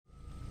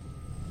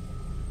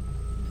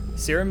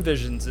Serum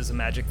Visions is a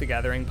Magic the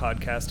Gathering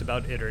podcast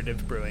about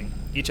iterative brewing.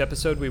 Each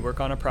episode we work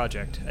on a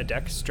project, a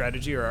deck,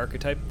 strategy, or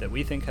archetype that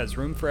we think has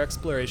room for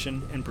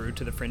exploration and brew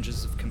to the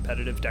fringes of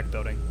competitive deck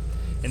building.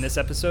 In this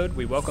episode,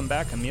 we welcome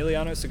back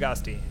Emiliano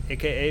Sagasti,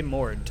 aka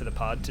Mord, to the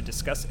pod to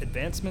discuss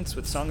advancements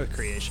with Song of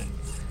Creation.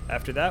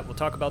 After that, we'll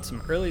talk about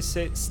some early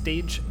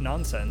stage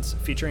nonsense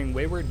featuring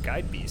Wayward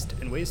Guide Beast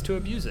and ways to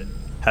abuse it.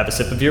 Have a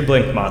sip of your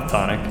Blink Moth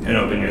Tonic and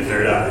open your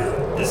third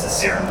eye. This is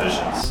Serum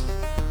Visions.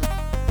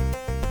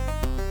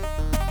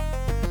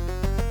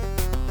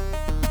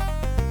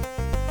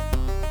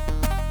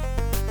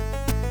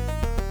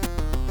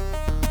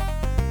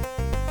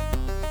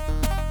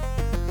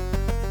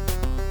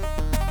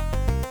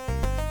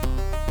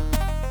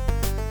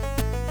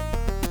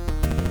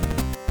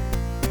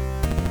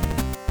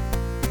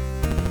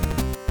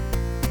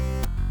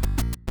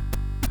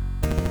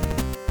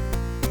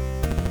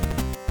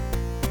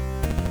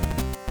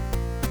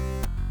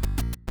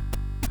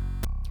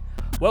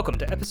 Welcome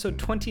to episode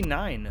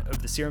 29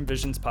 of the Serum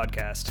Visions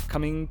podcast.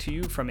 Coming to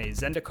you from a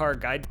Zendikar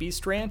Guide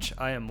Beast ranch,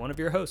 I am one of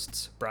your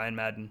hosts, Brian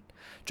Madden.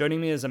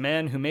 Joining me is a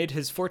man who made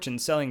his fortune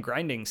selling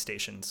grinding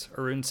stations,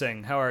 Arun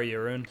Singh. How are you,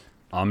 Arun?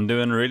 I'm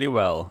doing really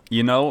well.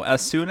 You know,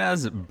 as soon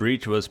as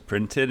Breach was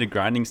printed, a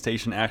grinding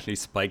station actually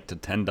spiked to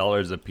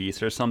 $10 a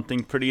piece or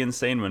something pretty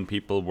insane when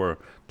people were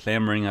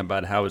clamoring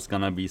about how it's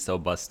gonna be so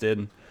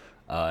busted,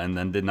 and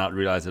then did not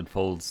realize it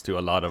folds to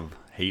a lot of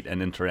hate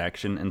and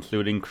interaction,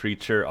 including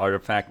creature,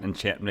 artifact,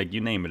 enchantment, like you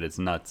name it, it's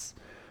nuts.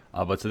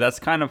 But so that's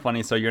kind of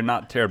funny, so you're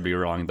not terribly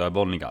wrong, though I've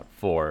only got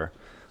 4.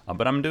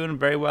 But I'm doing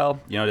very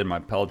well. You know, I did my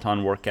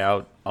Peloton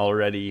workout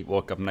already,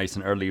 woke up nice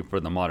and early for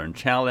the Modern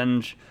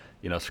Challenge,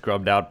 you know,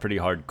 scrubbed out pretty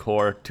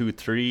hardcore,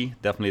 2-3,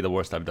 definitely the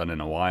worst I've done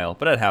in a while,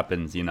 but it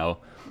happens, you know.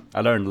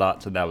 I learned a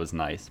lot, so that was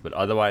nice. But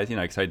otherwise, you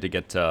know, excited to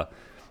get to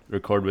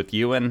record with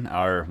you and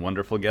our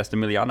wonderful guest,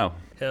 Emiliano.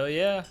 Hell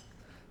yeah.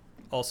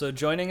 Also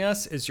joining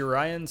us is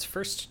Urian's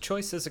first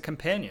choice as a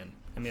companion,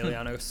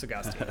 Emiliano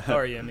Sagasti. How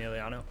are you,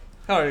 Emiliano?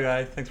 How are you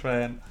guys? Thanks,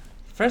 Brian.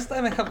 First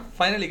time I have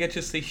finally get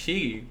to see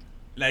she.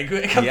 Like,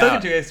 I have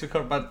talked to you guys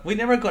before, but we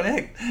never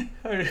connect.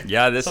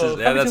 Yeah, that's true.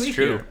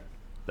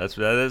 That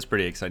is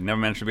pretty exciting.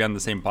 Never managed to be on the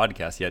same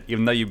podcast yet,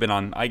 even though you've been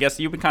on. I guess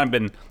you've been kind of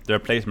been the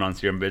replacement on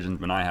Serum Visions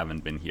when I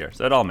haven't been here,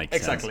 so it all makes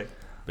sense. Exactly.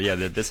 But yeah,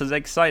 this is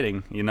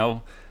exciting. You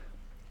know,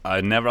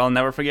 I'll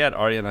never forget,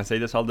 and I say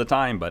this all the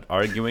time, but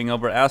arguing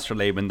over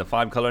Astrolabe in the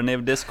 5-color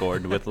Niv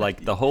Discord with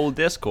like the whole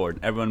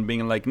Discord, everyone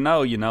being like,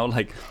 no, you know,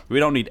 like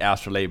we don't need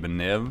Astrolabe in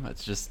Niv.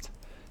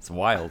 It's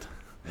wild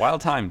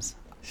times.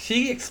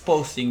 She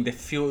exposing the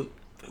few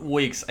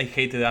weeks I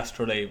hated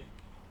Astrolabe.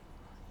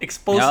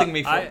 Exposing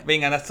me for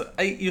being an Astrolabe.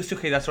 I used to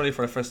hate Astrolabe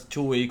for the first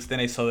 2 weeks, then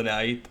I saw the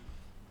light,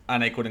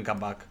 and I couldn't come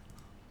back.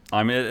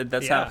 I mean,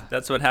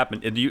 that's what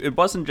happened. It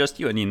wasn't just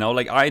you, and you know,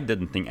 like I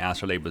didn't think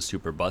Astrolabe was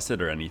super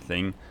busted or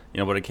anything. You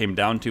know, what it came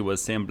down to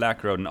was Sam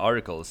Black wrote an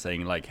article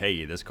saying like,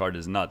 hey, this card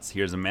is nuts.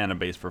 Here's a mana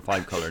base for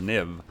 5-color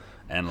Niv,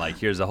 and like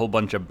here's a whole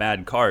bunch of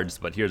bad cards,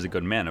 but here's a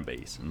good mana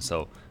base. And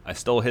so I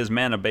stole his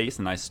mana base,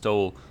 and I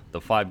stole the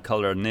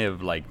 5-color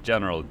Niv like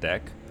general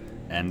deck.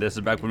 And this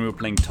is back when we were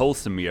playing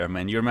Tolsimir,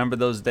 man. You remember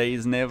those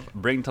days, Niv?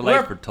 Bring to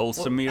life for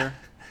Tolsimir.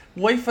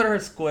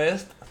 Wayfarer's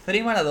Quest,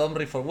 3 mana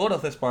Domri for War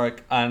of the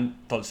Spark, and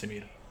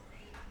Tolsimir.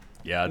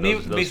 Yeah,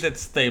 those visit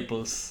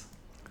staples.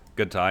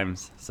 Good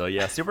times. So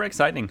yeah, super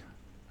exciting.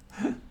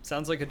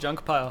 Sounds like a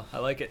junk pile. I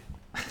like it.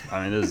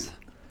 I mean, this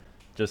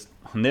just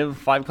Niv,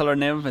 5-color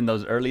Niv in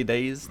those early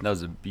days. That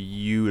was a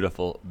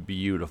beautiful,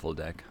 beautiful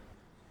deck.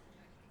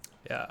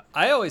 Yeah,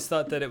 I always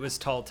thought that it was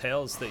Tall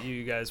Tales that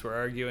you guys were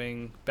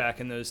arguing back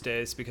in those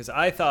days, because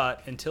I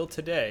thought until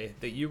today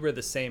that you were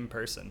the same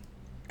person.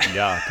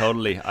 Yeah,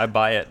 totally. I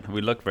buy it. We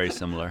look very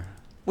similar.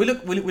 We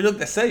look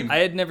the same. I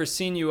had never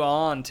seen you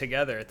on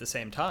together at the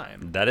same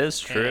time. That is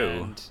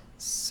true. And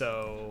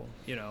so,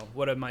 you know,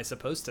 what am I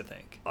supposed to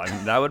think?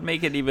 That would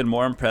make it even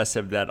more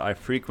impressive that I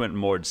frequent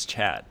Mord's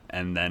chat.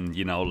 And then,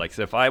 you know, like,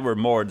 so if I were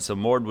Mord, so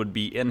Mord would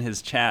be in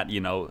his chat,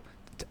 you know,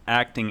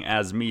 acting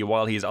as me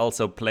while he's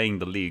also playing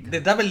the league. The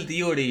double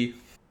duty.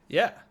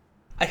 Yeah.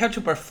 I have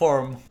to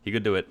perform. He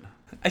could do it.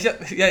 I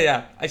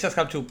just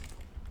have to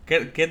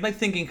get my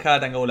thinking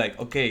hat and go like,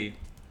 okay,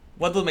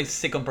 what would my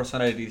second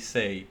personality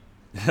say?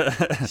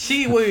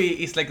 Shiwi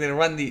is like the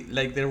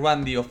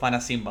Randy of Mana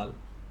Symbol.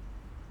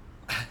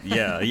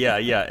 Yeah,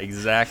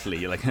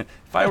 exactly. Like,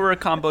 if I were a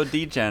combo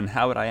degen,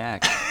 how would I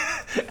act?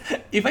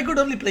 If I could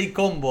only play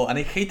combo and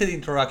I hated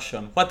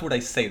interaction, what would I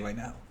say right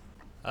now?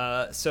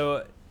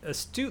 So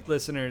astute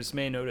listeners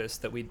may notice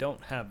that we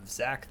don't have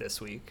Zach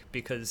this week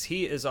because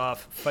he is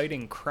off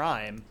fighting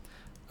crime.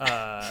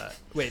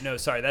 Wait, no,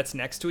 sorry, that's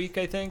next week,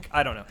 I think.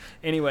 I don't know.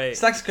 Anyway,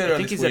 I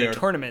think he's at a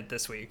tournament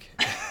this week.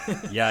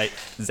 Yeah,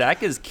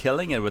 Zach is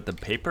killing it with the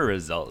paper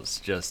results.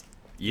 Just,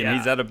 you know,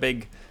 he's at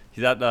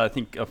I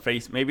think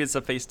maybe it's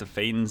a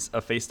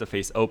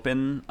face-to-face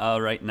open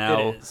right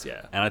now. It is,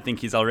 yeah. And I think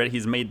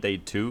he's made day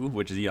 2,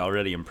 which is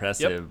already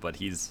impressive. Yep. But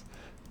he's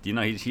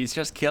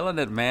just killing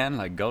it, man.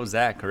 Like, go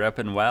Zach,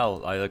 repping well.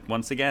 Like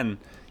once again,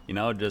 you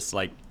know, just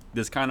like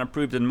this kind of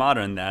proved in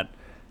Modern that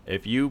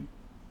if you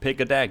pick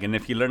a deck and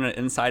if you learn it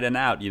inside and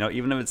out,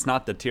 even if it's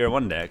not the tier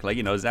 1 deck, like,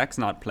 Zach's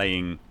not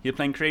playing, he's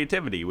playing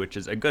Creativity, which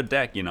is a good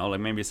deck, like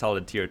maybe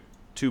solid tier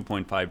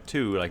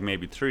 2.52, like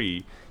maybe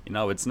 3,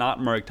 it's not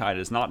Murktide,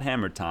 it's not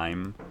Hammer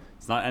Time,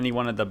 it's not any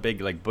one of the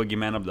big, like,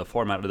 boogeyman of the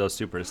format or those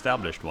super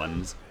established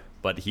ones,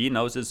 but he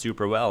knows it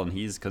super well and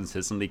he's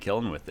consistently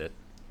killing with it,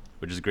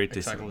 which is great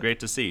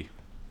to see.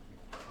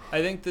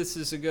 I think this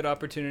is a good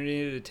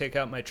opportunity to take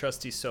out my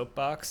trusty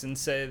soapbox and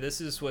say this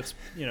is what's,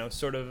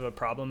 sort of a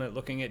problem at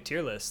looking at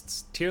tier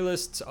lists. Tier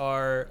lists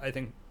are, I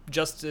think,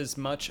 just as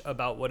much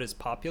about what is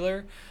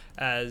popular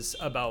as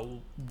about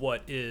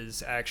what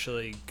is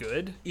actually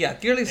good. Yeah,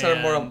 tier lists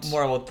are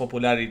more about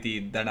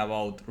popularity than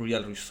about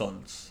real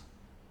results.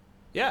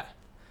 Yeah.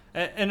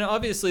 And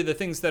obviously the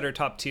things that are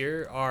top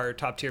tier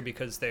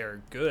because they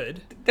are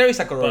good. There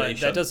is a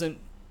correlation. But that doesn't...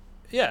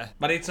 Yeah.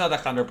 But it's not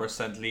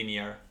 100%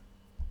 linear.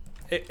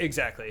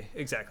 Exactly.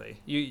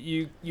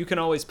 You can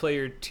always play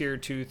your tier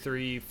 2,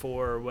 3,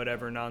 4,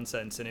 whatever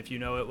nonsense, and if you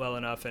know it well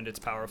enough and it's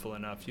powerful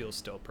enough, you'll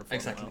still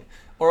perform well.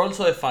 Or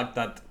also the fact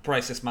that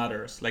prices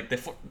matters. Like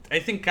I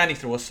think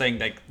Canister was saying,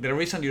 like, the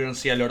reason you don't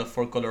see a lot of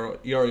 4-color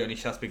Yorion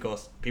is just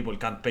because people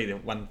can't pay the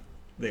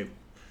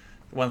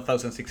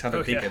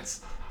 1,600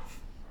 tickets.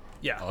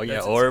 Yeah. Oh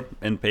yeah. Or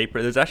in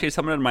paper, there's actually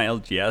someone in my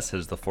LGS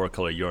has the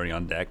 4-color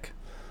Yorion deck,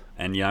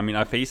 and yeah, I mean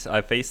I faced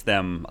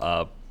them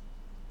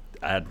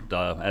at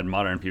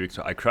Modern a few weeks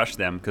ago. I crushed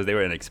them because they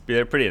were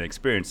they're pretty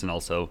inexperienced, and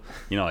also,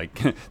 like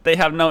they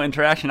have no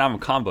interaction. I'm a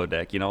combo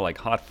deck, like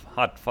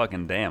hot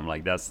fucking damn.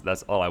 Like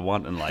that's all I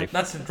want in life.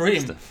 That's a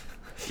dream.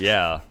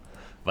 Yeah,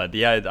 but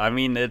yeah, I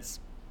mean it's,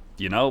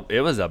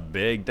 it was a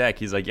big deck.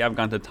 He's like, yeah, I've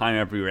gone to time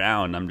every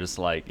round. I'm just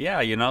like,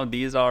 yeah,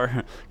 these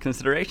are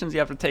considerations you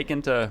have to take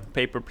into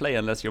paper play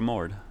unless you're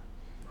moored.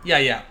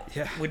 Yeah.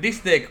 With this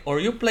deck, or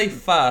you play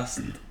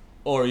fast,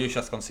 or you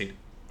just concede.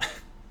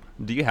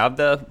 Do you have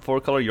the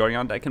 4-color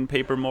Yorion deck in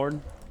paper moored?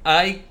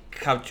 I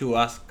have to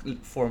ask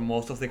for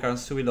most of the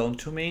cards to be loaned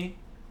to me,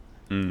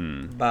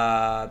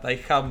 but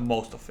I have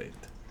most of it.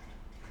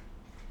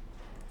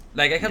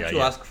 Like, I have to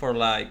ask for,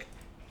 like,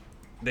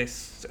 the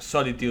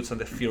Solitudes and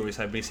the Furies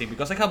I'm missing,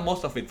 because I have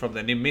most of it from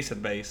the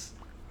Missed base.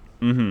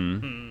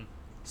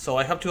 So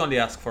I have to only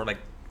ask for, like,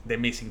 the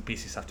missing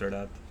pieces after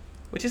that,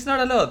 which is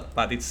not a lot,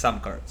 but it's some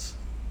cards.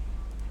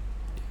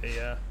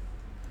 Yeah.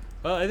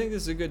 Well, I think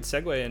this is a good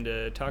segue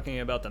into talking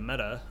about the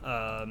meta.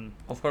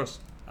 Of course.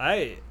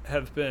 I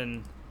have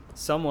been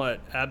somewhat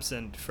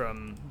absent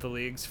from the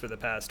leagues for the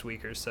past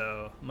week or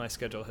so. My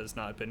schedule has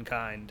not been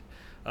kind.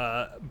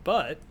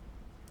 But,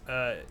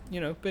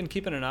 been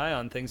keeping an eye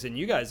on things, and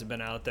you guys have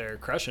been out there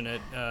crushing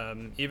it.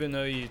 Even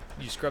though you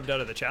scrubbed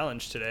out of the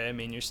challenge today, I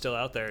mean, you're still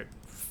out there at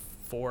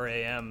 4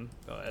 a.m.,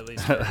 at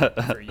least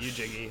for you,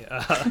 Jiggy.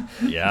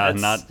 Yeah,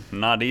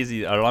 not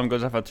easy. Our alarm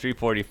goes off at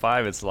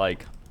 3:45. It's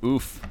like...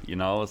 oof,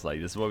 it's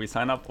like, this is what we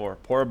sign up for.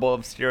 Pour a bowl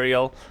of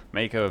cereal,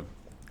 make a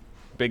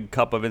big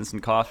cup of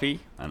instant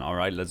coffee, and all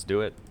right, let's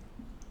do it.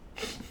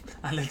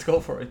 And let's go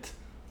for it.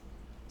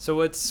 So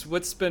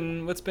what's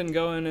been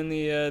going in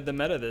the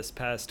meta this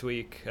past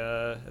week?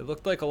 It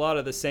looked like a lot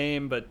of the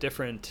same but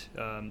different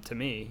to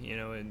me.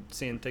 And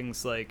seeing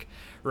things like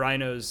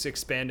rhinos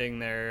expanding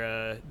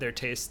their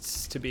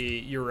tastes to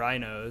be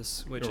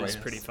Urinos, which is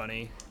pretty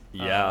funny.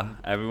 Yeah,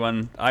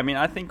 everyone. I mean,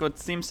 I think what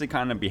seems to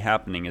kind of be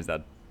happening is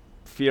that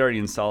Fury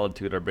and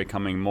Solitude are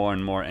becoming more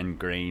and more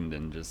ingrained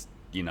and just,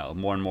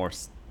 more and more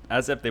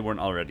as if they weren't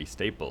already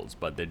staples,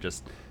 but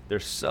they're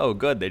so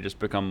good, they just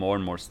become more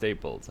and more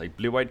staples. Like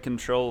Blue-White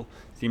Control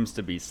seems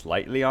to be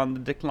slightly on the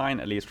decline,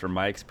 at least from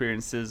my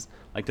experiences.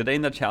 Like today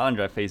in the challenge,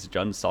 I faced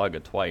Jund Saga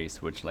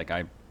twice, which like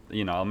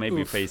I'll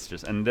maybe face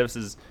just, and this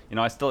is,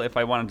 I still, if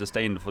I wanted to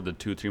stay in for the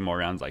 2-3 more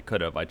rounds, I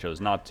could have. I chose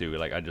not to.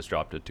 Like I just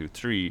dropped it to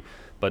 3,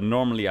 but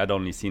normally I'd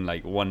only seen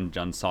like 1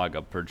 Jund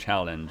Saga per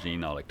challenge,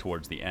 like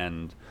towards the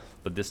end.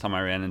 But this time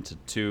I ran into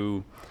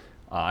 2.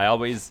 I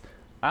always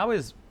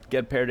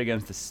get paired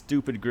against the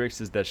stupid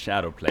Grixis that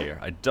Shadow player.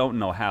 I don't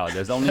know how.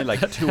 There's only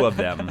like 2 of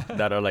them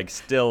that are like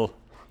still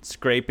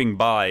scraping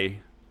by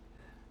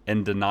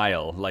in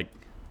denial. Like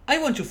I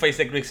want to face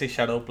the Grixis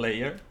Shadow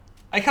player.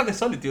 I have the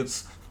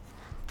Solitudes.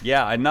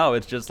 Yeah, I know.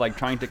 It's just like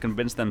trying to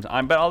convince them.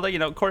 But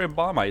although, Corey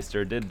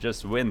Baumeister did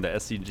just win the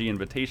SCG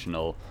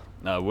Invitational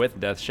with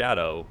Death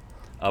Shadow.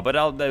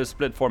 But there was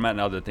split format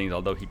and other things,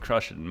 although he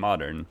crushed it in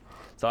Modern.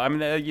 So, I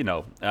mean,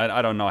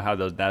 I don't know how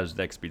those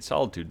decks beat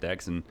Solitude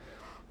decks, and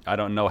I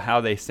don't know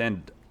how they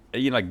send,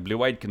 like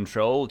Blue-White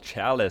Control,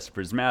 Chalice,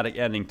 Prismatic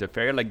Ending to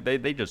Fair. Like,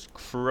 they just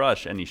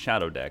crush any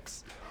Shadow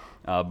decks.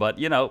 But,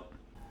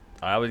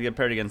 I always get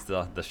paired against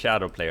the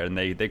Shadow player, and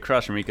they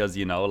crush me because,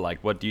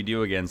 like, what do you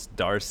do against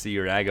Darcy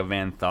or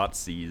Agavan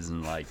Thoughtseize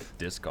and, like,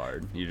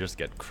 discard? You just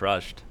get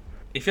crushed.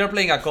 If you're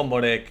playing a combo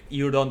deck,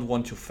 you don't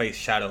want to face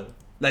Shadow.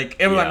 Like,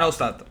 everyone knows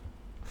that.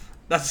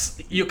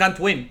 You can't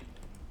win.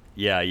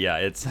 Yeah,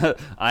 it's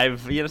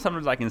I've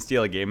sometimes I can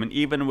steal a game, and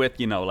even with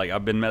like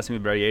I've been messing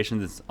with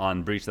variations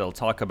on Breach that I'll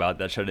talk about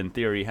that should in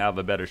theory have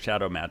a better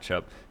Shadow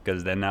matchup,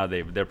 because then now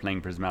they're playing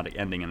Prismatic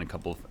Ending and a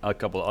couple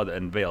other,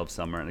 and Veil of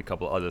Summer and a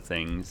couple other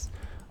things.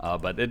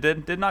 But it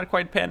did not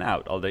quite pan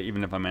out, although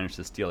even if I managed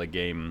to steal a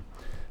game.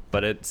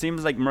 But it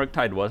seems like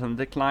Murktide was on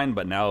decline,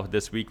 but now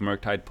this week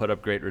Murktide put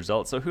up great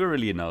results, so who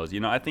really knows?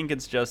 I think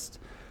it's just,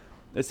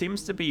 it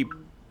seems to be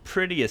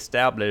pretty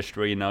established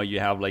where, you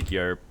have like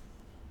the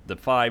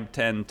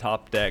 5-10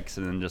 top decks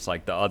and then just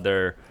like the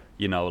other,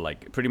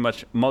 like pretty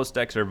much most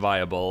decks are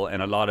viable,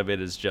 and a lot of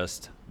it is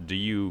just, do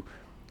you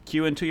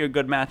queue into your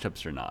good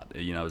matchups or not?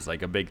 It's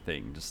like a big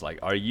thing. Just like,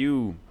 are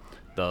you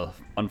the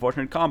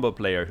unfortunate combo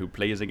player who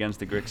plays against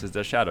the Grixis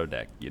the Shadow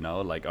deck?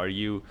 Like, are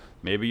you,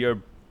 maybe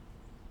you're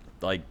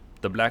like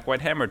the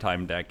black-white hammer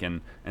time deck,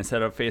 and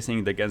instead of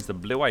facing against the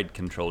blue-white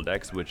control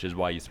decks, which is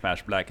why you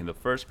smash black in the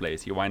first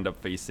place, you wind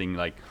up facing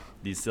like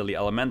these silly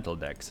elemental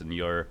decks, and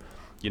your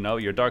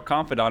Dark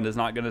Confidant is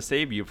not going to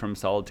save you from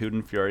Solitude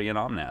and Fury and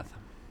Omnath.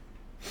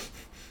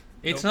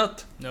 It's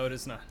not. No, it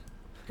is not.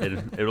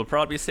 It'll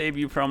probably save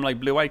you from like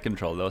blue-white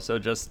control though. So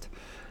just,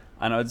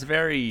 I know it's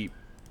very.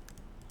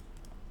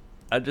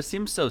 It just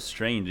seems so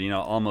strange,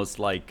 almost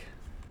like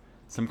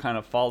some kind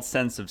of false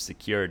sense of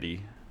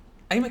security.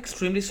 I'm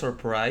extremely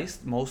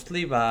surprised,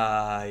 mostly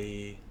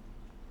by,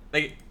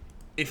 like,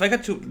 if I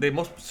had to, the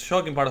most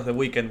shocking part of the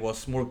weekend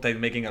was Murktide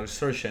making a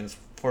resurgence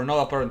for no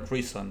apparent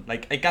reason.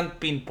 Like, I can't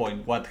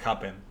pinpoint what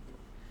happened.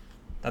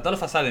 That all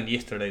of a sudden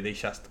yesterday they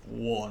just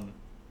won.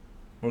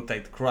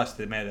 Murktide crushed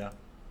the meta.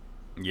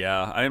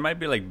 Yeah, it might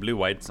be like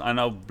blue-white. I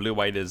know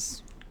blue-white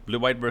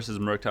versus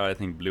Murktide. I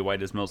think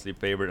blue-white is mostly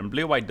favored, and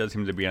blue-white does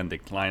seem to be on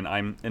decline.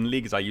 I'm in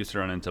leagues. I used to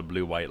run into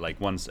blue-white like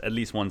at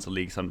least once a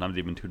league, sometimes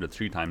even 2 to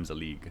 3 times a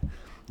league.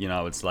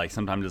 It's like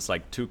sometimes it's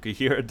like 2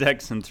 Kahira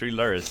decks and 3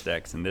 Luris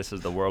decks, and this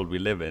is the world we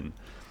live in.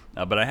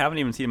 But I haven't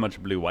even seen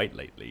much blue-white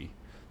lately,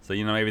 so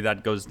maybe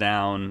that goes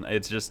down.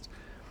 It's just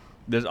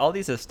there's all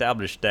these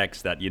established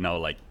decks that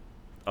like.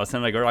 I'll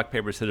send like a rock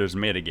paper scissors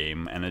meta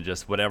game, and it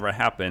just whatever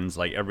happens,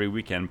 like every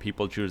weekend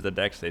people choose the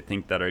decks they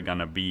think that are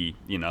gonna be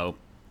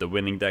the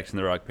winning decks in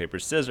the rock paper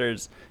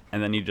scissors,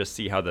 and then you just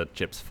see how the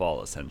chips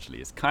fall. Essentially,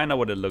 it's kind of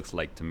what it looks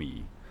like to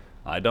me.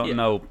 I don't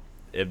know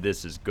if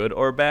this is good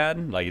or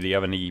bad. Like, do you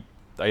have any?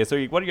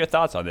 So, what are your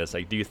thoughts on this?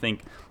 Like, do you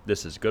think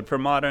this is good for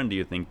Modern? Do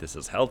you think this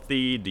is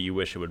healthy? Do you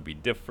wish it would be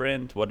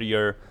different? What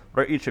are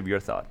each of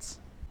your thoughts?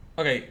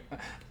 Okay,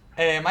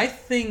 I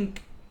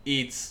think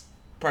it's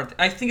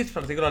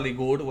particularly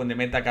good when the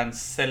meta can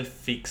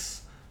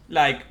self-fix.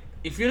 Like,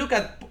 if you look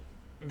at,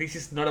 this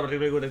is not a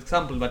particularly good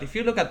example, but if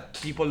you look at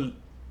people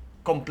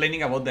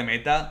complaining about the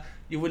meta,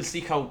 you will see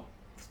how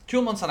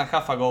 2 months and a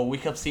half ago we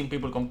have seen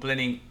people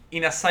complaining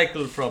in a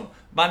cycle from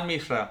ban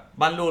Mishra,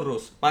 ban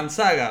Lurrus, ban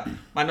Saga,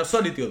 ban No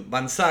Solitude,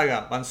 ban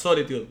Saga, ban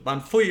Solitude,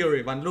 ban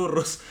Fury, ban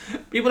Lurrus.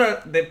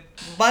 The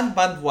ban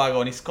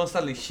bandwagon is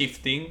constantly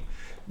shifting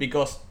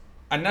because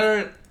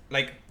another,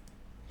 like,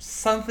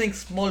 something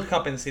small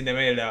happens in the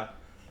meta.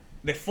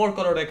 The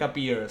 4-color deck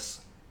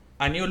appears.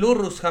 A new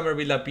Lurrus Hammer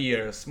build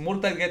appears.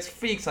 Murktide gets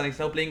fixed and is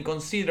now playing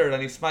Considered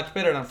and it's much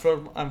better, and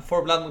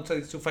 4 Blood Moon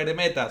tries to fight the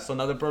meta, so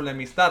now the problem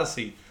is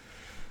Darcy.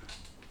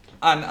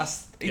 And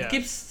as it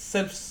keeps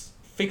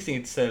self-fixing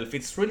itself,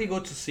 it's really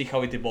good to see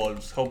how it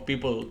evolves, how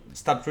people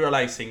start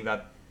realizing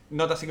that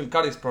not a single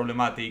card is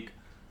problematic,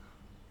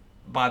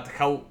 but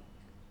how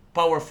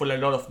powerful a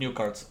lot of new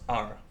cards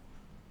are.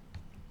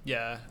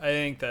 Yeah, I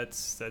think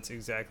that's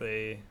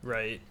exactly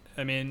right.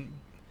 I mean,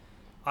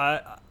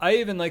 I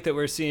even like that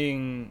we're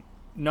seeing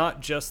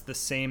not just the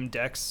same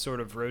decks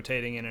sort of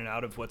rotating in and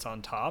out of what's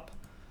on top,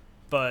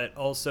 but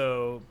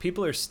also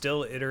people are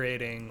still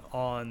iterating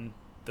on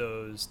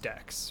those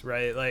decks,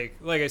 right?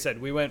 Like I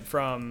said, we went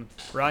from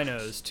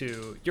Rhinos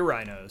to your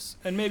Rhinos,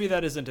 and maybe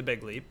that isn't a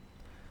big leap,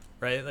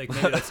 right? Like,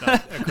 maybe that's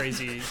not a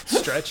crazy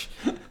stretch.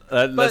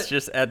 Let's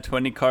just add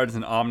 20 cards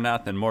in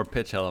Omnath and more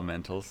pitch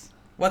elementals.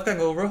 What can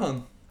go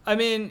wrong? I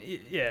mean,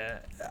 yeah,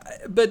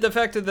 but the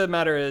fact of the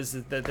matter is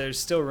that there's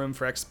still room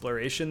for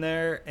exploration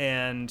there,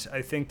 and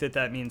I think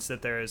that means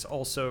that there is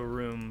also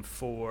room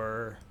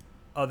for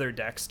other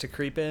decks to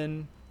creep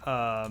in,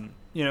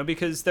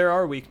 because there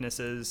are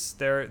weaknesses,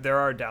 there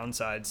are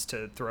downsides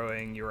to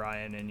throwing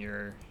Urian in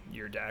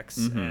your decks,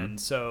 and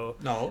so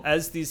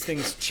as these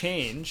things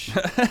change,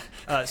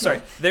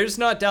 there's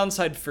not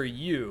downside for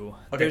you,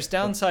 there's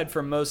downside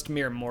for most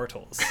mere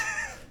mortals.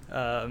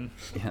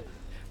 Yeah.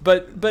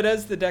 But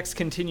as the decks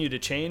continue to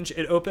change,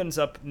 it opens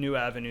up new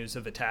avenues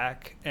of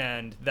attack,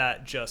 and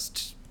that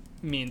just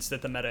means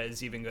that the meta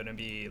is even going to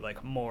be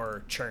like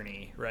more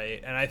churny,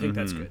 right? And I think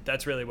that's good.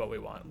 That's really what we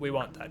want. We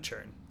want that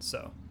churn.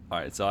 So. All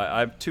right. So I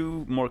have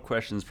 2 more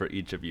questions for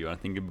each of you. I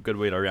think a good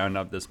way to round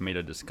up this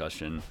meta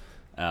discussion.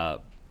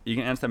 You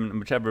can answer them in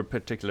whichever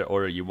particular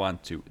order you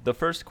want to. The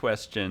first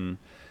question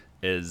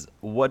is,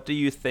 what do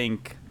you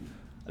think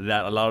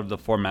that a lot of the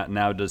format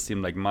now does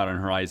seem like Modern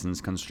Horizons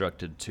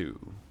constructed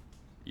to?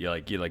 You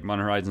like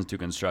Modern Horizons 2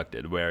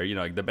 constructed, where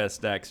like the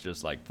best decks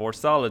just like 4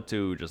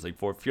 Solitude, just like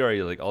 4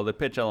 Fury, like all the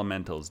pitch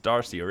elementals,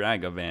 Darcy or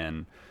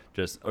Agavan,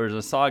 or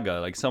the Saga,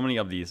 like so many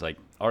of these, like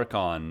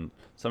Archon,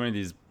 so many of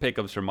these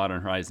pickups from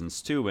Modern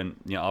Horizons 2, and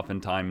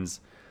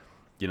oftentimes,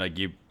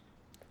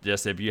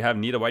 just if you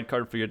need a white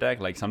card for your deck,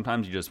 like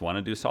sometimes you just want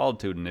to do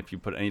Solitude, and if you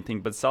put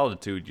anything but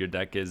Solitude, your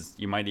deck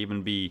you might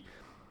even be,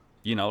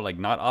 like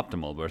not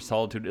optimal, where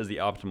Solitude is the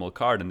optimal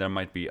card, and there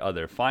might be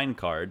other fine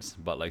cards,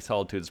 but like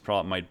Solitude's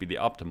might be the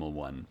optimal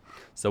one.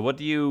 So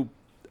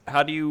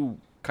how do you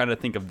kind of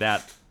think of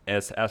that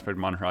as aspect of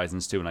Modern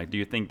Horizons 2? Like, do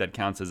you think that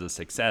counts as a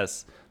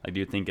success? Like, do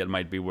you think it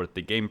might be worth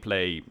the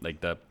gameplay? Like,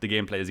 the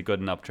gameplay is a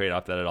good enough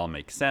trade-off that it all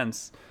makes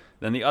sense?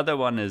 Then the other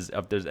one is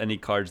if there's any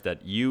cards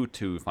that you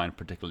two find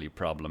particularly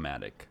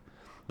problematic.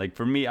 Like,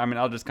 for me, I mean,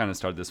 I'll just kind of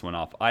start this one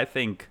off. I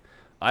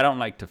don't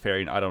like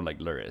Teferi and I don't like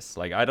Luris.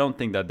 Like, I don't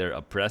think that they're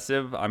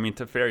oppressive. I mean,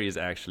 Teferi is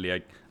actually,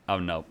 I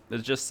don't know.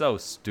 It's just so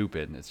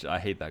stupid. I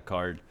hate that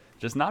card.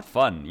 Just not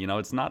fun.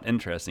 It's not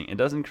interesting. It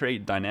doesn't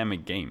create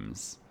dynamic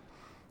games.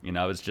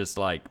 It's just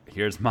like,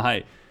 here's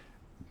my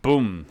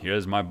bomb,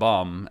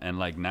 and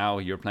like now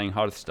you're playing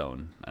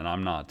Hearthstone, and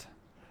I'm not.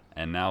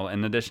 And now,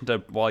 in addition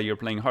to while you're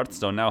playing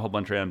Hearthstone, now a whole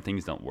bunch of random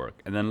things don't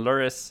work. And then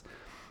Luris,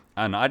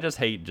 and I just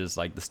hate just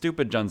like the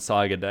stupid Jund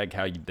Saga deck,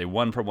 how they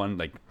 1-for-1,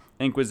 like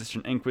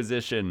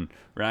Inquisition,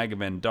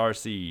 Ragavan,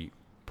 Darcy,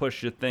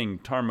 push your thing,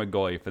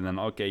 Tarmogoyf, and then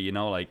okay,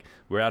 like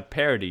we're at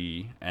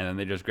parity, and then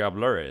they just grab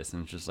Luris,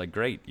 and it's just like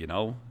great,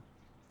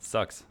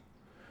 sucks.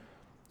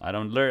 I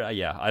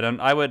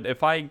would,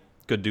 if I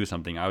could do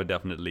something, I would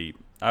ban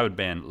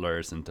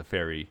Luris and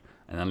Teferi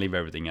and then leave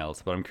everything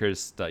else. But I'm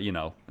curious that,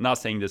 I'm not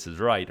saying this is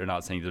right or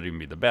not saying this would even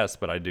be the best,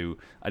 but I do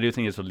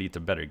think this would lead to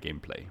better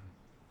gameplay.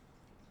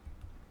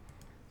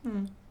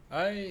 I'm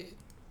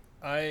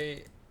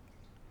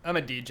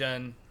a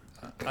degen.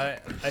 I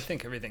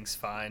think everything's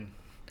fine.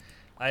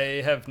 I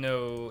have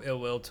no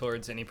ill will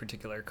towards any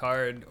particular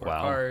card or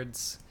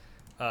cards.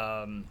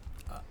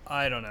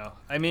 I don't know.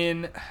 I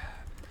mean,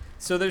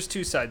 so there's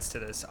two sides to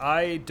this.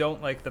 I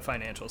don't like the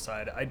financial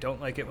side. I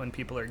don't like it when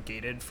people are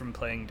gated from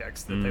playing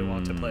decks that they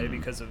want to play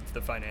because of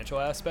the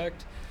financial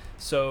aspect.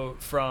 So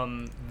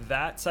from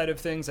that side of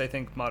things, I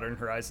think Modern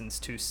Horizons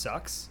 2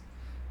 sucks.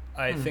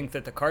 I think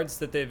that the cards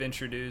that they've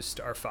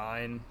introduced are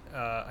fine.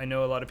 I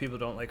know a lot of people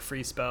don't like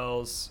free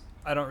spells.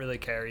 I don't really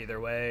care either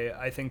way.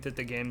 I think that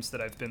the games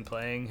that I've been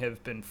playing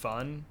have been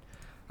fun.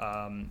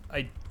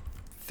 I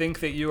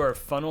think that you are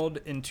funneled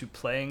into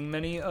playing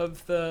many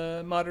of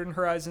the Modern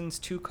Horizons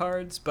 2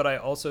 cards, but I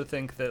also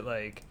think that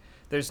like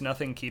there's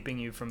nothing keeping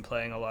you from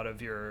playing a lot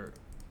of your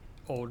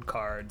old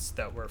cards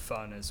that were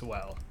fun as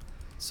well.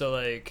 So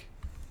like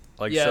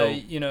yeah,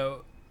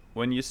 so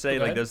when you say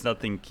like there's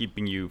nothing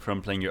keeping you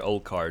from playing your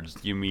old cards,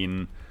 do you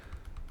mean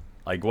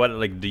like what?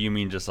 Like do you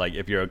mean just like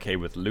if you're okay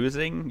with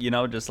losing?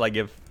 Just like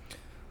if.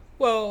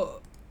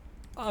 Well,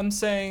 I'm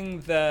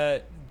saying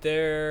that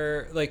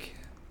they're like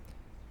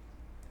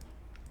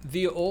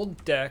the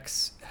old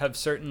decks have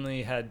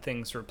certainly had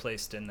things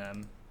replaced in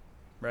them,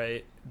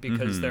 right?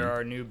 Because there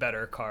are new,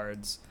 better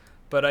cards.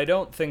 But I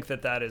don't think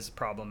that that is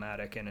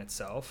problematic in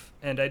itself.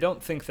 And I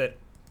don't think that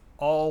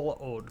all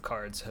old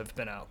cards have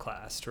been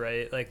outclassed,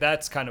 right? Like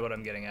that's kind of what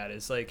I'm getting at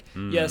is like,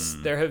 yes,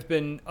 there have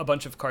been a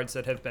bunch of cards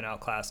that have been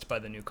outclassed by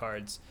the new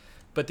cards,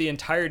 but the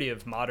entirety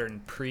of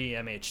modern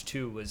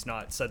pre-MH2 was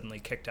not suddenly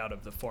kicked out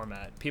of the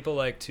format. People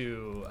like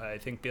to, I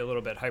think, be a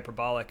little bit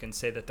hyperbolic and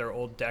say that their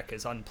old deck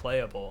is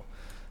unplayable.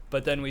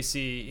 But then we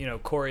see,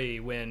 Corey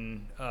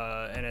win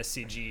an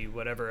SCG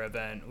whatever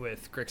event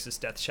with Grixis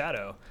Death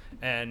Shadow,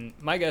 and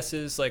my guess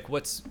is like,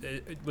 was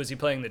he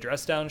playing the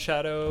Dress Down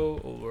Shadow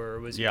or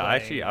was he? Yeah,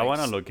 actually, I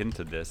want to look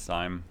into this.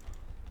 And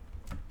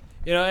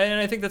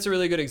I think that's a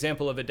really good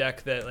example of a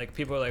deck that like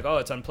people are like, oh,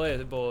 it's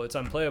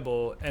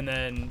unplayable, and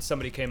then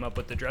somebody came up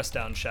with the Dress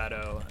Down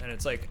Shadow, and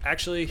it's like,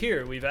 actually,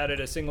 here we've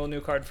added a single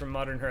new card from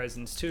Modern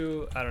Horizons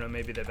 2. I don't know,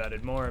 maybe they've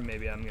added more.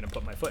 Maybe I'm gonna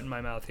put my foot in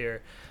my mouth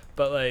here,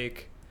 but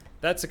like.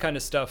 That's the kind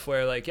of stuff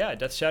where, like, yeah,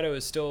 Death Shadow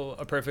is still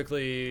a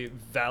perfectly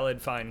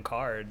valid, fine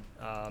card.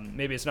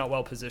 Maybe it's not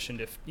well positioned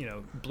if,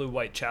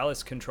 blue-white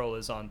Chalice control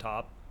is on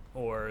top,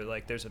 or,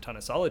 like, there's a ton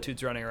of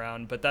Solitudes running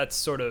around, but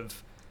that's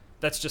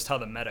just how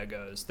the meta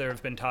goes. There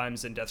have been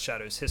times in Death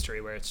Shadow's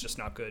history where it's just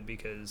not good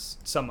because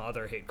some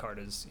other hate card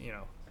is,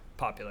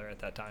 popular at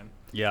that time.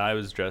 Yeah, I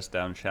was Dressed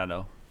Down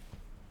Shadow.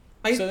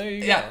 So there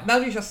you go. Now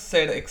you just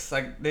said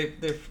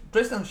the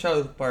Dressed Down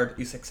Shadow part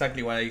is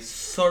exactly what I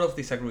sort of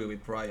disagree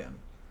with Ryan.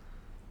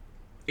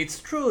 It's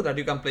true that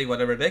you can play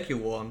whatever deck you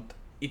want.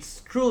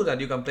 It's true that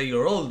you can play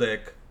your old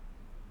deck.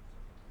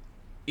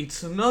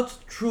 It's not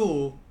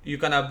true you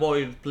can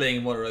avoid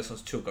playing Modern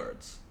Horizons 2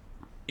 cards.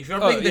 If you're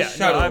playing the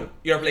Shadow,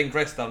 you're playing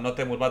Dressdown, not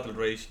Temple Battle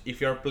Rage. If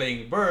you're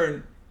playing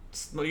Burn,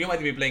 you might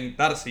be playing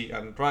Darcy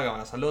and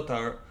Ragavan as a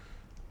Lothar.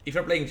 If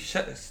you're playing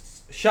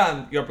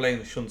Shan, you're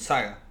playing Shun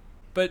Saga.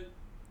 But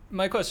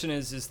my question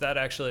is that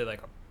actually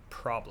like a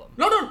problem?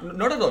 No,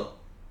 not at all.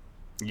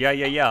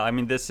 Yeah. I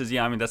mean, that's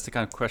the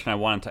kind of question I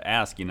wanted to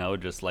ask,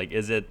 just like,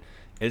 is it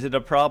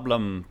a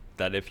problem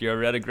that if you're a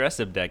red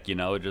aggressive deck,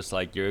 just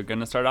like you're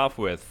going to start off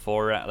with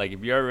like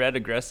if you're a red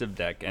aggressive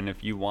deck and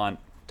if you want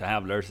to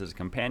have Lurtz as a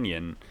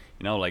companion,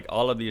 like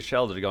all of these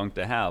shells are going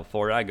to have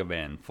 4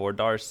 Ragavan, 4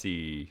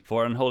 Darcy,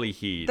 4 Unholy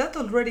Heat. That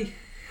already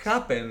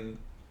happened.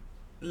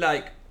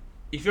 Like,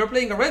 if you're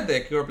playing a red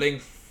deck, you're playing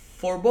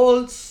 4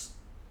 bolts,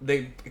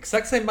 the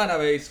exact same mana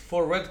base,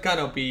 4 red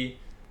canopy,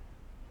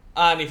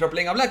 and if you're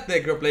playing a black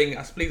deck, you're playing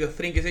a split of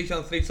 3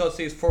 Inquisition, 3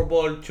 Exorcist, 4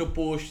 bolt, 2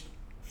 push,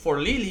 4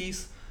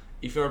 lilies.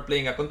 If you're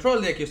playing a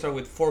control deck, you start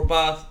with 4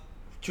 path,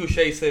 2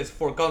 chases,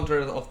 4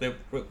 counters of the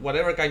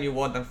whatever kind you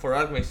want, and 4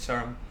 Archmage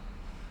Charm.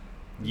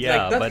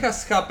 Yeah, like, that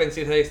has happened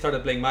since I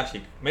started playing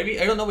Magic.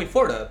 Maybe, I don't know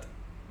before that,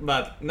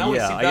 but now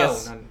Yeah, I sit I down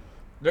guess- and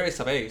there is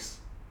a base.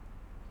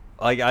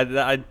 Like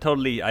I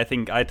totally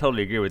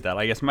agree with that.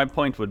 I guess my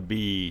point would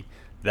be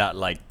that,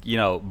 like, you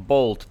know,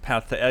 Bolt,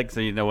 Path to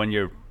Exile, you know, when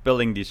you're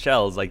building these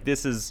shells, like,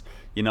 this is,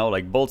 you know,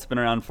 like, Bolt's been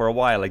around for a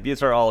while. Like,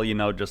 these are all, you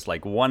know, just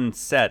like one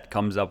set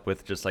comes up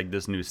with just like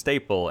this new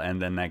staple, and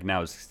then like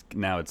now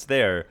it's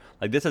there.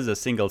 Like, this is a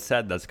single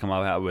set that's come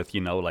out with,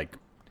 you know, like,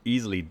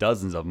 easily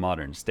dozens of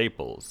modern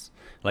staples.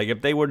 Like,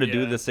 if they were to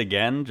do Yeah. this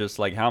again, just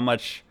like how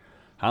much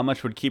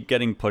would keep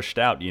getting pushed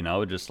out, you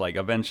know, just like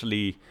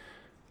eventually.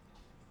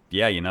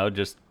 Yeah, you know,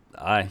 just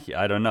I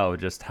don't know,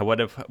 just what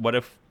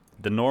if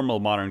the normal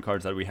modern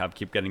cards that we have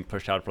keep getting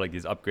pushed out for like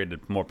these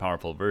upgraded, more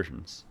powerful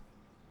versions?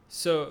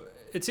 So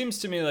it seems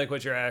to me like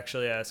what you're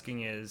actually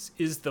asking is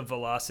the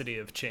velocity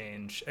of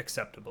change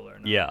acceptable or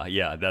not?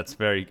 Yeah, that's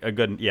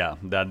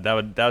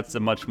that's a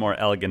much more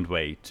elegant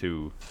way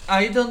to.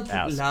 I don't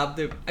Ask. love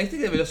I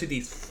think the velocity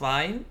is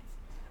fine.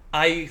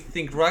 I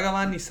think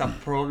Ragavan is a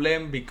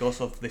problem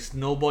because of the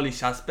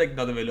snowballish aspect,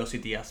 not the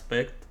velocity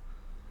aspect.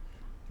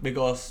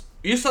 Because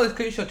you saw the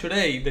screenshot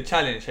today, the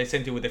challenge I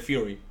sent you with the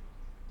Fury.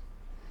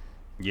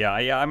 Yeah.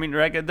 I mean,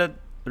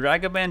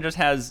 Ragavan just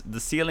has, the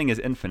ceiling is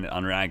infinite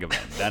on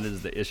Ragavan. That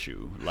is the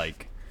issue.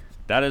 Like,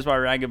 that is why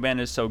Ragavan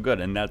is so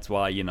good, and that's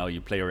why, you know, you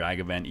play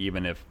Ragavan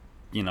even if,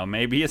 you know,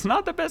 maybe it's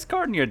not the best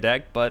card in your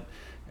deck. But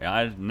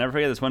I never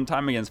forget this one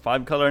time against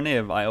 5-color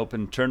Niv, I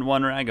opened turn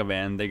 1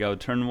 Ragavan. They go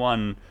turn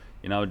 1,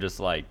 you know, just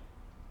like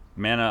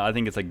mana, I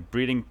think it's like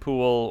Breeding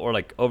Pool or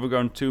like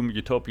Overgrown Tomb,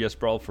 Utopia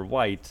Sprawl for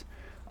white.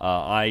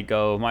 I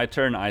go my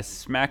turn, I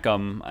smack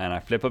them, and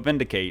I flip a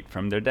Vindicate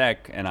from their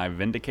deck, and I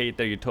Vindicate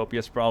their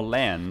Utopia Sprawl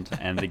land,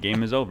 and the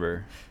game is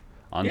over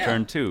on Yeah.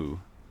 turn 2.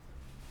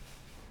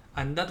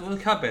 And that will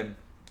happen.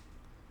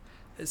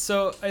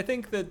 So I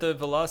think that the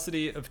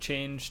velocity of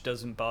change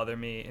doesn't bother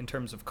me in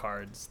terms of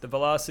cards. The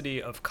velocity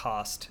of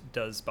cost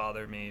does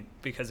bother me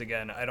because,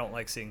 again, I don't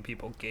like seeing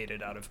people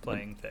gated out of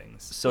playing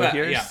things. So Yeah,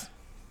 here's yeah.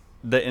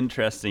 the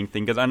interesting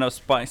thing, because I know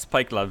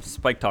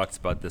Spike talks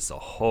about this a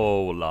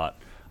whole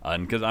lot,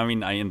 and because I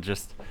mean,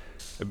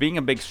 being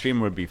a big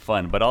streamer would be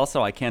fun, but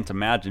also I can't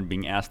imagine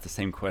being asked the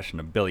same question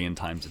a billion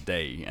times a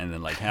day, and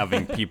then like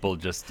having people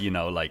just, you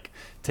know, like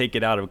take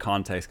it out of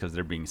context because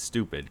they're being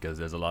stupid, because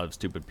there's a lot of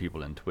stupid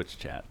people in Twitch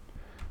chat.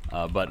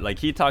 But like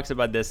he talks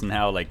about this and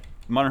how like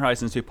Modern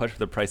Horizons 2 pushed for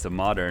the price of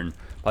Modern,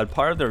 but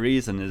part of the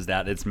reason is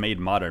that it's made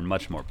Modern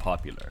much more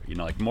popular. You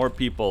know, like more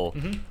people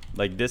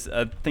like this.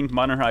 I think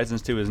Modern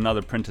Horizons 2 is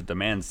another printed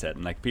demand set,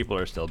 and like people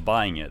are still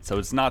buying it. So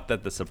it's not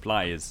that the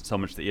supply is so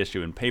much the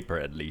issue in paper,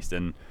 at least.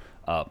 And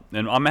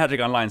on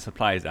Magic Online,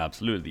 supply is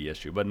absolutely the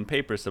issue, but in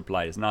paper,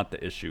 supply is not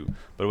the issue.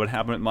 But what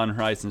happened with Modern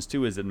Horizons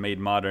 2 is it made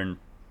Modern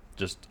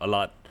just a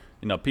lot.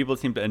 You know, people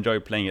seem to enjoy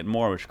playing it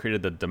more, which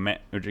created the demand,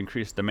 which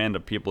increased demand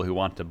of people who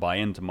want to buy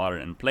into Modern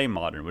and play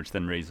Modern, which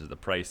then raises the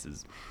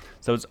prices.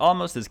 So it's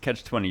almost as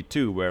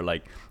Catch-22, where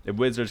like if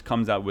Wizards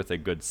comes out with a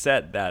good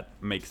set that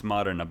makes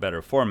Modern a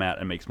better format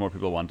and makes more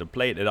people want to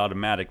play it, it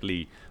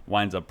automatically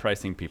winds up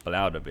pricing people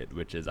out of it.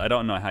 Which is, I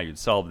don't know how you'd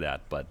solve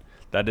that, but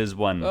that is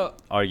one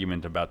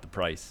argument about the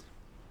price.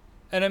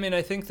 And I mean,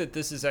 I think that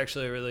this is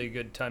actually a really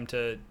good time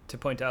to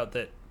point out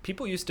that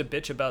people used to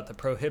bitch about the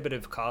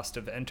prohibitive cost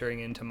of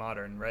entering into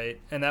Modern, right?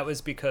 And that was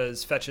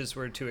because fetches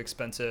were too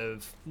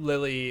expensive,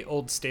 Lily,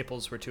 old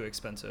staples were too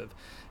expensive.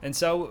 And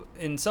so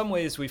in some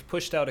ways we've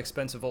pushed out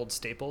expensive old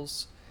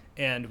staples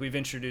and we've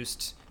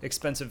introduced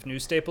expensive new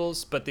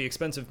staples, but the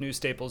expensive new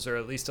staples are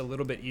at least a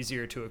little bit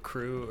easier to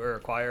accrue or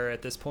acquire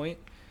at this point.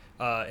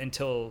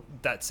 Until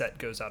that set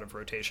goes out of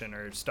rotation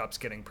or stops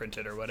getting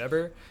printed or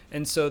whatever.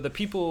 And so the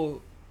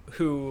people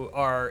who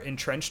are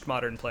entrenched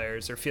Modern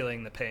players are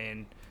feeling the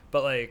pain,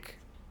 but like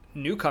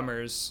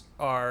newcomers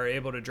are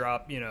able to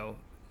drop, you know,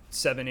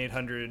 $700,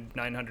 $800,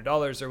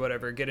 $900 or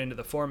whatever, get into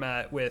the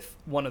format with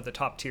one of the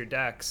top tier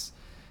decks.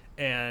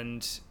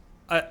 And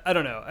I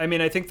don't know. I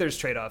mean, I think there's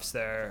trade-offs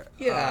there.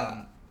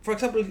 Yeah. For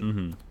example,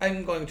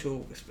 I'm going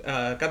to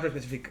country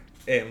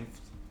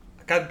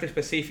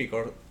specific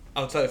or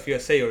outside of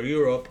USA or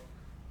Europe.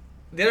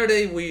 The other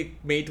day we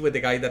met with the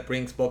guy that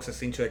brings boxes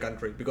into the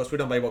country because we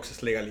don't buy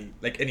boxes legally.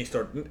 Like any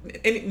store,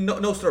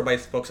 no store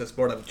buys boxes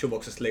more than 2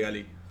 boxes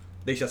legally.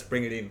 They just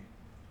bring it in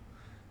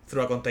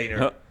through a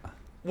container.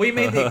 We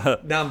made the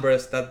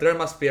numbers that there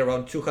must be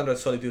around 200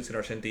 Solitudes in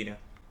Argentina.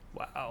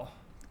 Wow.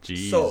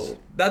 Jeez. So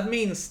that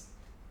means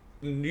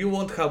you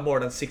won't have more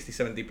than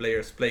 60-70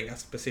 players playing a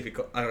specific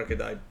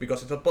archetype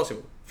because it's not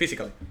possible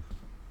physically.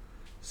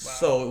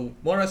 So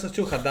Modern Horizons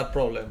 2 had that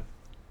problem.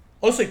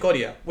 Also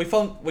Ikoria,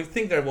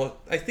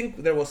 I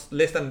think there was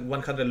less than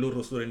 100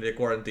 Lurus during the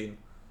quarantine.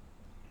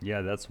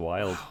 Yeah, that's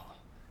wild.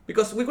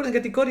 Because we couldn't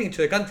get Ikoria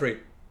into the country.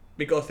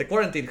 because the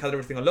quarantine had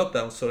everything on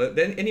lockdown. So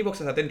then any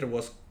boxes that entered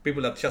was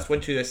people that just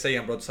went to USA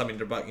and brought some in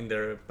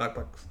their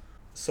backpacks.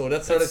 So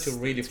that started to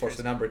really force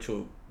the number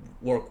to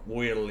work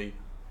weirdly.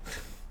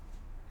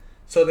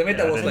 So the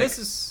meta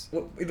was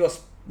it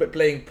was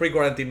playing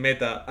pre-quarantine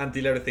meta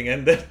until everything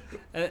ended.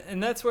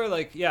 And that's where,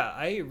 like, yeah,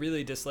 I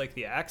really dislike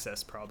the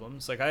access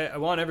problems. Like, I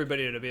want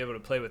everybody to be able to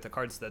play with the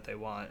cards that they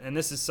want. And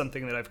this is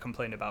something that I've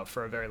complained about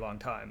for a very long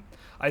time.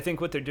 I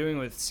think what they're doing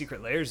with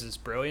Secret Layers is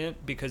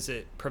brilliant because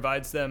it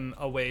provides them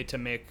a way to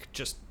make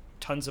just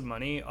tons of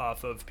money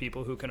off of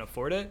people who can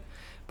afford it.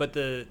 But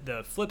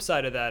the flip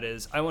side of that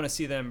is I want to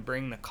see them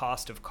bring the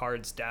cost of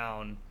cards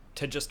down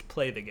to just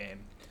play the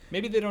game.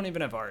 Maybe they don't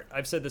even have art.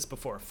 I've said this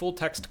before. Full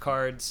text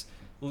cards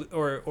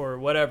or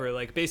whatever,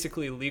 like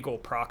basically legal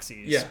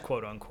proxies,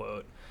 quote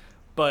unquote.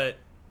 But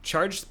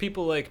charge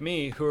people like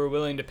me who are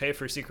willing to pay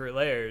for Secret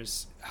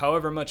Layers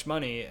however much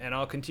money, and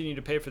I'll continue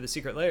to pay for the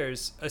Secret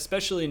Layers,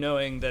 especially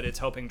knowing that it's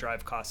helping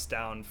drive costs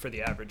down for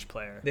the average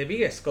player. The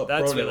biggest That's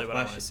problem really of what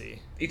Magic. I want to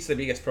see. It's the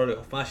biggest problem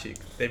of Magic.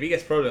 The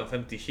biggest problem of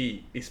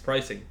MTG is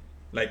pricing.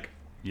 Like,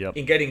 Yep.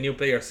 in getting new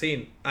players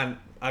in, and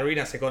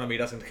Arena's economy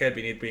doesn't help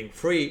in it being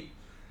free.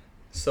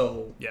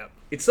 So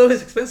it's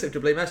always expensive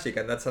to play Magic,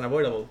 and that's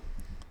unavoidable.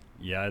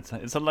 Yeah,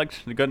 it's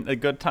a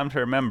good time to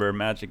remember.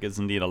 Magic is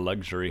indeed a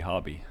luxury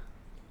hobby.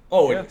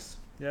 Always.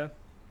 Yeah.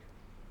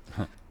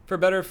 For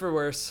better or for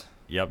worse.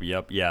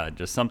 Yep. Yeah,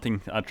 just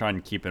something I try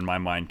and keep in my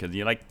mind because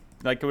you like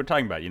we're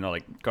talking about.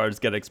 Like cards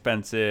get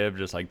expensive,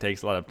 just like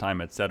takes a lot of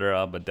time,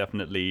 etc. But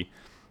definitely,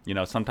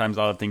 sometimes a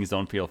lot of things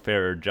don't feel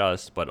fair or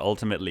just. But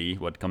ultimately,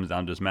 what comes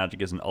down to is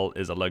Magic is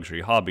a luxury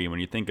hobby. When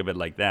you think of it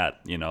like that,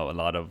 a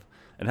lot of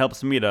it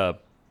helps me to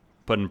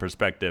put in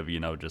perspective,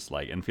 just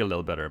like and feel a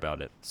little better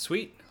about it.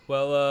 Sweet.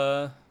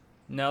 Well,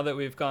 now that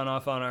we've gone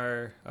off on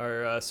our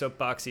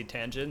soapboxy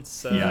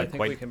tangents, I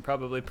think we can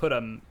probably put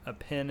a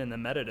pin in the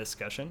meta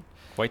discussion.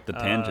 Quite the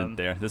tangent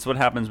there. This is what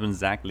happens when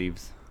Zach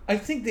leaves. I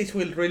think this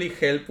will really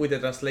help with the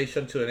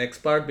translation to the next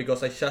part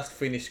because I just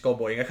finished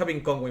comboing. I have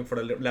been comboing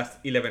for the last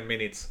 11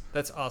 minutes.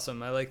 That's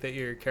awesome. I like that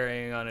you're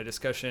carrying on a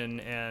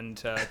discussion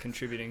and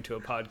contributing to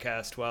a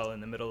podcast while in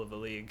the middle of a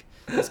league.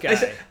 This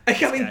guy. I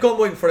have been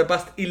comboing for the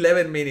past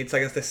 11 minutes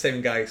against the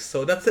same guys,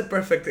 so that's the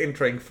perfect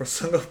entering for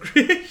Song of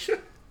Creation.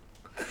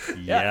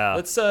 Yeah.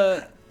 Let's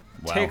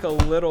take a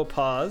little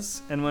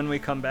pause, and when we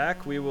come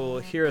back, we will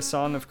hear a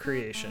Song of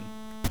Creation.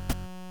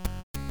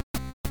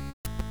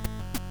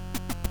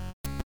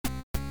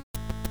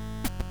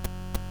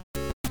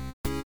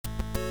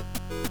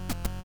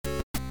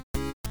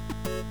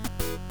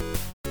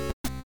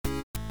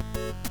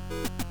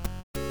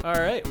 All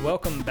right,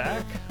 welcome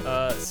back.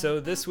 So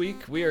this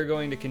week we are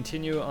going to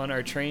continue on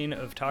our train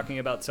of talking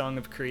about Song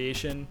of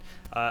Creation.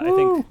 I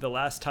think the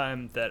last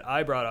time that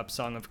I brought up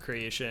Song of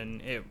Creation,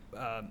 it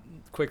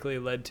quickly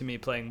led to me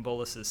playing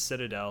Bolus's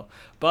Citadel.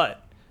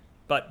 But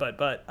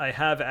I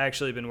have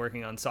actually been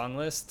working on song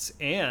lists,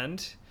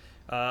 and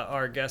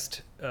our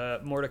guest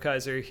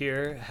Mordekaiser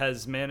here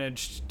has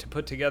managed to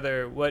put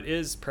together what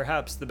is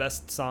perhaps the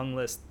best song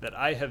list that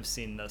I have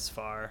seen thus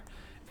far.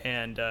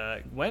 And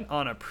went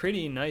on a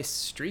pretty nice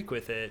streak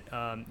with it.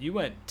 You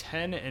went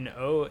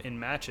 10-0 in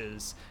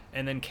matches,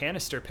 and then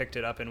Canister picked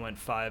it up and went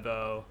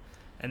 5-0,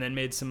 and then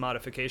made some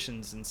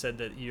modifications and said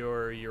that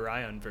your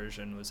Urion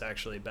version was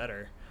actually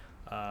better.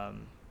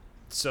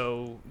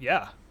 So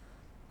yeah,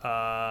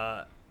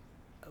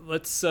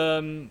 let's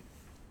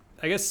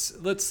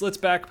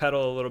backpedal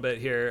a little bit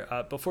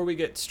here before we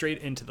get straight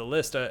into the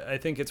list. I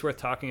think it's worth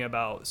talking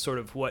about sort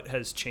of what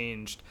has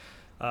changed.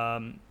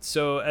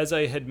 So as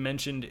I had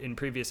mentioned in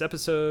previous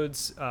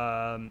episodes,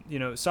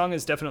 Song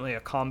is definitely a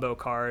combo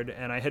card,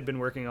 and I had been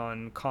working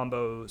on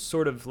combo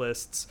sort of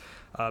lists.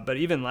 But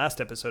even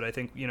last episode, I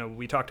think,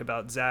 we talked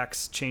about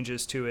Zach's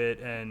changes to it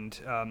and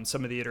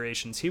some of the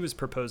iterations he was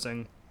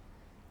proposing.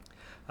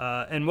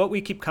 And what we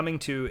keep coming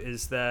to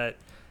is that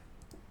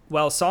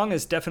while Song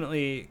is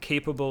definitely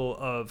capable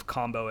of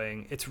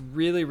comboing, it's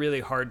really, really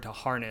hard to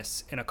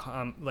harness in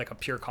like a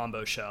pure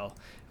combo shell.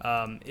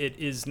 It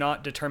is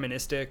not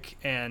deterministic,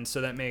 and so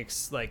that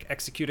makes like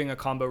executing a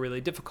combo really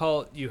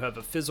difficult. You have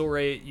a fizzle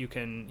rate, you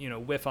can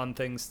whiff on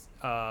things,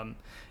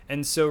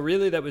 and so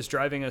really that was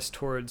driving us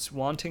towards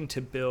wanting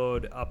to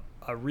build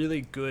a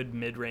really good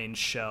mid-range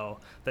shell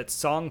that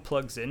Song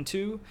plugs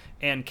into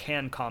and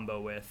can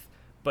combo with,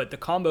 but the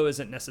combo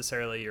isn't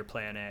necessarily your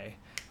plan A.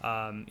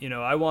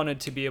 I wanted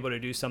to be able to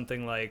do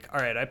something like, all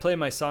right, I play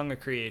my Song of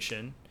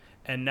Creation,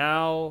 and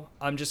now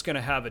I'm just going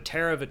to have a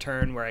Terror of a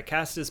turn where I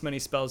cast as many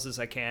spells as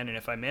I can, and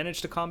if I manage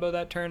to combo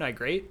that turn,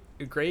 great.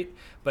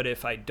 But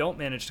if I don't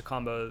manage to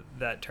combo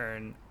that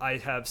turn, I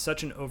have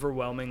such an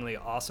overwhelmingly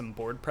awesome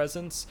board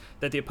presence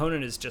that the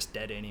opponent is just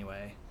dead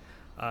anyway.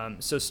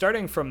 So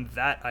starting from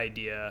that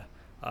idea,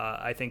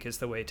 I think is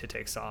the way to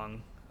take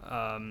Song.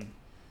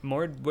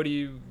 Mord, what do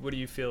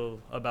you feel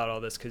about all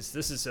this? Because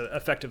this is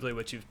effectively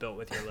what you've built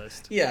with your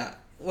list. Yeah,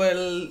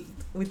 well,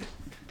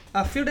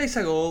 a few days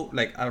ago,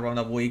 like around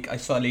a week, I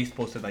saw a list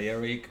posted by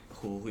Eric,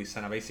 who is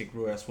an basic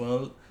brewer as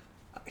well.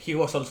 He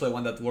was also the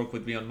one that worked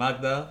with me on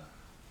Magda,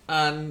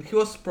 And he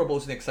was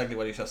proposing exactly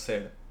what you just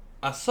said.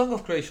 A Song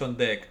of Creation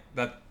deck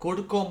that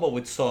could combo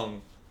with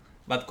Song,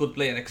 but could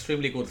play an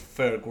extremely good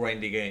fair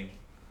grindy game.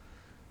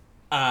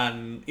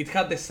 And it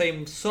had the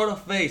same sort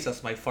of base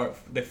as the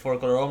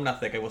 4-color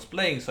Omnath deck I was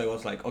playing, so I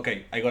was like,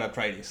 okay, I gotta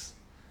try this.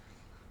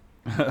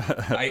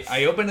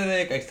 I opened the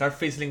deck, I start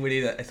fizzling with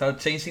it, I start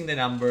changing the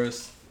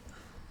numbers.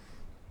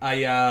 I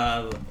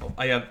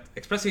had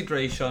Expressive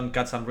Iteration,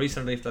 got some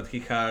Reason Rift that he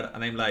had,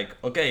 and I'm like,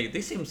 okay,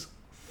 this seems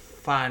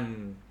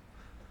fun.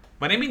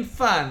 When I mean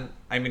fun,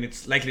 I mean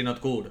it's likely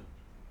not good.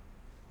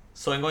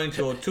 So I'm going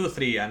to go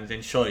 2-3 and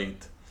enjoy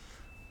it.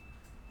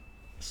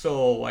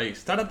 So I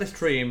start up the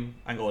stream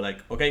and go like,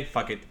 okay,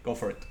 fuck it, go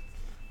for it.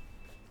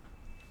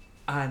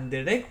 And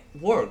the deck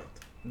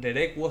worked. The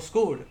deck was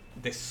good.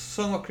 The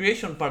Song of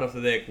Creation part of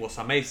the deck was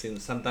amazing.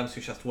 Sometimes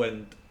you just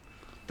went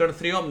turn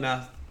 3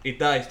 Omnath, it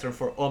dies, turn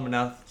 4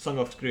 Omnath, Song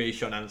of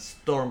Creation, and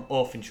storm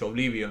off into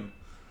Oblivion.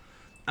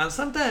 And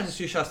sometimes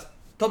you just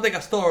top deck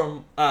a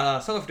Storm,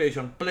 Song of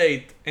Creation, play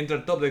it, enter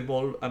top deck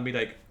ball, and be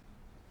like...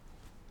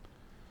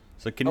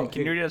 So can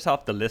you read us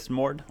off the list,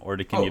 Mord? Or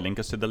can you link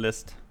us to the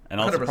list?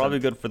 And also 100%. probably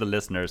good for the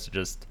listeners to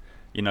just,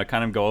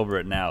 kind of go over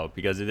it now.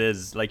 Because it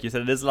is, like you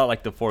said, it is a lot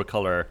like the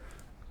 4-color.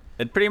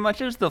 It pretty much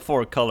is the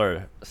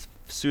 4-color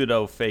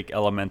pseudo-fake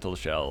elemental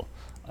shell.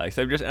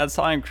 Except just add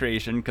Song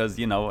Creation because,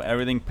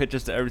 everything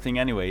pitches to everything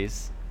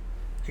anyways.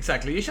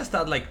 Exactly, you just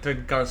add like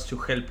 10 cards to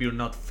help you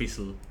not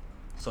fizzle.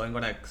 So I'm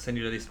gonna send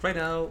you the list right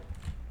now.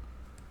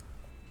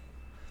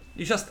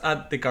 You just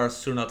add the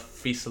cards to not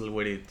fizzle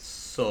with it.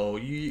 So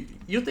you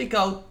take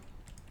out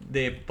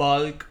the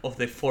bulk of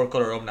the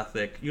 4-color Omnath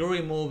deck. You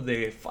remove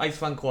the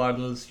Icefang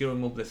Quaddles, you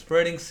remove the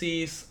Spreading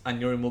Seas,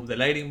 and you remove the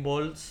Lightning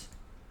Bolts.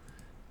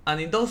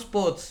 And in those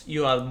spots,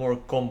 you add more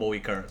combo-y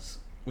cards,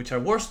 which are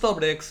worse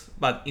top decks,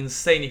 but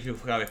insane if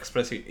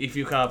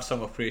you have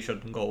Song of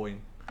Creation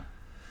going.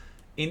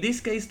 In this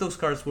case, those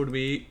cards would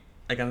be...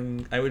 I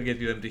will get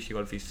you Empty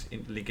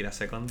Shivalfish link in a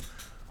second.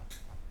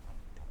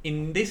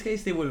 In this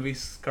case, they will be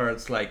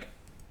cards like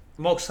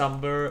Mox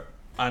Amber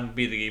and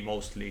Birgi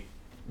mostly.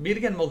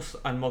 Birgi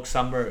and Mox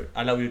Amber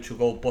allow you to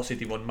go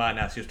positive on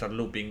mana as you start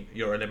looping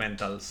your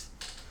elementals.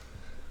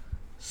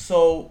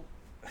 So,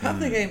 half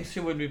the games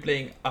you will be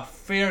playing a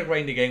fair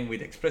grindy game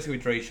with Expressive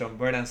Iteration,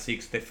 Burn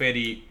 6,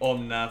 Teferi,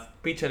 Omnath,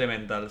 Pitch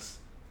Elementals.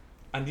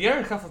 And the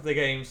other half of the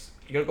games,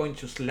 you're going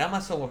to slam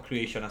a Song of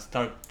Creation and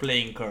start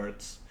playing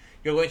cards.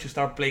 You're going to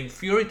start playing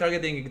Fury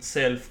targeting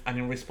itself and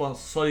in response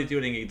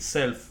solituding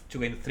itself to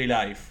gain 3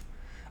 life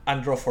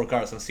and draw 4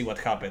 cards and see what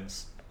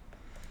happens.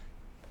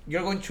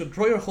 You're going to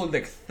draw your whole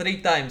deck 3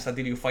 times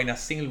until you find a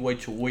single way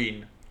to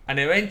win, and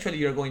eventually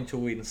you're going to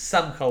win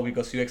somehow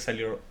because you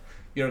exile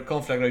your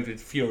Conflagrated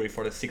Fury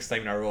for the 6th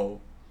time in a row.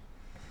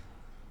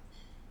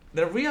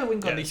 The real win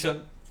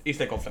condition is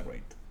the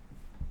Conflagrate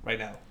right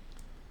now.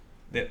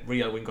 The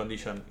real win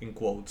condition in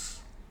quotes.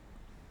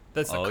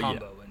 That's the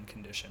combo win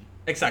condition.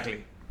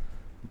 Exactly.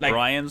 Like,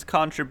 Brian's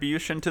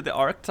contribution to the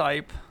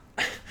archetype.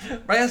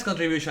 Brian's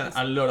contribution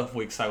a lot of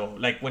weeks ago,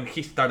 like when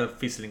he started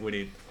fizzling with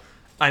it.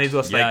 And it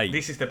was like,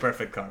 this is the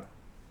perfect card.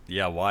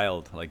 Yeah,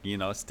 wild. Like,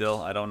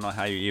 still, I don't know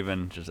how you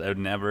even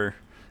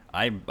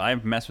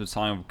I've messed with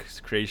Song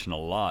of Creation a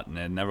lot, and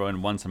it never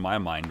once in my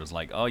mind was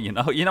like, oh, you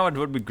know what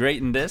would be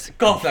great in this?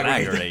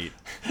 Conflagrate.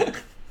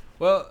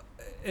 Well,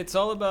 it's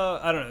all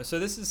about, I don't know. So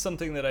this is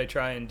something that I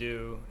try and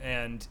do,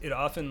 and it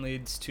often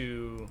leads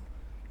to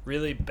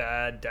really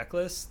bad deck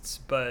lists,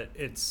 but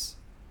it's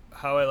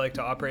how I like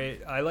to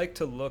operate. I like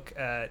to look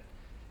at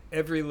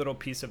every little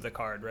piece of the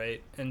card,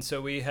 right? And so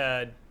we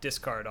had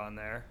discard on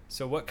there.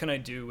 So what can I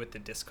do with the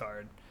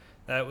discard?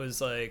 That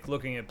was like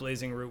looking at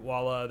Blazing Root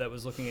Walla, that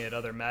was looking at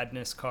other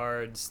Madness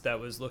cards, that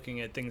was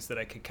looking at things that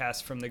I could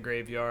cast from the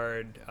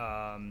graveyard,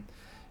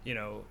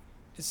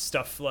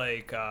 stuff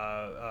like,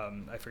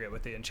 I forget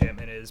what the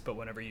enchantment is, but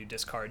whenever you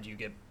discard, you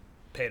get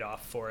paid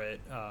off for it.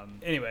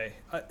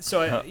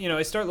 So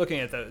I start looking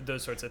at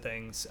those sorts of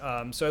things.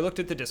 So I looked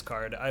at the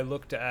discard. I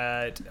looked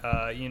at,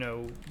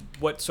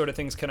 what sort of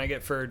things can I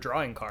get for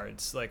drawing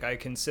cards? Like I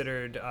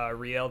considered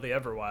Riel the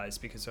Everwise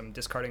because I'm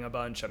discarding a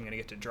bunch. I'm going to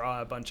get to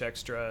draw a bunch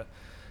extra.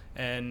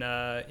 And,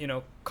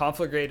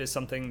 Conflagrate is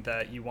something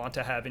that you want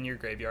to have in your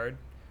graveyard.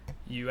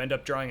 You end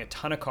up drawing a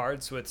ton of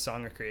cards with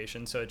Song of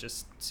Creation, so it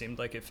just seemed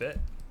like it fit.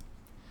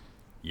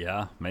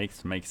 Yeah,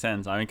 makes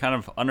sense. I mean, kind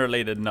of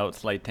unrelated note,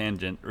 slight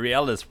tangent.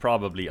 Riel is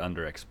probably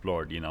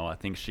underexplored, I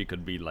think she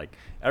could be like,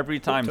 every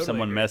time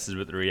someone messes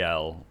with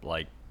Riel,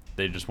 like,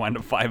 they just wind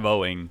up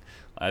 5-0ing.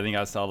 I think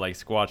I saw like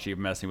Squatchy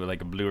messing with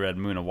like a Blue-Red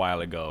Moon a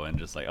while ago and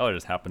just like, it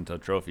just happened to a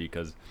trophy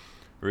because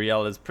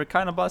Riel is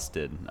kind of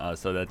busted.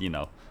 So that,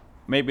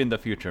 maybe in the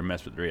future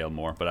mess with Riel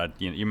more. But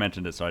you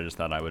mentioned it, so I just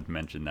thought I would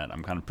mention that.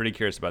 I'm kind of pretty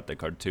curious about that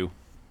card too.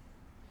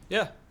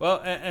 Yeah, well,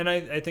 and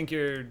I think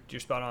you're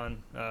spot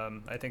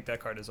on. I think that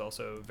card is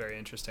also very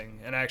interesting,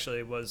 and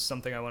actually was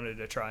something I wanted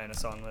to try in a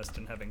song list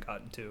and haven't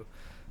gotten to.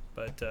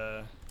 But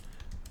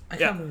I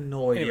have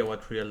no idea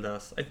what Riel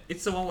does.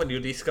 It's the one when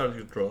you discard,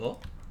 you draw.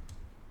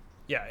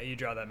 Yeah, you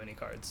draw that many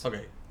cards.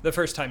 Okay. The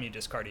first time you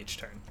discard each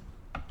turn.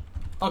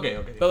 Okay.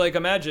 But like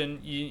imagine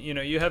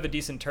you have a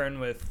decent turn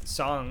with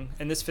Song,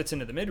 and this fits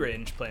into the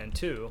mid-range plan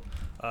too.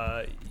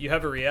 You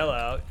have a Riel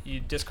out, you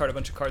discard a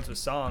bunch of cards with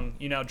Song,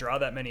 you now draw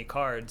that many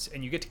cards,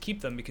 and you get to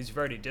keep them because you've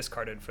already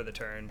discarded for the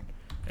turn.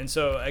 And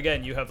so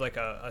again, you have like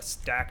a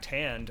stacked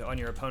hand on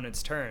your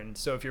opponent's turn.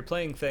 So if you're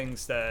playing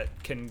things that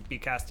can be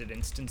cast at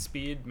instant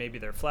speed, maybe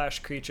they're flash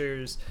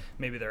creatures,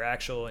 maybe they're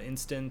actual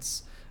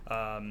instants,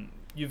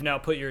 you've now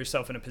put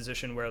yourself in a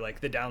position where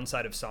like the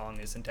downside of Song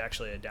isn't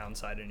actually a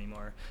downside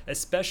anymore,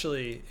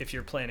 especially if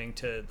you're planning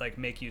to like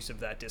make use of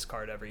that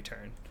discard every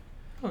turn.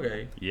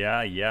 Okay.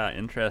 Yeah,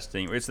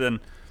 interesting. Which then,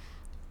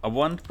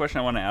 one question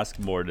I want to ask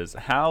Mord is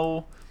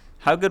how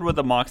good were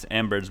the Mox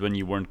Ambers when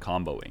you weren't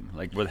comboing?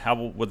 Like,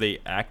 were they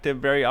active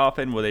very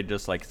often? Were they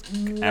just like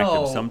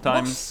active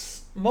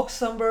sometimes?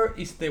 Mox Amber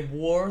is the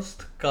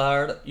worst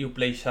card you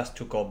play just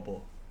to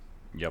combo.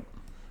 Yep.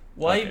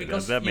 Why? Okay,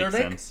 because that makes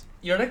sense.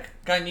 Your deck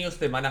can use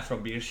the mana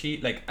from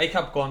Virshi. Like, I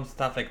have gone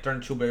stuff like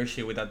turn 2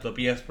 Virshi with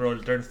Atlopias Brawl,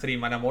 turn 3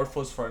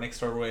 Manamorphose for an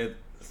extra red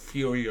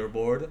Fury your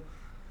board.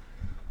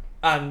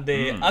 And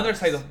the other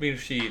side of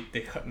Virshi,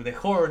 the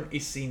Horn,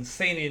 is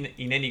insane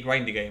in any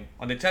grindy game.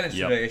 On the challenge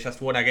today, I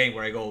just won a game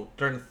where I go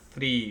turn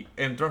 3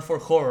 and turn 4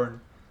 Horn,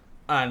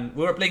 and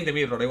we were playing the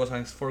mirror. I was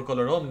against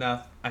 4-color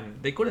Omnath,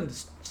 and they couldn't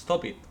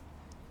stop it.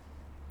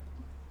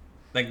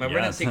 Like, my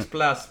Brennan 6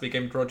 Plus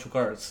became draw 2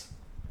 cards.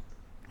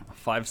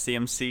 5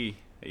 CMC.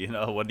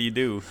 What do you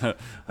do?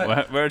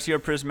 Where's your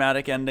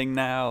prismatic ending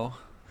now?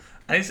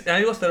 And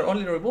it was their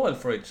only removal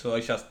for it, so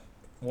I just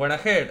went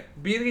ahead.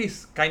 Big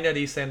is kinda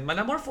decent.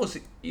 Manamorphose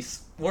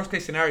is worst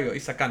case scenario,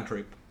 it's a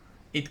cantrip.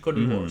 It could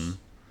be worse.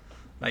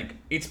 Like,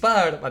 it's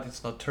bad, but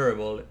it's not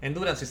terrible.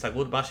 Endurance is a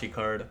good magic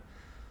card.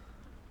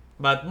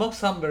 But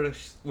Mox Amber,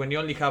 when you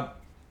only have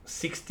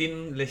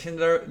 16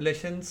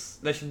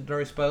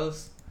 legendary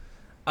spells,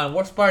 and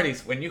worst part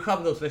is when you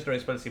have those legendary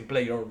spells in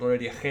play, you're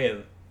already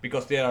ahead.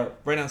 Because they are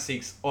Brennan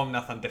 6,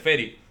 Omnath, and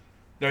Teferi.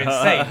 They're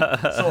insane.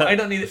 So I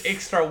don't need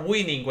extra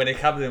winning when I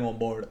have them on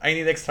board. I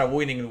need extra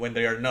winning when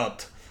they are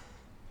not.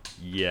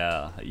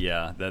 Yeah,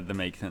 that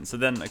makes sense. So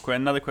then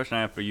another question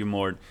I have for you,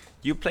 Mord.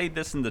 You played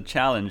this in the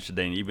challenge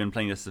today, and you've been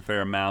playing this a fair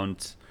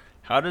amount.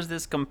 How does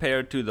this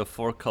compare to the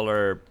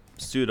 4-color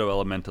pseudo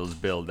elementals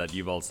build that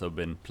you've also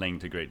been playing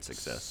to great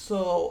success?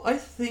 So I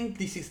think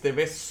this is the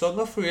best Song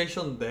of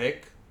Creation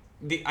deck.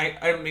 I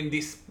don't mean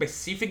this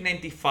specific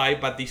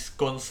 95, but this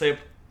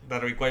concept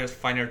that requires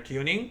finer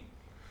tuning.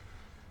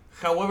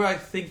 However, I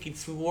think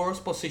it's worse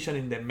position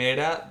in the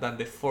meta than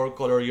the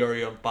 4-color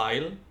Yorion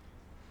pile.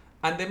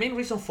 And the main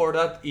reason for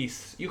that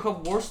is you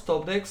have worse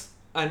top decks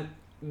and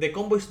the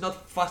combo is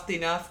not fast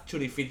enough to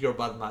defeat your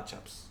bad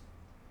matchups.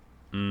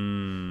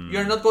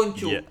 You're not going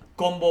to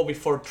combo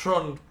before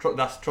Tron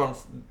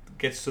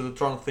gets to the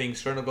Tron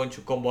things. You're not going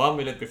to combo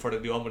Amulet before they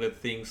do Amulet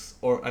things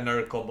or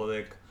another combo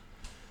deck.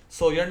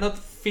 So you're not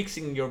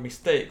fixing your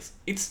mistakes.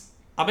 It's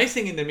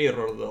amazing in the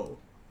mirror though.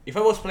 If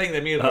I was playing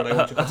the mirror, I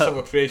would have Song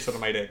of Creation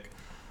on my deck.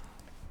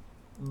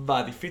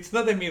 But if it's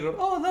not the mirror,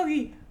 oh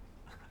doggy!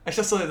 I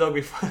just saw the dog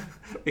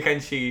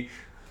behind she.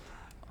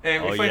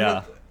 If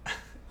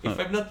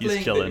I'm not He's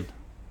playing, chilling.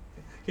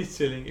 He's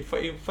chilling.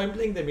 If I'm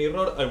playing the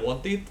mirror, I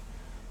want it.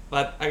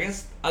 But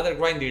against other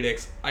grindy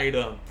decks, I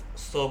don't.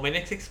 So my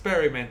next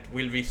experiment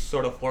will be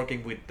sort of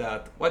working with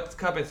that. What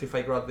happens if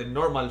I grab the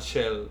normal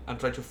shell and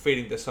try to fit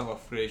in the Song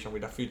of Creation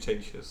with a few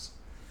changes,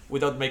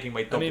 without making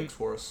my topics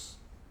worse?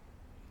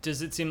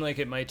 Does it seem like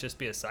it might just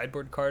be a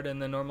sideboard card in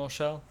the normal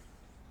shell?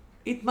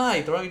 It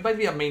might, or it might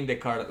be a main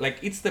deck card. Like,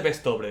 it's the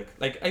best top deck.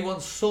 Like, I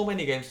won so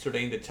many games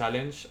today in the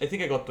challenge. I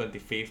think I got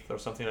 25th or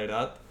something like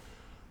that.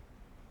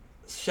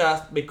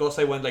 Just because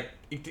I went like,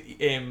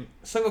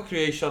 Song of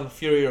Creation,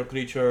 Fury or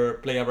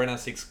Creature, play a Brennan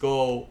 6,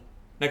 go.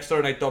 Next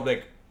turn I top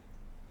deck,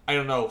 I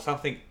don't know,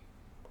 something.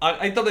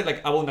 I top deck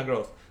like Abundant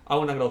Growth,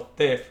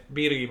 Theft,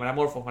 Virgi,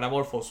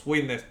 Manamorphose,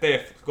 Witness,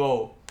 Theft,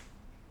 go.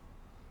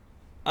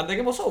 And the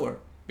game was over.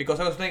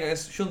 Because I was playing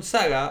against Shun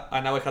Saga,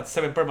 and now I had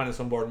 7 permanents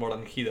on board more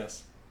than he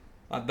does.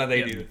 That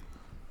they did.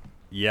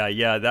 Yeah.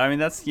 I mean,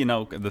 that's,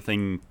 the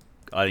thing,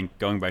 I think,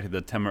 going back to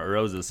the Tema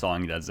Rosa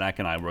song that Zach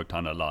and I worked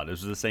on a lot. It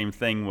was the same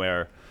thing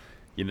where,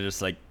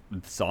 just like,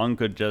 Song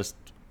was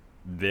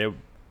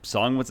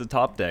a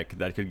top deck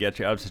that could get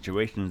you out of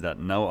situations that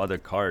no other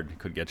card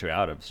could get you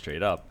out of,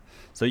 straight up.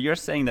 So you're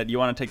saying that you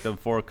want to take the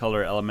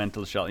 4-color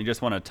elemental shell, you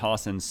just want to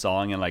toss in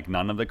Song and like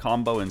none of the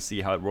combo and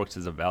see how it works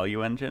as a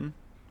value engine?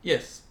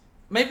 Yes.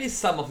 Maybe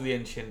some of the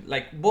engine.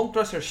 Like, Bone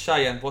Crusher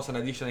Giant was an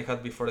addition I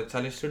had before the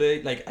challenge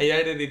today. Like, I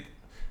added it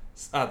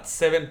at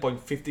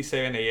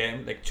 7:57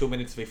 a.m., like 2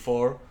 minutes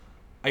before.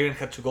 I even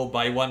had to go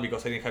buy one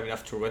because I didn't have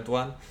enough to rent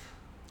one.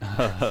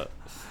 And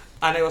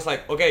I was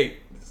like, okay.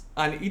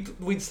 And it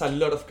wins a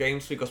lot of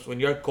games because when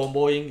you're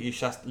comboing, you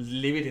just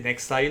leave it in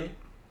exile.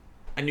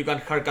 And you can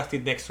hardcast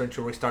it next turn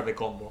to restart the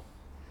combo.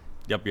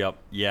 Yep.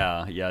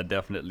 Yeah,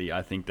 definitely.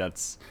 I think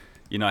that's,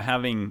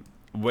 having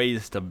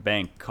ways to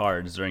bank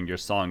cards during your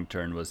song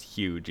turn was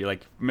huge.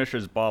 Like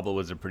Mishra's Bauble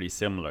was a pretty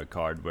similar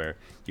card where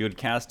you would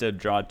cast it,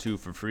 draw 2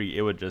 for free,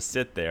 it would just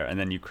sit there, and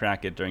then you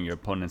crack it during your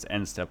opponent's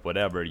end step,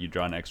 whatever, you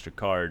draw an extra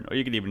card, or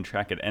you could even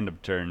track it end of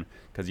turn,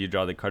 because you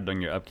draw the card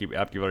during your upkeep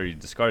after you've already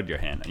discarded your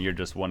hand, and you're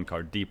just 1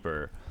 card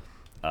deeper,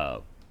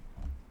 like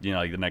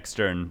the next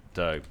turn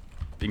to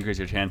increase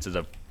your chances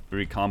of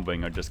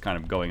recomboing or just kind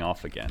of going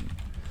off again.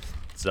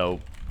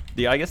 So,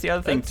 I guess the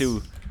other thing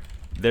too,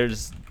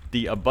 there's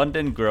the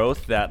abundant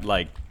growth that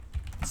like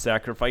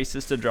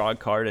sacrifices to draw a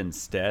card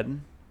instead,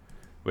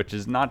 which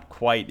is not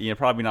quite,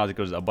 probably not as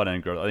good as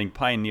abundant growth. I think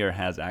Pioneer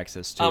has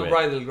access to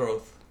Unbridled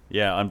growth.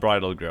 Yeah,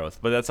 unbridled growth,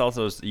 but that's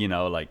also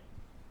like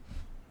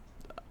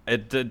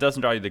it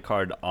doesn't draw you the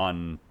card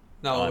on.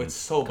 No, it's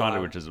so counter,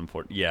 bad. which is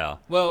important. Yeah,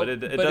 Well, but it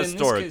does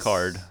store a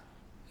card.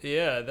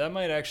 Yeah, that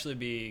might actually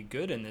be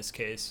good in this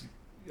case,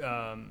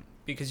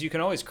 because you can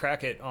always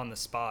crack it on the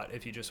spot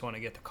if you just want to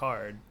get the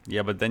card.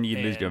 Yeah, but then you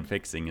lose your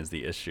fixing is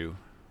the issue.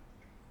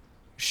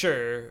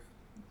 Sure,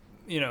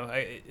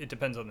 it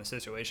depends on the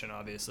situation.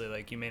 Obviously,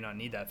 like you may not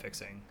need that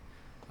fixing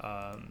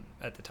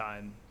at the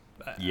time.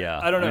 Yeah,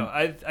 I don't know.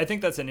 I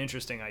think that's an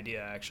interesting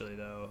idea actually,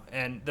 though,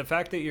 and the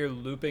fact that you're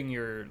looping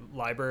your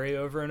library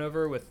over and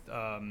over with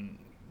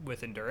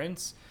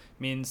endurance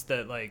means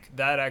that like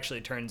that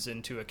actually turns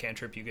into a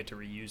cantrip you get to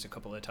reuse a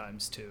couple of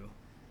times too.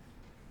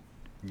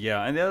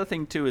 Yeah, and the other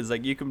thing too is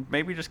like you can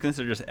maybe just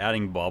consider just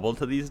adding Bauble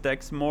to these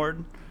decks more.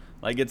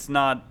 Like it's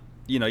not,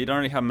 you don't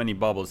really have many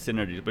Bauble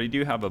synergies, but you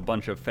do have a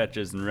bunch of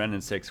fetches and Ren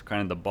and 6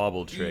 kind of the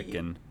Bauble trick,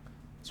 and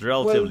it's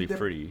relatively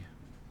free.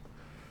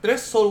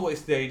 There's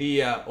always the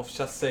idea of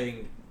just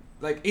saying,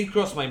 like, it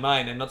crossed my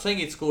mind. I'm not saying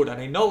it's good,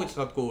 and I know it's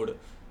not good,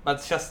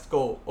 but just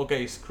go,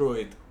 okay, screw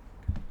it.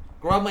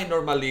 Grab my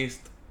normal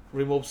list,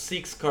 remove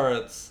 6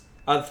 cards,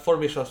 add 4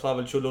 Mishra's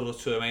Bauble to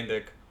Lurus to the main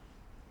deck.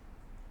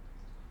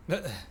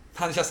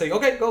 And just say,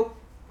 okay, go,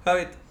 have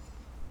it.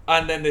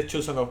 And then they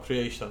choose Song of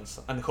Creations,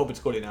 and hope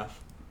it's good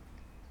enough.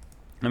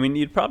 I mean,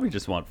 you'd probably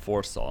just want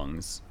 4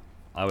 songs,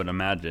 I would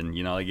imagine.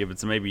 Like if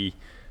it's maybe...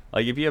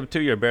 Like, if you have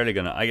 2, you're barely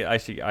gonna...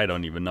 I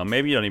don't even know.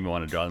 Maybe you don't even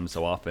want to draw them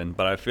so often,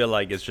 but I feel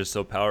like it's just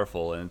so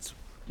powerful, and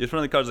it's one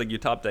of the cards, like, you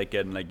top deck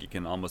it, and, like, you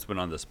can almost win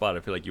on the spot.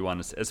 I feel like you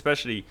want to...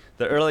 Especially,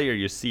 the earlier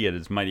you see it,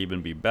 it might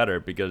even be better,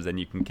 because then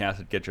you can cast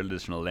it, get your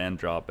additional land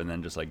drop, and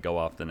then just, like, go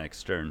off the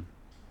next turn.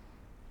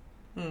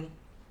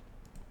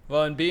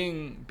 Well, and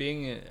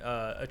being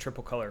a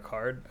triple color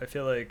card, I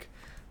feel like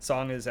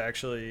Song is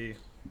actually...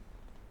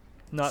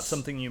 not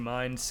something you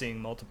mind seeing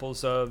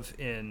multiples of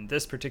in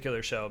this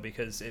particular shell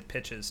because it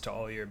pitches to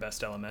all your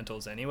best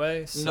elementals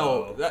anyway. So.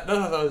 No, that's what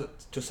I was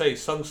to say.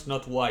 Song's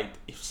not white.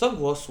 If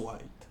Song was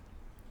white,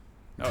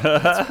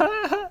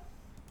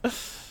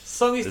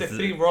 Song is the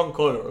 3 wrong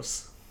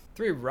colors.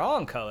 3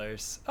 wrong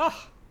colors.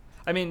 Ah,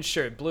 I mean,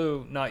 sure,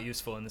 blue not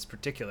useful in this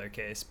particular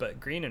case, but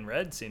green and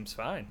red seems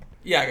fine.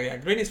 Yeah,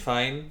 green is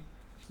fine.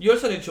 You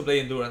also need to play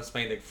Endurance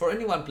main deck. For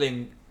anyone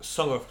playing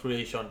Song of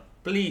Creation,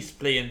 please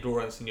play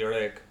Endurance in your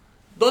deck.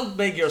 Don't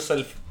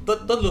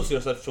lose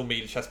yourself to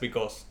meal just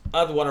because.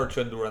 Add 1 or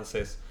 2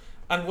 endurances.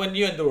 And when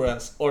you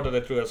endurance, order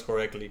the triggers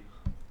correctly.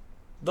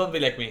 Don't be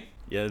like me.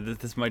 Yeah,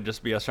 this might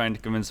just be us trying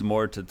to convince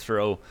Mord to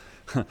throw...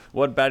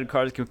 what bad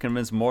cards can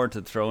convince Mord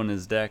to throw in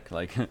his deck?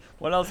 Like,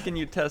 what else can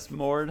you test,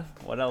 Mord?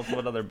 What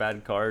other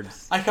bad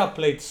cards? I have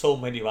played so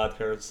many bad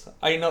cards.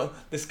 I know.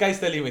 The sky's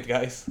the limit,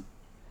 guys.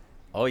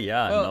 Oh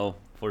yeah, well, no,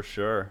 for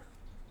sure.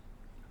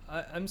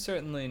 I'm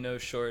certainly no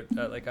short.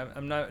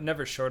 I'm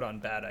never short on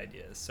bad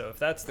ideas. So if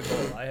that's the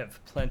goal, I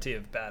have plenty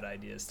of bad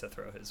ideas to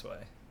throw his way.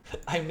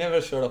 I'm never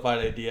short of bad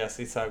ideas.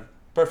 It's a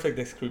perfect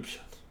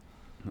description.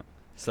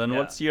 So then,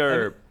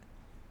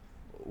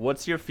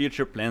 what's your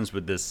future plans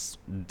with this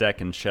deck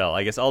and shell?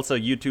 I guess also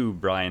you too,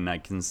 Brian. I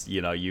can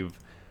you've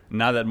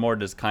now that Mort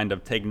has kind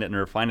of taken it and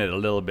refined it a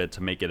little bit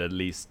to make it at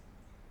least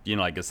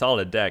like a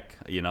solid deck.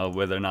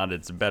 Whether or not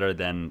it's better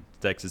than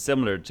decks is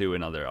similar to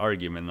another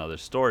argument, another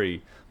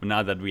story. But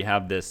now that we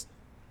have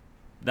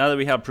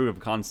proof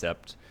of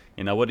concept,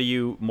 what do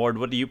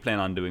you plan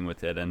on doing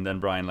with it? And then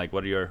Brian, like,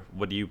 what do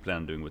you plan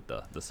on doing with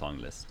the song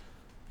list?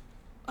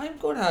 I'm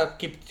gonna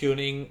keep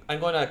tuning. I'm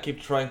gonna keep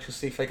trying to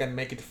see if I can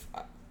make it.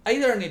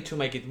 Either I need to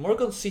make it more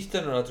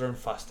consistent or a turn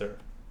faster.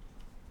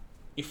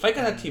 If I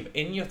can achieve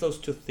any of those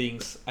 2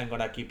 things, I'm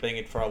gonna keep playing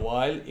it for a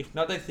while. If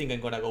not, I think I'm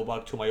gonna go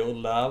back to my old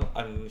lab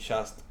and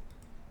just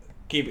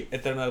keep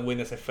Eternal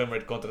Witness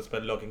Ephemerate counter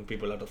spell locking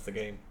people out of the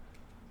game.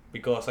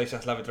 Because I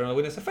just love Eternal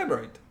Witness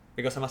Ephemerate.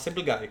 Because I'm a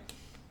simple guy.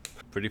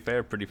 Pretty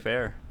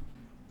fair.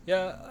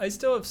 Yeah, I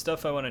still have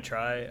stuff I want to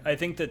try. I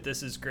think that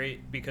this is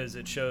great because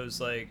it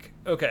shows, like,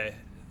 okay,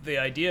 the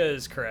idea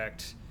is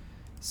correct.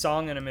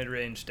 Song in a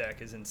mid-range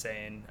deck is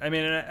insane. I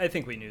mean, I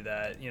think we knew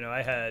that.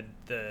 I had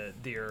the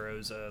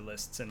Erosa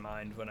lists in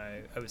mind when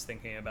I was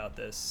thinking about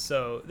this.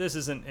 So this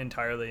isn't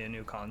entirely a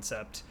new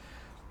concept,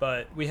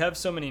 but we have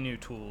so many new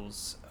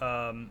tools.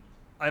 I'm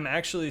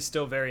actually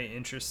still very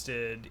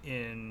interested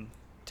in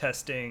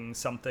testing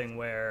something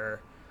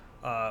where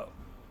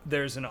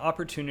there's an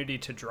opportunity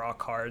to draw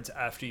cards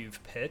after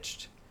you've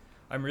pitched.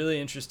 I'm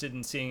really interested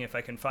in seeing if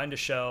I can find a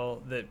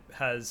shell that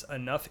has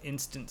enough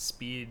instant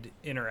speed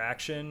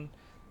interaction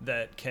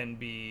that can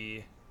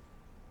be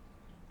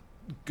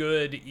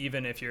good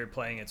even if you're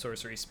playing at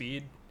sorcery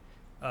speed.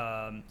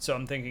 So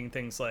I'm thinking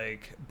things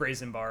like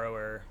Brazen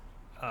Borrower,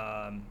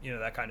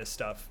 that kind of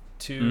stuff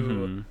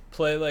to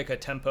play like a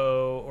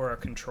tempo or a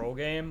control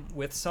game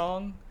with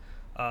Song.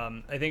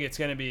 I think it's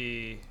going to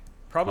be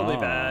probably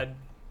bad,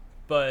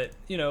 but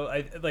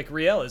I like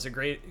Riel is a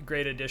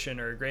great addition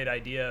or a great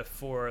idea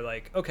for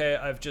like, okay,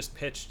 I've just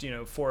pitched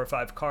 4 or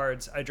 5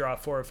 cards, I draw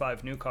 4 or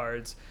 5 new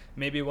cards.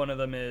 Maybe one of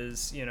them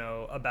is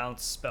a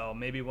bounce spell,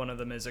 maybe one of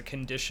them is a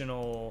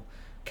conditional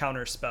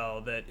counter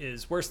spell that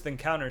is worse than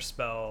counter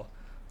spell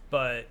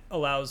but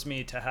allows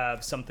me to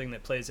have something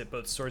that plays at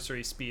both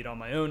sorcery speed on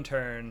my own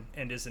turn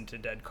and isn't a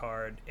dead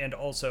card, and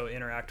also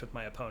interact with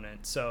my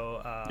opponent.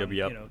 So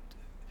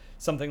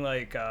something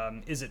like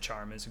Is It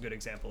Charm is a good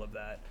example of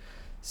that.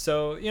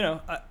 So,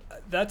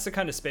 that's the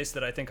kind of space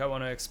that I think I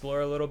want to explore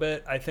a little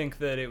bit. I think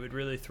that it would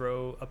really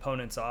throw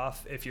opponents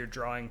off if you're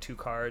drawing 2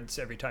 cards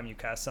every time you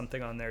cast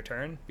something on their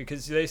turn,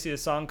 because they see a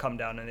Song come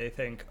down and they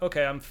think,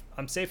 okay,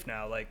 I'm safe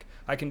now. Like,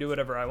 I can do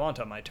whatever I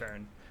want on my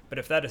turn. But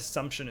if that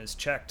assumption is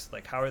checked,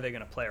 like, how are they going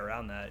to play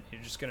around that?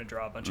 You're just going to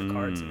draw a bunch of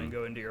cards and then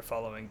go into your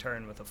following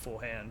turn with a full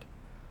hand.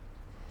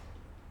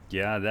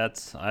 Yeah,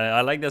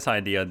 I like this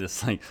idea,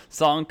 this like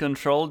Song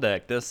control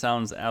deck. This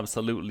sounds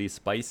absolutely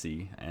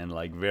spicy and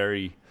like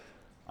very,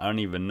 I don't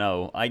even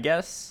know. I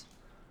guess,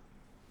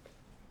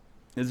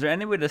 is there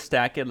any way to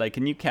stack it? Like,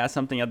 can you cast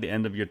something at the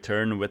end of your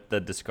turn with the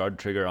discard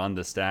trigger on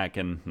the stack?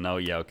 And no,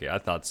 yeah, okay, I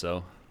thought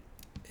so.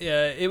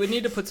 Yeah, it would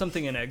need to put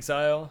something in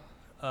exile,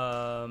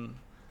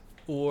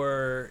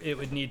 or it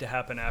would need to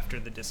happen after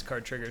the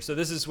discard trigger. So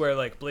this is where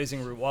like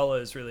Blazing Root Walla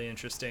is really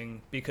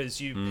interesting,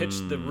 because you pitch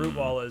the Root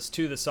Wallas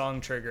to the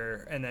Song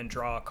trigger and then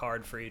draw a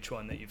card for each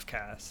one that you've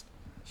cast.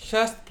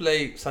 Just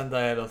play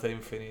Sundial of the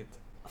Infinite.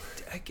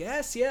 I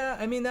guess, yeah.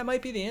 I mean, that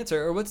might be the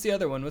answer. Or what's the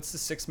other one? What's the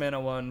 6 mana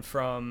one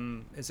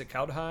from, is it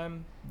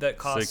Kaldheim? That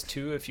costs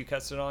 2 if you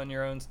cast it on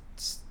your own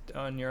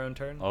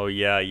turn? Oh,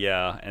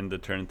 yeah. And the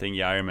turn thing,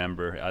 yeah, I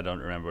remember. I don't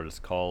remember what it's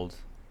called.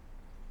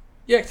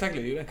 Yeah,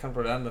 exactly. You even have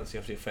redundancy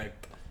of the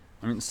effect.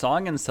 I mean,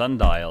 Song and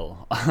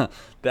Sundial.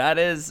 That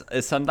is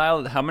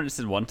Sundial, how much is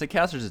it, 1 to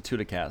cast or is it 2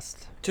 to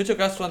cast? 2 to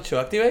cast, 1 to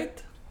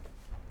activate.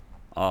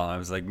 Oh, I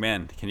was like,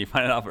 man, can you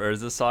find it off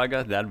Urza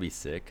Saga? That'd be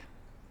sick.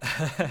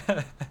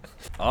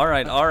 All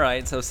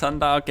right. So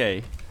Sundial,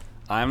 okay.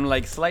 I'm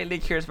like slightly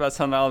curious about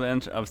Sundial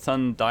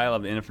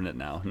of the Infinite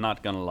now.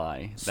 Not gonna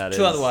lie. That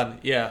 2 and 1,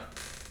 yeah.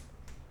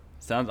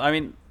 Sounds. I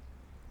mean,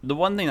 the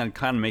one thing that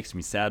kind of makes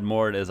me sad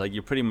more is like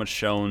you're pretty much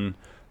shown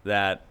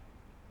that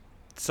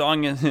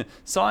Song is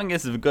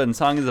good and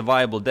Song is a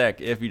viable deck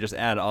if you just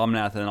add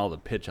Omnath and all the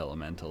pitch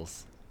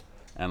elementals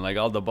and like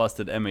all the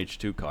busted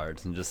MH2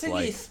 cards and just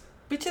like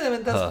pitch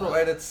elementals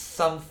provided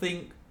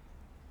something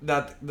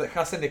that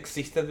hasn't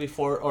existed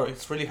before, or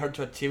it's really hard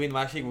to achieve in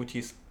Magic, which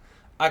is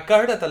a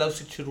card that allows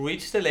you to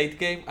reach the late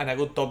game and a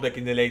good top deck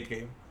in the late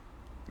game.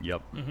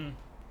 Yep.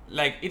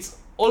 Like, it's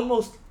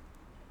almost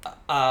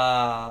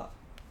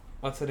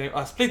what's the name?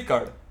 A split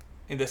card,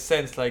 in the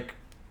sense like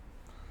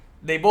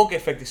the evoke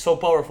effect is so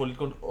powerful it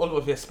could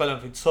almost be a spell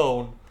of its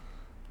own,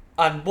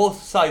 and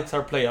both sides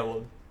are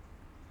playable,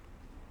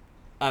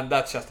 and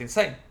that's just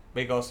insane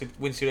because it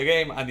wins you the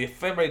game, and the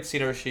ephemerate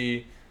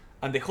synergy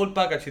and the whole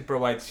package it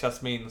provides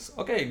just means,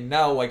 okay,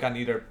 now I can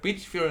either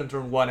pitch Fury on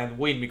turn 1 and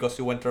win because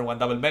you went turn 1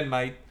 double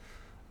Menmite,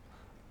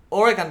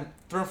 or I can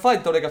turn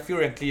 5 to take a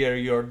Fury and clear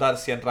your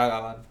Darcy and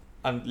Ragavan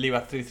and leave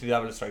a 3/3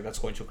 double strike that's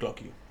going to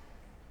clock you.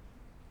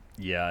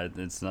 Yeah,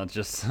 it's not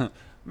just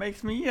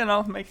makes me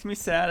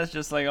sad. It's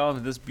just like, oh,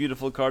 this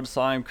beautiful card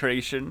slime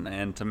creation,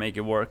 and to make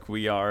it work,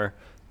 we are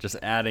just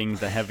adding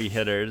the heavy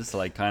hitters,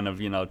 like kind of,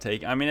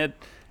 take. I mean,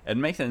 it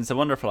makes it. It's a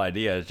wonderful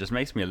idea. It just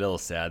makes me a little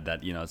sad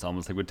that it's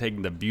almost like we're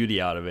taking the beauty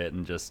out of it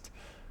and just,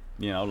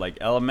 like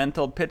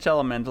pitch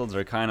elementals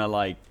are kind of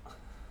like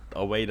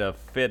a way to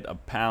fit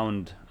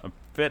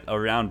a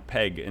round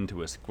peg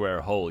into a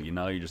square hole.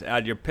 You just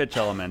add your pitch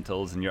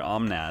elementals and your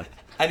Omnath,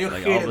 and you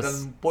like hit it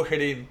and push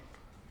it in.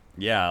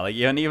 Yeah, like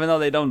even though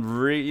they don't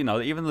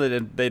even though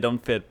they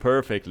don't fit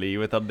perfectly,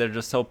 they're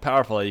just so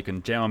powerful that you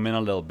can jam them in a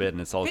little bit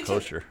and it's all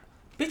kosher.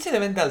 Pitch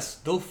elementals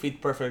do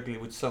fit perfectly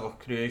with Song of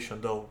Creation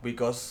though,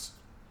 because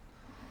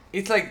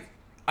it's like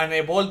an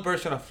evolved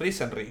version of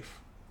Risen Reef.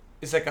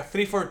 It's like a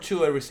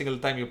 3/4/2 every single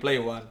time you play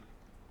one.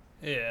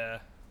 Yeah.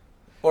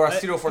 Or a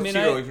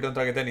 0/0 if you don't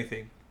target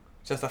anything.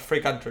 Just a free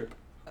cantrip.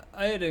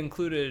 I had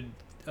included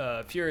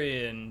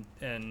Fury and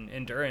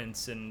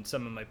Endurance in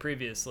some of my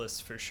previous lists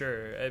for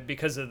sure,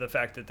 because of the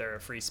fact that they're a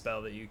free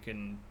spell that you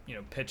can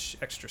pitch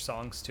extra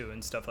songs to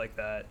and stuff like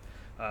that.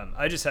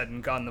 I just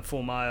hadn't gone the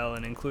full mile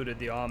and included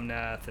the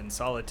Omnath and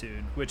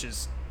Solitude, which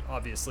is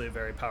obviously a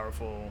very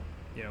powerful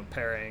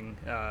pairing,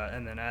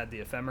 and then add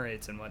the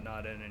Ephemerates and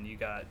whatnot in, and you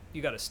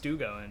got a stew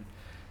going.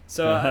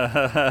 So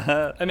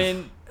I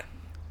mean,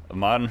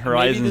 Modern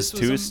Horizons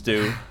 2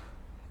 stew.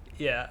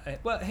 Yeah.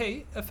 Well,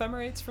 hey,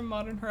 Ephemerate's from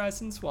Modern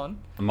Horizons 1.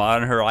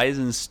 Modern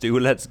Horizons 2,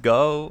 let's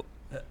go.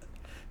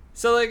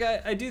 So, like,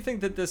 I do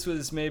think that this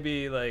was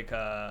maybe, like,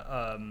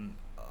 a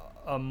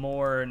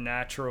more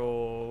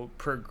natural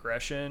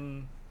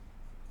progression,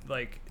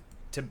 like,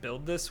 to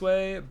build this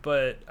way,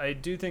 but I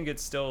do think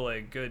it's still,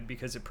 like, good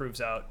because it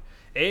proves out,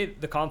 the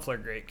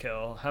Conflagrate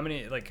kill. How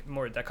many, like,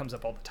 more, that comes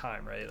up all the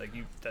time, right? Like,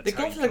 that's The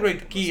how you Conflagrate people most of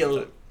the kill,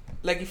 time.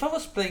 like, if I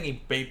was playing in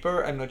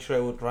paper, I'm not sure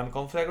I would run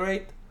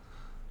Conflagrate.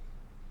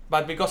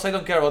 But because I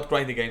don't care about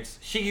grinding games,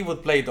 Shigi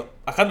would play it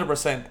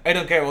 100%. I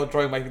don't care about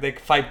drawing my deck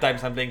 5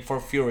 times and playing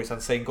 4 Furies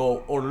and saying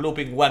go, or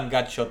looping one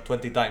gut shot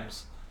 20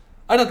 times.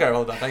 I don't care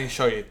about that, I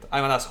enjoy it.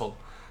 I'm an asshole.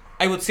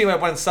 I would see my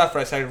opponent suffer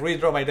as I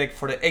redraw my deck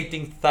for the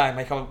 18th time.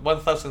 I have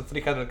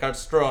 1,300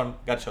 cards drawn,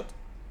 gut shot.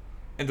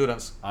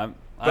 Endurance. I mean,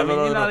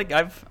 you know, like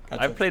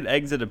I've played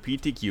Exit a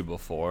PTQ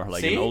before, like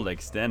See? an old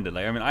extended.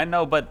 Like, I mean, I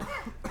know, but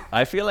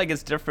I feel like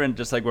it's different.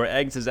 Just like where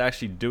Eggs is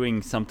actually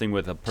doing something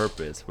with a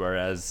purpose,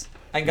 whereas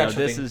you know,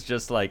 this is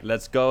just like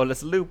let's go,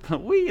 let's loop,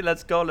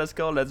 let's go, let's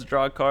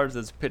draw cards,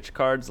 let's pitch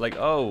cards. Like,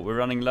 oh, we're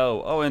running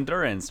low. Oh,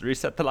 endurance,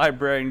 reset the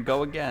library and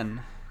go again.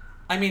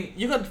 I mean,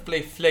 you can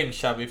play Flame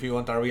Shab if you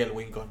want a real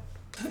win con.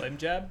 Flame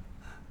Jab?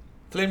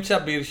 Flame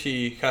Shab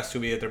Virshi has to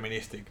be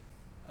deterministic.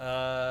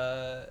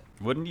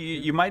 Wouldn't you?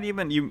 You might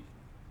even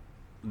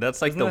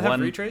That's like Doesn't the that have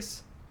one.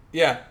 retrace?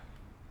 Yeah.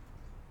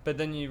 But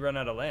then you run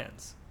out of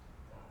lands.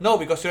 No,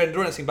 because your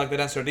endurance impact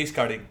the answer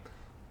discarding.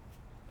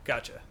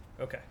 Gotcha.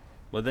 Okay.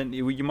 Well, then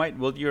you might.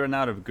 Will you run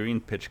out of green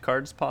pitch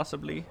cards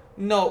possibly?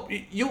 No,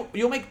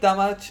 you make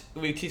damage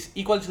which is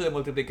equal to the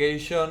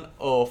multiplication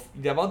of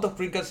the amount of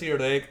green cards in your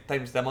deck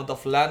times the amount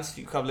of lands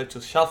you have left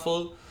to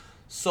shuffle.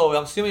 So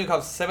I'm assuming you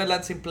have 7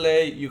 lands in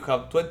play, you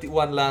have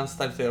 21 lands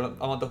times the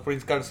amount of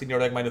green cards in your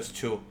deck minus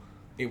 2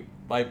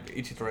 by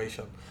each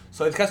iteration.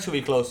 So it has to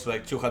be close to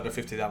like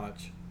 250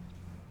 damage.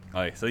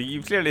 Alright, so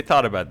you clearly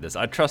thought about this.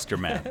 I trust your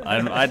math.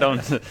 I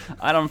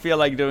don't feel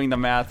like doing the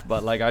math,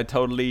 but like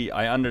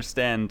I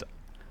understand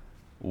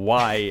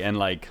why and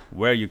like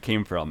where you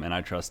came from, and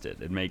I trust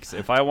it. It makes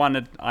if I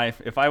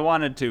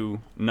wanted to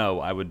know,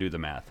 I would do the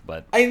math,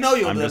 but I know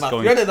you I'm do the just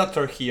math. You're the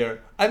doctor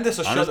here. I'm the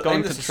I'm just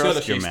going to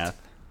trust your sociologist.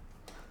 math.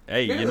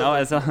 Hey, You're you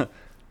the-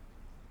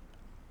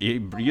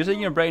 know,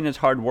 using your brain is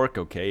hard work,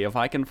 okay? If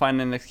I can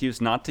find an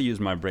excuse not to use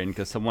my brain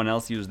because someone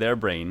else used their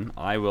brain,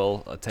 I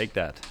will take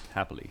that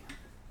happily.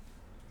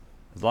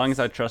 As long as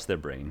I trust their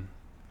brain.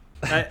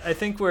 I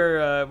think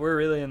we're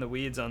really in the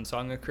weeds on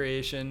Song of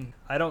Creation.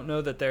 I don't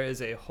know that there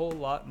is a whole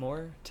lot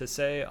more to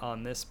say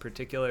on this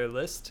particular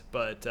list,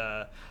 but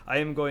I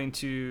am going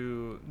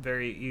to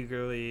very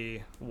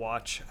eagerly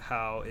watch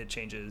how it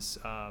changes.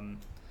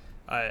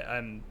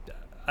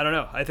 I don't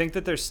know. I think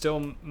that there's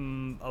still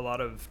a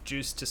lot of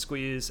juice to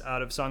squeeze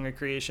out of Song of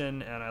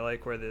Creation, and I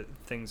like where the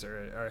things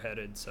are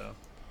headed. So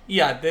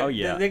Yeah, Oh, the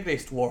yeah. deck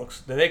list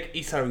works. The deck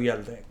is a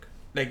real deck.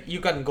 Like, you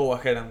can go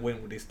ahead and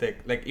win with this deck.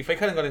 Like, if I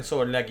hadn't gotten so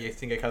lucky, I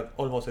think I had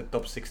almost a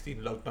top 16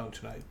 lockdown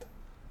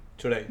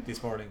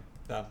this morning.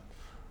 Damn.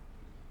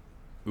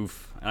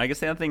 Oof. And I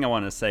guess the other thing I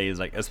want to say is,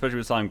 like, especially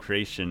with Song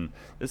Creation,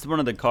 this is one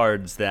of the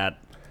cards that,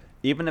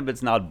 even if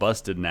it's not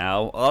busted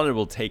now, all it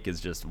will take is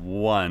just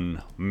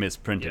one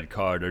misprinted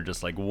card or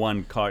just, like,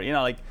 one card. You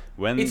know, like,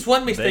 when... It's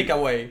one mistake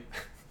away.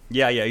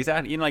 Yeah,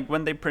 exactly. You know, like,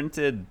 when they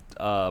printed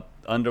the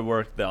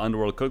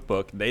Underworld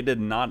Cookbook, they did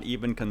not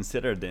even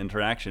consider the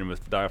interaction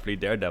with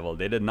Starfleet Daredevil.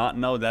 They did not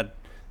know that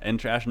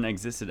interaction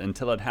existed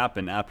until it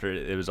happened after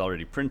it was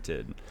already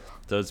printed.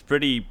 So it's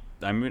pretty...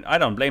 I mean, I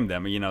don't blame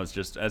them. You know, it's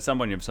just, as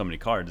someone you have so many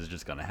cards, it's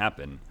just going to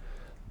happen.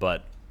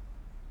 But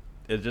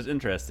it's just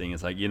interesting.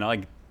 It's like, you know,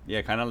 like,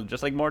 yeah, kind of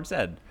just like Mort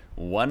said,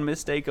 one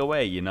mistake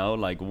away, you know,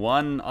 like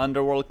one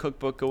Underworld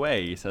Cookbook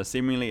away. So a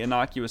seemingly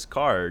innocuous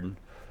card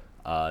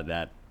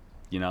that,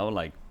 you know,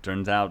 like,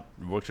 turns out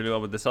works really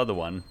well with this other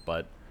one.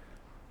 But,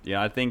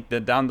 yeah, I think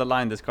that down the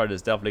line, this card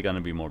is definitely going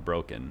to be more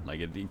broken. Like,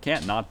 it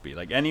can't not be.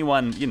 Like,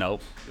 anyone, you know,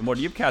 Mort,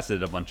 you've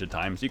casted it a bunch of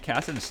times. You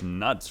casted it's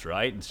nuts,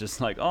 right? It's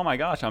just like, oh my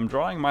gosh, I'm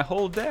drawing my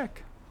whole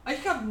deck. I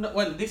have no,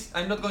 well, this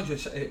I'm not going to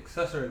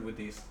exaggerate with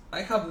this.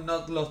 I have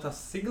not lost a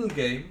single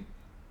game.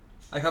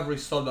 I have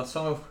resolved a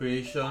Song of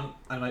Creation,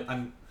 and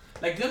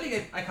like the only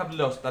game I have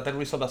lost that I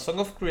resolved a Song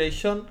of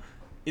Creation,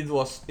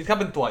 it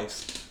happened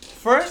twice.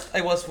 First,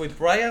 I was with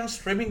Ryan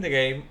streaming the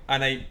game,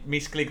 and I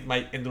misclicked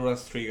my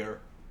endurance trigger,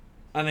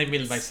 and I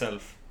milled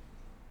myself.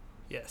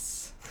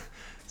 yes.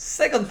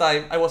 Second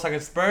time, I was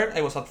against Burn.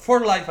 I was at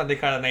 4 life, and they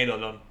had an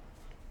Eidolon,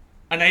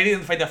 and I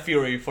didn't find a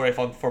Fury before I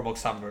found 4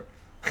 Mox Amber.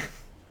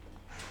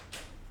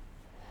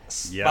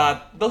 Yeah.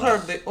 But those are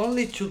the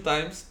only 2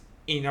 times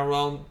in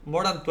around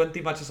more than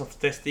 20 matches of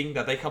testing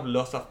that I have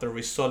lost after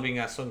resolving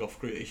a Song of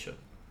Creation.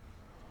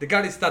 The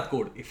card is that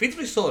good. If it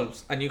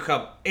resolves and you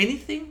have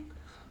anything,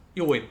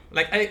 you win.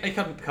 Like, I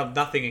have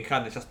nothing in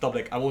hand, it's just top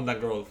like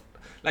Abundant Growth.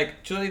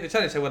 Like, today in the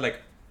challenge I went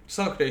like,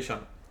 Song of Creation,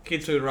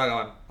 hits me with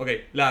Ragavan,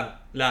 okay,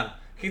 land,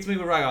 hits me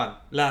with Ragavan,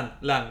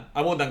 land,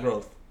 Abundant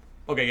Growth.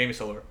 Okay, game is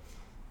over.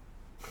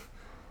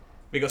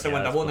 Because I Yeah,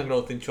 went that's Abundant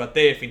Growth into a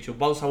Death, into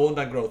Bounce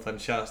Abundant Growth, and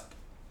just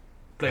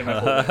play my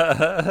whole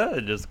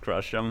deck. Just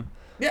crush them.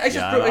 Yeah,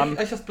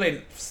 I just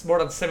played more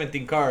than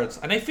 17 cards,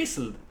 and I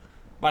fizzled.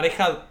 But I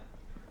had...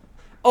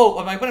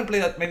 Oh, my opponent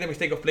made the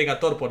mistake of playing a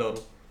Torpor.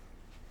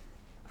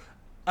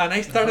 And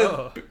I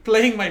started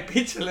playing my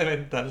Pitch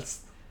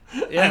Elementals.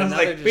 Yeah, and I was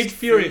like, Pitch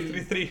Fury,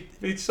 3/3,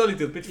 Pitch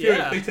Solitude, Pitch Fury,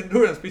 Pitch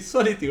Endurance, Pitch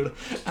Solitude.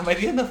 And by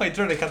the end of my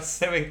turn, I had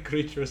 7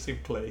 creatures in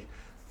play.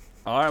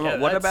 Alright, well,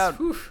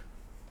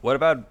 what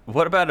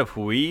about if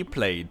we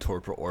played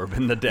Torpor Orb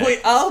in the deck? We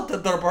out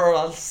the Torpor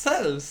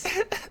ourselves.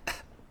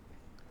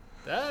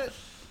 That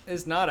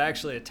is not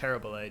actually a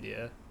terrible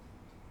idea.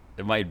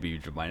 It might be,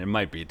 Jermaine. It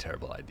might be a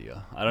terrible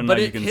idea. I don't know.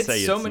 You can say it's not. But it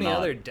hits so many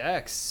other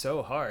decks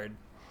so hard.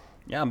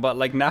 Yeah, but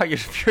like now your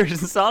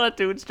Furies and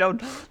Solitudes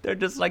they're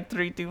just like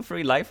 3/2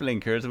 free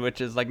lifelinkers, which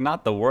is like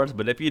not the worst.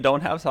 But if you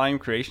don't have Time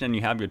Creation and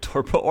you have your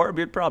Torpor Orb,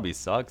 it probably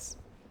sucks.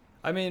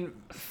 I mean,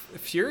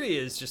 Fury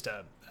is just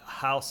a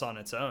house on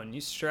its own.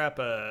 You strap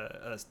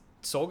a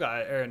Soul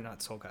Guide, or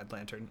not Soul Guide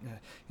Lantern.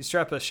 You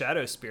strap a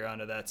Shadow Spear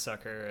onto that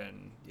sucker,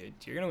 and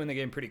you're gonna win the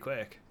game pretty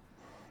quick.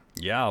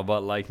 Yeah,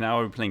 but like now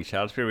we're playing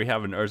Shadow Spear, we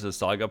have an Urza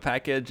Saga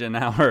package and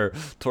our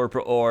Torpor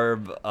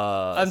Orb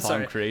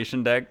Song of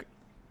Creation deck.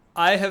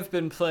 I have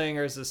been playing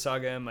Urza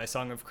Saga in my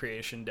Song of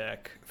Creation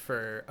deck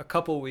for a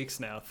couple weeks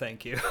now,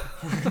 thank you.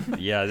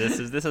 Yeah, this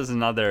is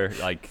another,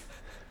 like,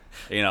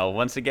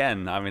 once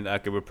again, I mean,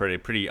 okay, we're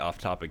pretty off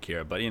topic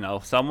here, but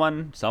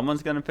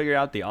someone's gonna figure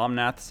out the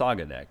Omnath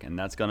Saga deck, and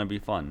that's gonna be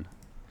fun.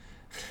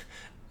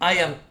 I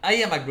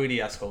am a greedy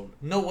asshole.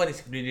 No one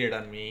is greedier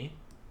than me.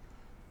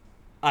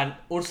 And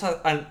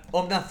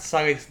Omnath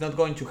Saga is not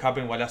going to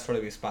happen while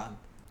Astrolabe is banned.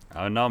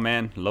 Oh no,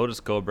 man, Lotus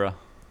Cobra.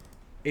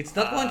 It's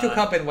not going to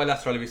happen while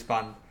Astrolabe is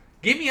banned.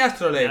 Give me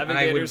Astrolabe and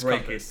I will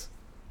break it.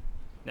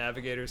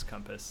 Navigator's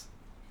Compass.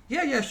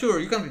 Yeah, sure.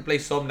 You can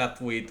replace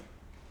Omnath with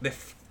the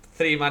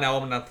 3 mana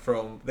Omnath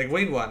from the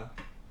green one,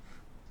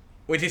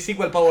 which is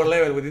equal power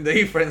level within the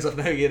difference of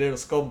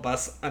Navigator's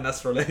Compass and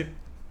Astrolabe.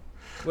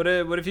 What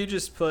if you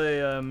just play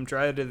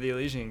Dryad of the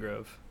Elysian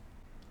Grove?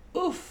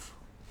 Oof.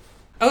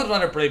 I would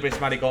rather play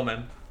Prismatic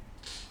Omen.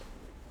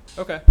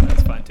 Okay,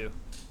 that's fine too.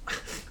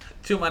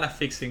 2 mana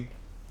fixing.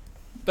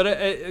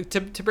 But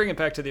to bring it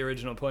back to the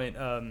original point,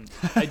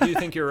 I do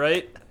think you're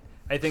right.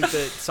 I think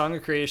that Song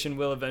of Creation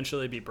will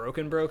eventually be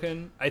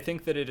broken. I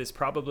think that it is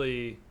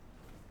probably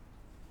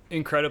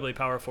incredibly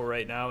powerful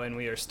right now, and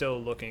we are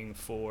still looking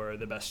for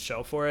the best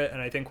shell for it.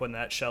 And I think when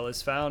that shell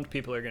is found,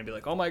 people are going to be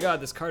like, oh my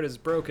god, this card is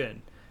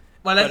broken.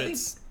 Well, but I think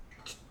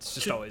it's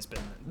just always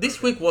been broken.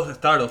 This week was the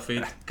start of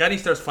it.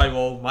 Canister's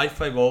 5-0, my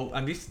 5-0,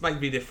 and this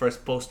might be the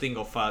first posting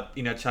of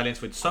in a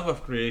challenge with Song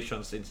of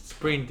Creations in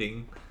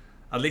sprinting,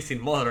 at least in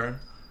Modern.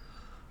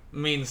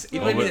 Means it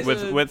might be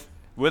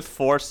with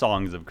 4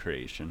 Songs of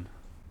Creation.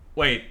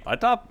 Wait, I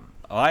top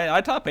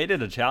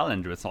 8'd a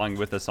challenge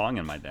with a song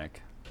in my deck.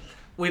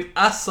 With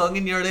a song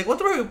in your deck? What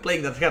were you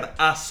playing that had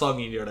a song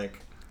in your deck?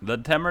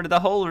 The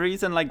whole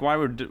reason why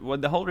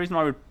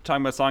we're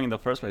talking about song in the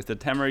first place, the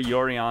Temur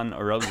Yorion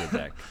Erosa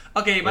deck.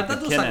 Okay, but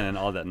that was and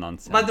all that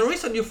nonsense. But the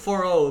reason you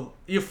 4-0,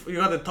 you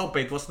got the top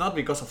 8 was not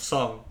because of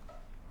song.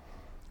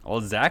 Well,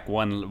 Zach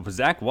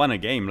won a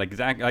game. Like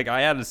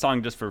I had a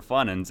song just for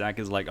fun, and Zach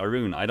is like,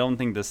 Arun, I don't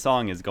think this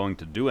song is going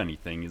to do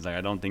anything. He's like,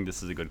 I don't think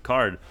this is a good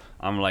card.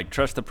 I'm like,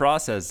 trust the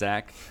process,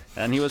 Zach.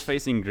 And he was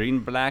facing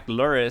green-black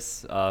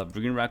Luris,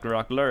 green-black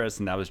rock Luris,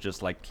 and I was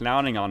just like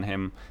clowning on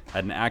him.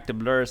 Had an active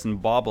Luris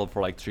and Bobble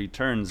for like 3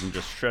 turns and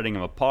just shredding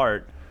him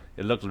apart.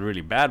 It looked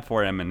really bad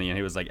for him, and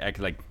he was like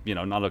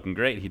not looking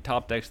great. He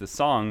top decks the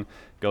song,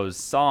 goes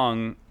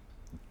song.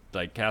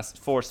 Like casts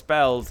 4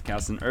 spells,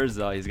 casts an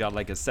Urza. He's got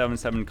like a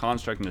 7/7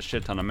 construct and a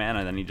shit ton of mana,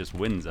 and then he just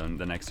wins on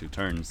the next 2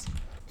 turns.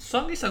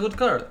 Song is a good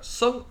card.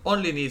 Song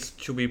only needs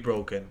to be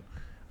broken.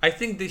 I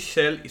think this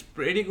shell is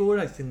pretty good.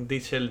 I think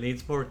this shell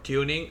needs more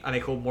tuning, and I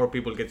hope more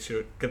people get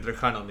their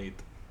hand on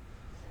it.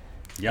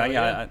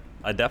 Yeah.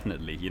 I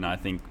definitely. I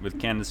think with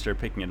Canister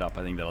picking it up,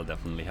 I think that'll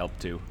definitely help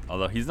too.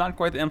 Although he's not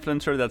quite the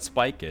influencer that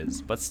Spike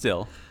is, but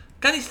still.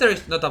 Canister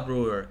is not a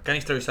brewer.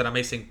 Canister is an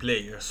amazing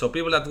player. So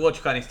people that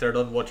watch Canister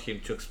don't watch him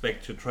to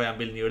expect to try and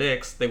build new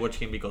decks. They watch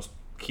him because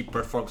he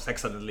performs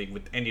excellently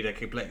with any deck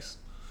he plays.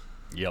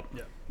 Yep.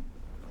 Yeah.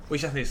 We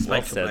just need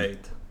Spike to play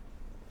it.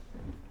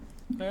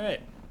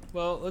 Alright.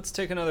 Well, let's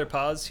take another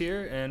pause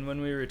here, and when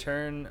we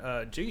return,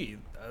 Jiggy,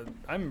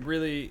 I'm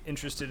really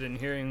interested in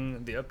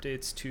hearing the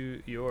updates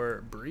to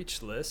your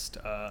Breach list.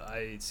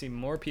 I see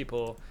more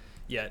people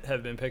yet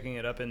have been picking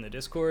it up in the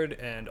Discord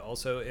and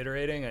also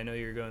iterating. I know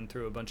you're going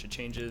through a bunch of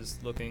changes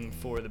looking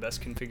for the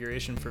best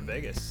configuration for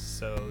Vegas,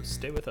 so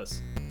stay with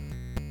us.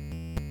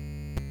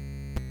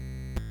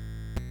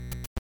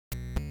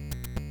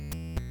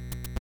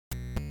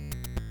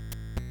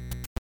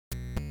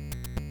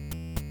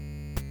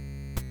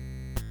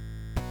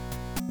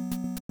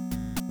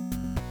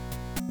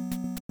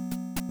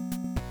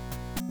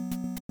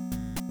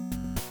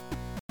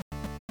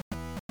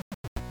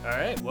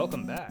 Alright,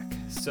 welcome back.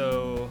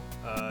 So,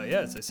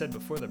 as I said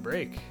before the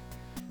break,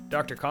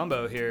 Dr.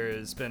 Combo here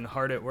has been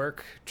hard at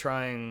work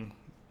trying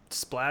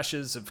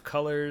splashes of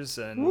colors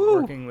and Woo!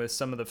 working with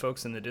some of the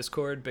folks in the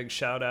Discord. Big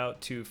shout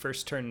out to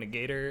First Turn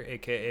Negator,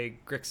 aka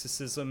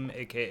Grixism,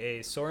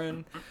 aka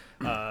Soren,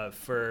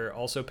 for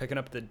also picking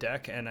up the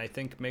deck and I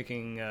think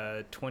making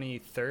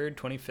 23rd,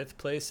 25th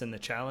place in the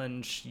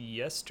challenge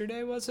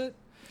yesterday, was it?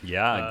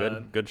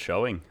 Yeah, good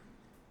showing.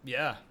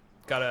 Yeah,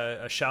 got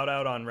a shout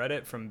out on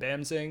Reddit from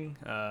Bamzing.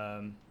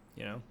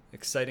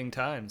 Exciting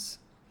times.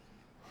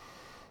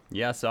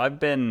 Yeah, so I've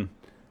been,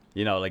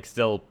 like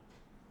still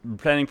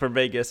planning for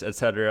Vegas,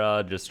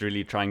 etc. Just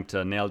really trying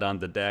to nail down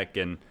the deck,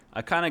 and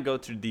I kind of go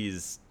through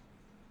these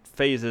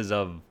phases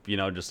of,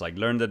 just like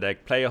learn the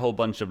deck, play a whole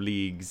bunch of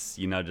leagues,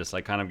 just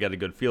like kind of get a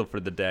good feel for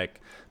the deck.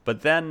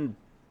 But then,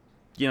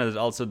 there's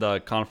also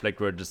the conflict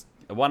where just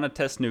I want to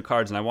test new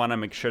cards and I want to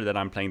make sure that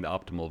I'm playing the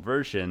optimal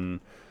version.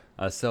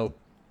 So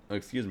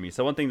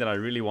one thing that I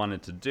really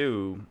wanted to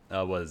do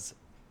was,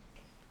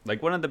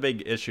 like, one of the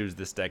big issues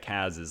this deck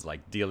has is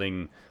like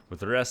dealing with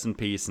the Rest in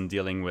Peace and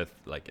dealing with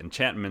like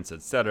enchantments,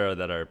 etc.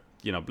 that are,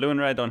 blue and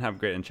red don't have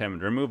great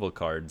enchantment removal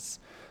cards.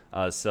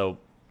 So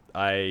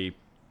as a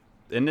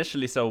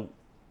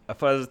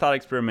thought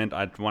experiment,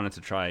 I wanted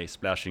to try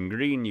splashing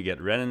green. You get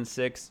red and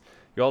 6.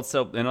 You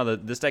also,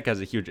 this deck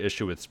has a huge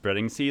issue with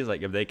spreading seas.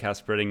 Like if they cast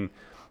spreading,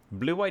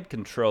 blue-white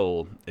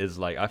control is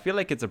like, I feel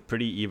like it's a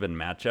pretty even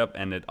matchup,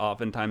 and it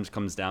oftentimes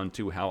comes down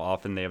to how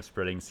often they have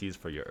spreading seas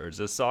for your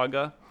Urza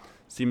Saga.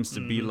 Seems to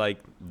be like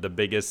the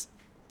biggest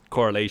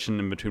correlation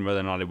in between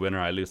whether or not I win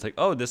or I lose. Like,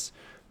 oh, this,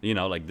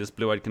 like this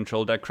blue-white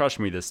control deck crushed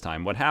me this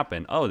time. What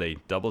happened? Oh, they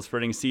double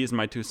spreading seas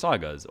my 2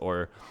 sagas.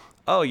 Or,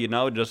 oh,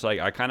 just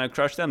like I kind of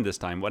crushed them this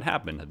time. What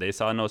happened? They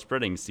saw no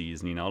spreading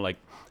seas, and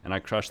I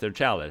crushed their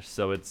chalice.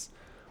 So it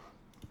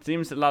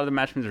seems a lot of the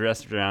matchmaking is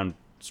rested around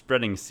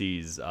spreading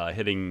seas,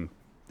 hitting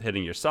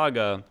your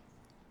saga.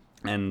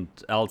 And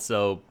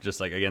also,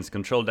 just like against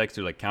control decks,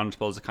 do like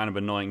counterspells are kind of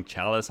annoying.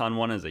 Chalice on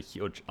 1 is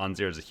on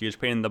 0 is a huge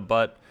pain in the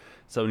butt.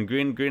 So in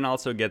green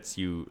also gets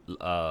you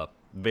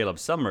Veil of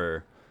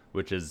Summer,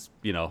 which is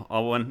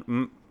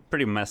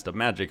pretty messed up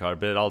magic card.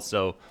 But it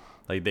also,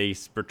 like, they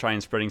try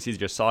and spreading seas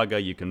your saga.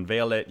 You can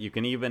veil it. You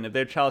can even, if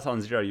they're Chalice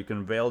on 0, you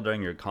can veil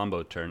during your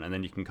combo turn, and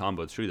then you can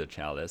combo through the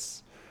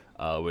Chalice,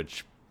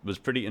 which was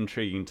pretty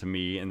intriguing to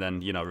me. And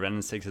then Ren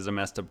and 6 is a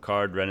messed up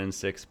card. Ren and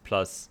 6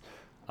 plus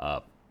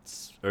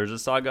Urza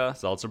Saga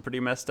is also pretty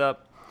messed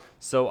up.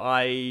 So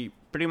I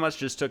pretty much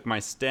just took my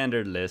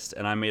standard list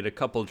and I made a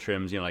couple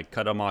trims, like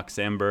cut a Mox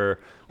Ember.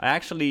 I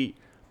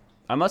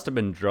must have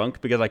been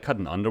drunk because I cut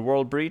an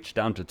Underworld Breach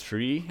down to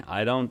 3.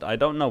 I don't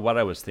know what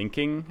I was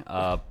thinking.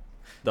 I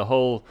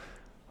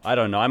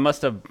don't know. I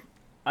must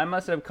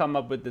have come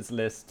up with this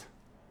list.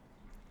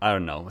 I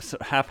don't know,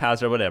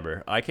 haphazard,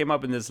 whatever. I came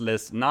up in this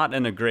list not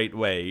in a great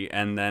way,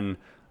 and then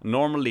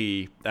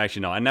normally,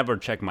 actually no, I never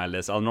check my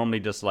list. I'll normally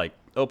just like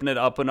open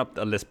up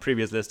the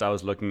previous list I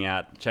was looking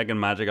at, checking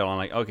magic, and I'm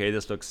like, okay,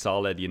 this looks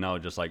solid,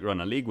 just like run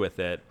a league with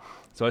it.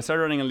 So I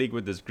started running a league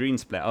with this green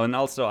splat. Oh, and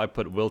also I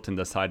put Wilt in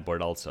the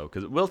sideboard also,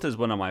 because Wilt is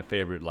one of my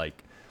favorite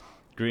like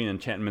green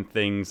enchantment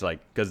things,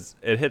 like because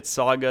it hits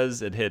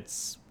sagas, it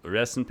hits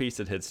Rest in Peace,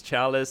 it hits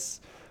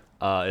Chalice,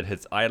 it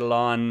hits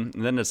Eidolon,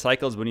 and then it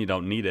cycles when you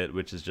don't need it,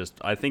 which is just,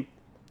 I think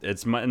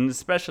and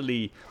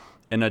especially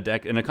in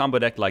a combo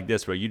deck like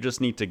this where you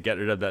just need to get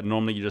rid of that.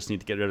 Normally you just need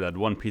to get rid of that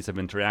one piece of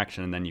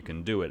interaction and then you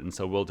can do it. And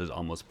so Wilt is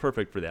almost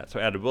perfect for that. So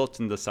I added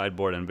Wilt in the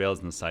sideboard and Veils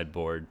in the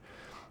sideboard.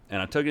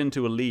 And I took it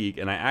into a league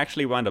and I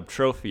actually wound up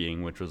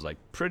trophying, which was like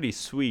pretty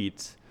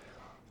sweet.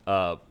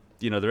 The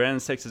Ren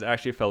 6s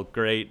actually felt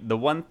great. The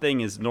one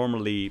thing is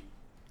normally,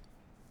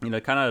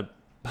 kind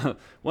of,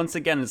 once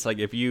again, it's like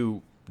if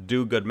you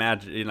do good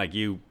magic, like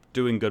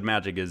doing good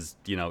magic is,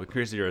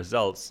 increases your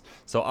results.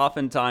 So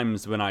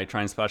oftentimes when I try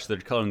and splash the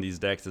color in these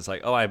decks, it's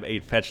like, oh, I have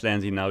 8 fetch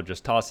lands,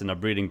 just toss in a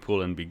breeding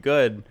pool and be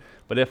good.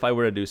 But if I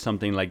were to do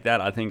something like that,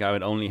 I think I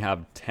would only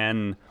have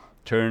 10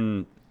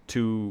 turn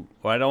 2,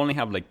 or I'd only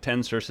have like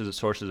 10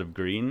 sources of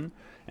green.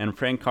 And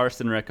Frank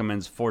Karsten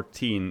recommends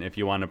 14 if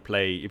you want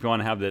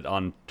to have that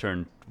on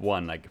turn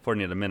 1, like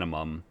 14 at a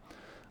minimum.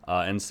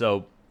 And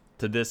so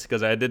to this,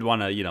 because I did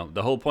want to,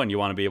 the whole point, you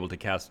want to be able to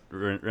cast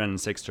Ren and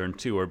 6 turn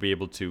 2, or be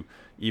able to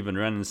even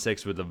Ren and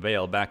 6 with a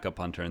Veil back up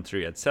on turn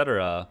 3,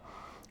 etc.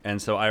 And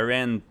so I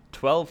ran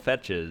 12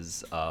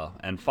 fetches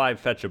and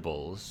 5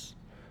 fetchables.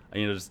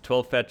 Just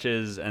 12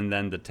 fetches, and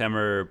then the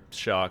Temur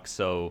Shock,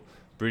 so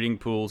Breeding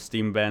Pool,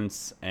 Steam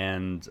Vents,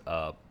 and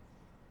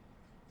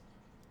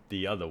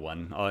the other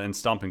one, and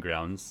Stomping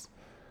Grounds.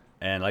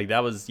 And like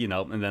that was,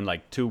 and then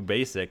like 2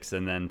 basics,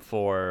 and then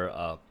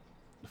 4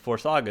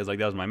 sagas. Like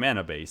that was my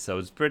mana base. So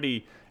it's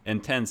pretty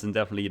intense, and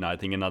definitely, I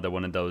think another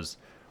one of those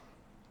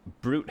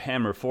brute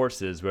hammer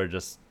forces where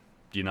just,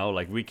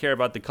 like we care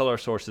about the color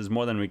sources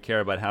more than we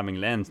care about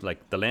having lands,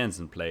 like the lands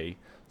in play.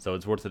 So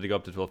it's worth it to go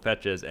up to 12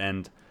 fetches,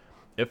 and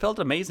it felt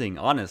amazing,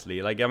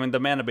 honestly. Like, the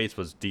mana base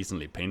was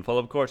decently painful,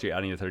 of course. You're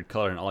adding a 3rd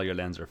color and all your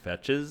lands are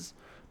fetches.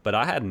 But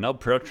I had no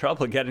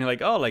trouble getting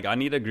like, oh, like I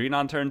need a green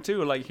on turn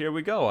 2. Like, here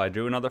we go. I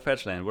drew another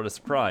fetch land. What a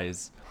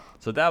surprise.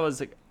 So that was,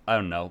 like, I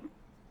don't know.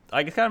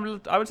 I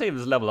would say it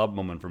was a level up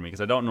moment for me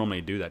because I don't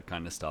normally do that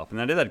kind of stuff.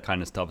 And I did that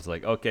kind of stuff. It's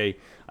like, okay,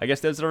 I guess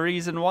there's a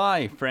reason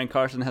why Frank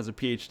Carson has a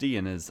PhD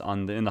and is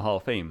in the Hall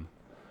of Fame.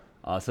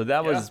 So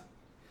that was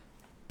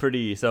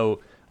pretty.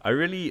 So I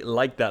really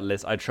liked that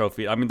list. I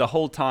trophied. I mean, the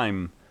whole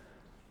time,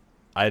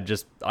 I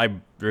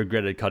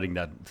regretted cutting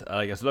that.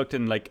 I guess looked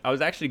in like I was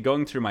actually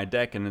going through my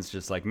deck and it's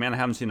just like, man, I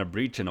haven't seen a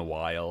breach in a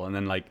while. And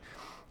then like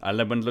I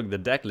went to look at the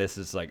deck list.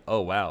 It's like,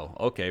 oh wow,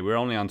 okay, we're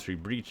only on 3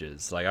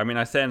 breaches. Like I mean,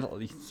 I said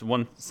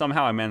one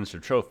somehow I managed a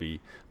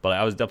trophy, but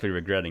I was definitely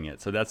regretting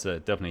it. So that's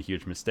definitely a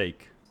huge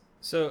mistake.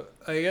 So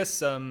I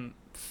guess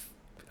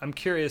I'm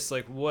curious,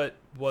 like, what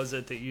was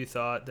it that you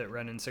thought that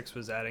Ren and 6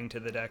 was adding to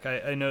the deck?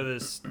 I know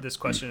this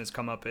question has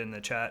come up in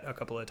the chat a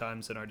couple of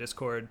times in our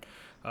Discord.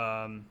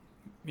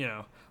 You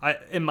know,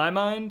 in my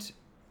mind,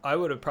 I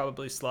would have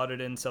probably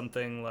slotted in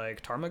something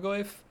like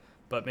Tarmogoyf,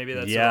 but maybe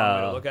that's the wrong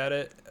way to look at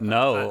it.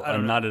 No, I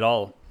don't know. Not at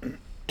all.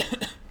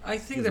 I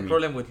think the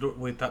problem with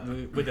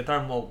the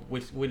Tarmo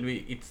will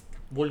be it's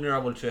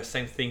vulnerable to the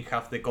same thing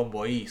half the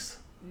combo is.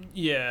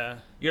 Yeah.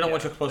 You don't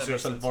want to expose that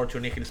makes yourself sense. more to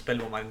Nihil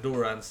Spellbomb and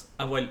Endurance,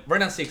 and while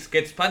Renan 6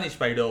 gets punished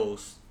by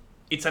those,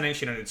 it's an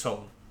engine on its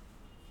own.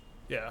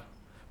 Yeah.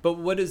 But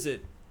what is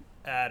it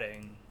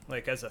adding,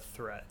 like, as a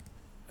threat?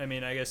 I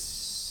mean, I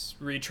guess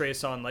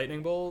retrace on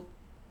Lightning Bolt?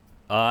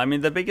 I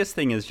mean, the biggest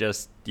thing is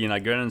just, you know,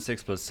 Gren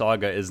 6 plus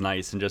Saga is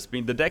nice, and just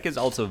being the deck is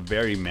also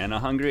very mana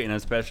hungry, and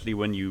especially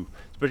with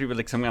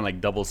like some kind of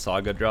like double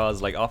Saga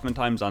draws, like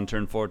oftentimes on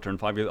turn 4, turn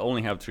 5, you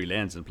only have 3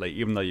 lands in play,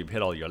 even though you've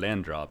hit all your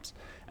land drops.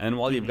 And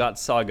while you've got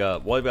Saga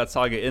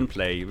in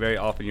play, very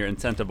often you're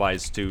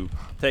incentivized to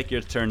take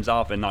your turns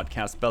off and not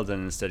cast spells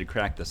and instead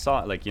crack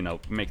the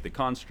make the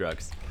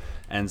constructs.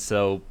 And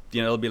so,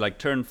 you know, it'll be like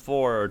turn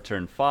 4 or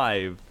turn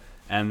 5.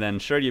 And then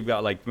sure, you've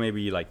got like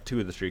maybe like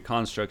 2 of the 3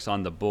 constructs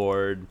on the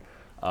board,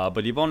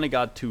 but you've only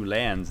got 2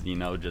 lands, you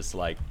know, just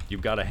like you've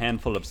got a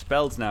handful of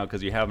spells now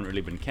because you haven't really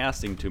been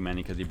casting too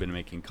many because you've been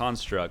making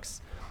constructs.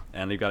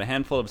 And you've got a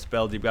handful of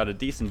spells, you've got a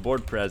decent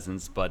board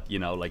presence, but you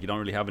know, like you don't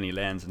really have any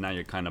lands and now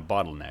you're kind of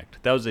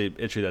bottlenecked. That was the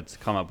issue that's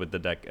come up with the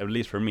deck, at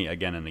least for me,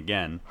 again and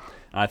again.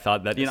 And I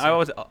thought that, you know, I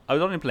was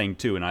only playing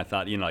 2 and I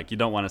thought, you know, like we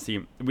don't want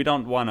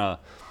to,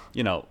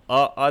 you know,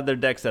 other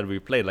decks that we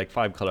played, like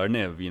 5-color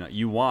Niv, you know,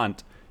 you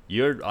want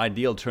your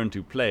ideal turn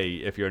to play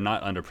if you're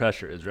not under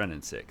pressure is Ren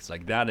and 6.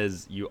 Like that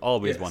is, you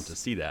always want to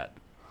see that.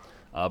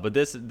 But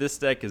this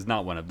deck is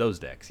not one of those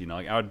decks. You know,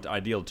 like our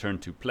ideal turn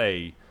to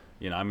play,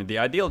 you know, I mean the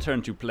ideal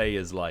turn to play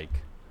is like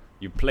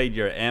you played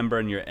your Amber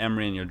and your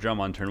Emery and your Drum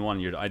on turn 1.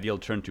 Your ideal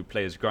turn to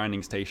play is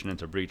Grinding Station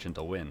into Breach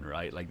into Win,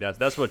 right? Like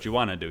that's what you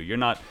want to do. You're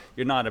not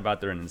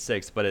about the Ren and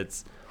 6, but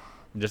it's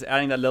just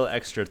adding that little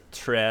extra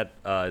threat.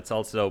 It's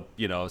also,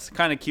 you know, it's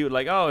kind of cute,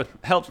 like, oh, it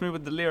helps me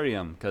with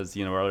Delirium, because,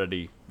 you know,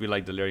 we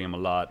like Delirium a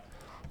lot.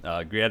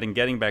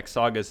 Getting back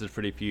Sagas is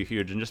pretty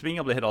huge, and just being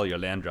able to hit all your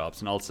land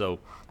drops, and also,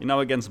 you know,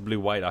 against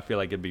blue-white, I feel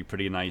like it'd be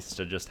pretty nice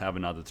to just have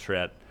another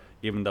threat,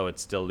 even though it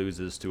still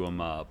loses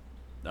to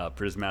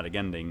Prismatic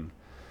Ending.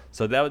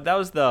 So that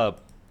was the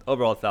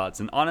overall thoughts,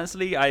 and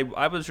honestly, I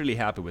was really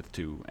happy with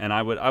 2, and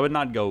I would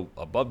not go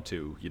above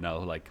 2, you know,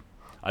 like,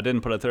 I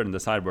didn't put a 3rd in the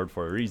sideboard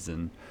for a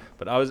reason.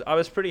 But I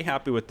was pretty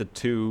happy with the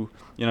 2.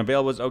 You know,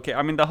 Veil was okay.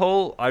 I mean,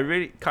 I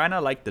really kind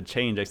of liked the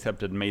change,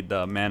 except it made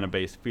the mana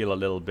base feel a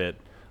little bit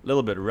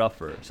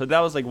rougher. So that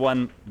was like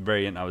one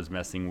variant I was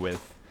messing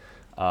with.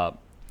 I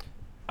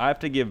have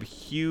to give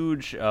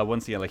huge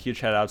once again, like huge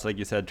shout outs, like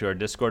you said, to our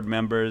Discord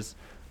members.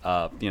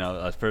 You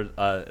know,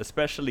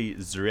 especially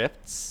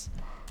Zrifts,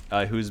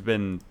 he's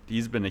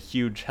been a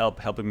huge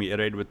helping me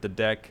iterate with the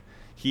deck.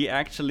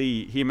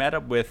 He met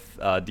up with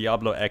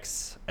Diablo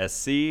X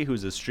SC,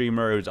 who's a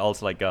streamer who's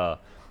also like a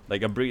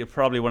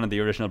probably one of the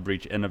original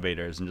Breach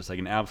innovators and just like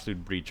an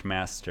absolute Breach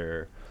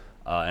master,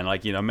 and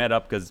like, you know, met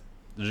up because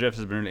Drift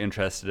has been really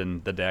interested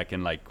in the deck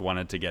and like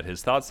wanted to get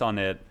his thoughts on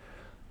it.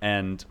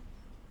 And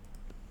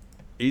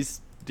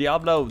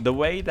the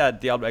way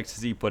that Diablo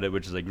XZ put it,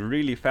 which is like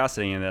really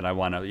fascinating and that I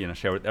want to, you know,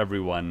 share with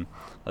everyone.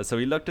 So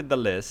he looked at the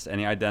list and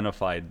he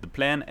identified the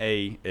plan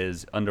A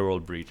is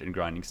Underworld Breach and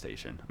Grinding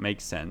Station.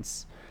 Makes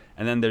sense.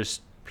 And then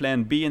there's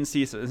plan B and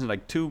C, so it's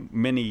like 2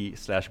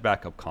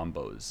 mini/backup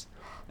combos.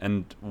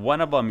 And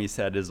one of them, he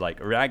said, is like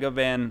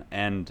Ragavan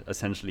and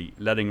essentially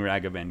letting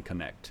Ragavan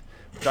connect,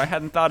 which I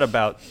hadn't thought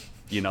about.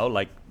 You know,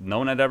 like no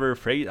one had ever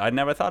I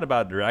never thought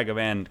about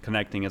Ragavan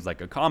connecting as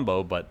like a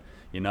combo, but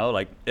you know,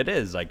 like it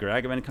is like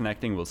Ragavan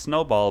connecting will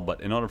snowball,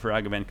 but in order for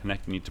Ragavan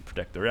connect, you need to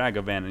protect the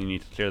Ragavan and you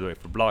need to clear the way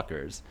for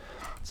blockers.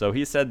 So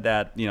he said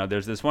that, you know,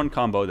 there's this one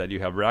combo that you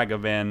have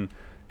Ragavan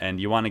and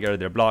you want to get rid of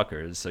their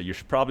blockers, so you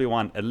should probably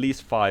want at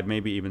least 5,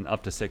 maybe even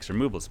up to 6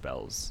 removal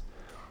spells.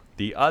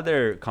 The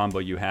other combo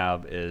you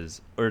have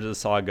is Urza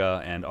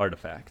Saga and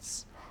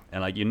Artifacts.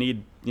 And like you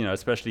need, you know,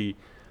 especially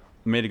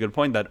made a good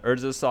point that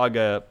Urza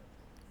Saga,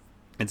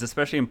 it's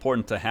especially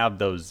important to have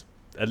those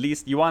at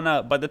least you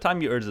wanna, by the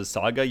time you Urza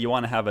Saga, you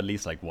wanna have at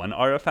least like one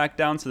artifact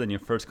down. So then your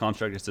first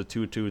construct is a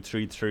 2/2,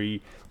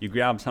 3/3. You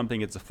grab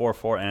something, it's a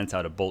 4/4, and it's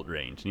out of bolt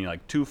range. And you're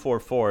like 2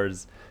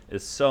 4/4s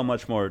is so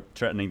much more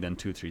threatening than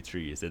 2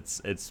 3/3s.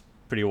 It's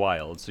pretty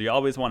wild. So you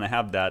always want to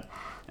have that.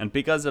 And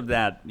because of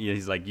that,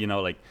 he's like,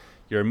 like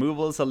your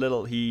removal's a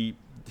little.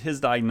 His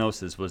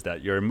diagnosis was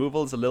that your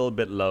removal's a little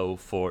bit low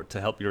to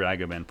help your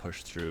Ragavan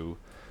push through,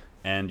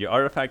 and your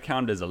artifact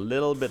count is a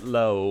little bit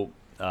low.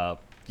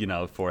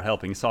 For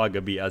helping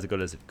Saga be as good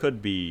as it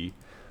could be.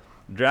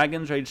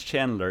 Dragon's Rage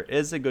Chandler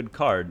is a good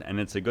card, and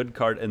it's a good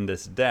card in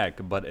this deck,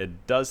 but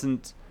it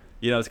doesn't,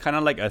 it's kind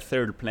of like a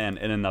third plan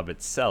in and of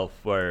itself,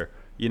 where,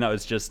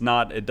 it's just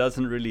not, it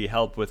doesn't really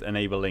help with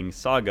enabling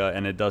Saga,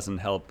 and it doesn't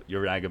help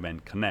your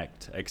Ragavan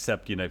connect,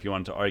 except, if you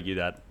want to argue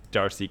that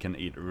Darcy can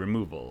eat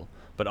removal.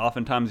 But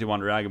oftentimes you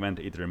want Ragavan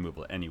to eat the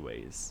removal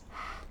anyways.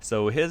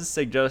 So his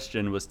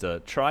suggestion was to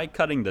try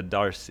cutting the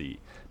Darcy,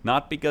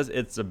 not because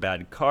it's a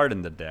bad card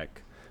in the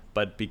deck,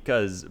 but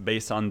because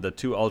based on the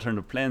two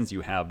alternative plans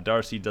you have,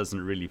 Darcy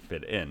doesn't really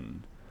fit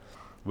in.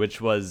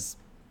 Which was,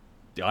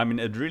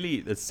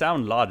 it's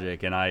sound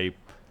logic, and I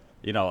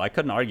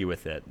couldn't argue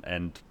with it.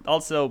 And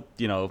also,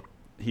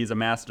 he's a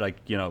master,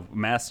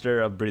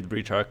 master of the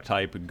Breach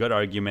archetype, good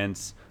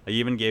arguments. I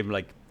even gave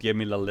me a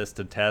little list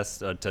to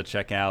test, to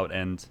check out,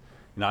 and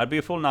I'd be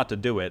a fool not to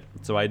do it.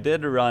 So I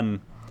did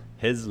run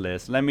his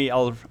list.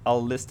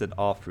 I'll list it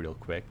off real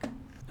quick.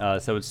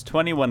 So it's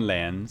 21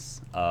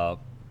 lands,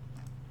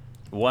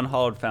 1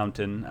 Hollowed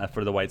Fountain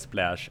for the White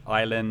Splash,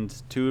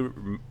 Island,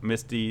 2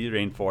 Misty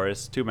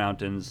Rainforest, 2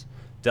 Mountains,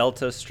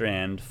 Delta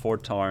Strand, 4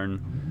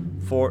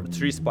 Tarn,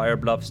 3 Spire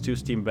Bluffs, 2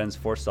 Steam Vents,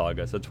 4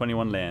 Saga, so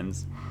 21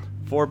 lands,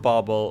 4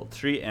 Bauble,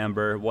 3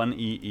 Amber, 1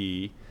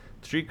 EE,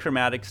 3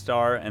 Chromatic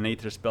Star, an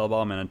Aether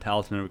Spellbomb, and a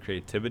Talisman of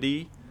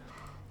Creativity.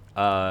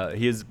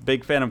 He's a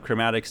big fan of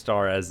Chromatic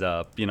Star as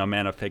a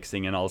mana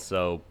fixing, and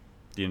also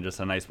just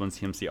a nice 1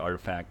 CMC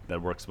artifact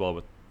that works well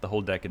with the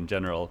whole deck in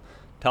general.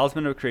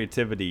 Talisman of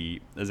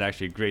Creativity is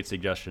actually a great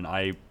suggestion.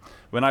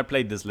 When I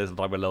played this list, I'll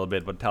talk about it a little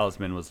bit, but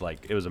Talisman was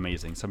it was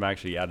amazing. So I've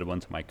actually added one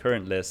to my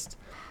current list.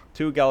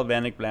 2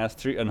 Galvanic Blast,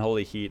 3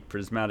 Unholy Heat,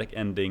 Prismatic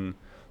Ending,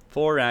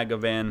 4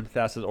 Ragavan,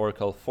 Thassa's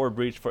Oracle, 4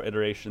 Breach, 4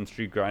 Iteration,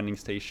 3 Grinding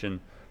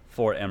Station,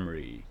 4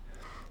 Emery.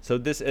 So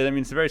this,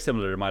 it's very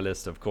similar to my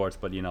list, of course,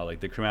 but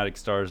the Chromatic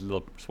Stars,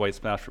 little white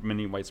splash,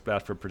 mini white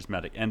splash for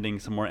Prismatic Ending,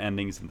 some more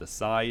endings in the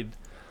side.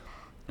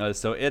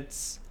 So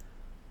it's,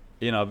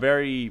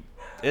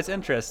 it's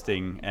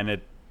interesting,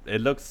 and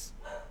it's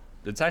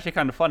actually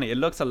kind of funny. It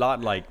looks a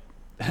lot like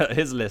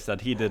his list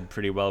that he did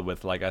pretty well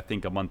with, I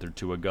think a month or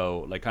two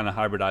ago, kind of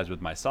hybridized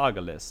with my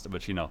Saga list,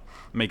 which,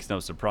 makes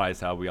no surprise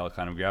how we all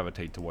kind of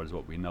gravitate towards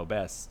what we know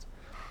best.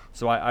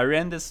 So I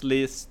ran this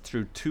list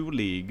through 2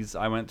 leagues.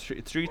 I went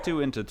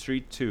 3-2 into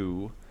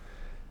 3-2,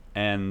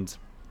 and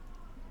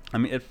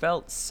it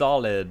felt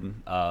solid.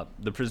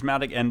 The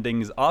Prismatic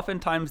Endings,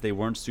 oftentimes they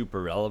weren't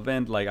super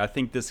relevant. I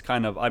think this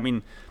kind of,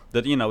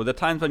 the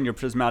times when your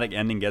Prismatic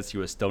Ending gets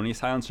you a Stony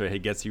Silence or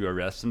it gets you a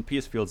Rest in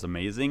Peace feels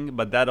amazing,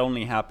 but that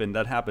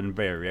happened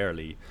very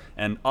rarely.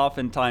 And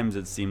oftentimes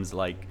it seems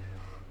like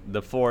the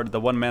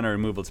 1 mana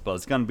removal spell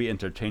is going to be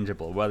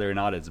interchangeable, whether or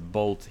not it's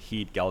Bolt,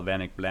 Heat,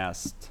 Galvanic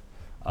Blast,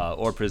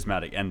 or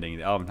Prismatic Ending.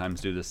 They oftentimes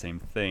do the same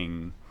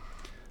thing.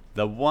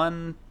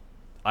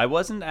 I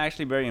wasn't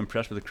actually very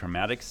impressed with the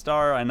Chromatic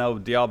Star. I know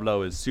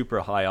Diablo is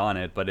super high on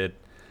it, but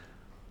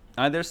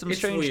there's some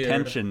strange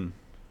tension.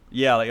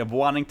 Yeah, of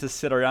wanting to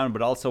sit around,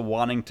 but also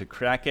wanting to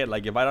crack it.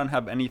 If I don't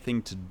have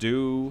anything to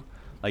do,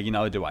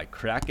 do I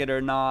crack it or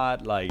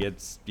not?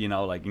 It's,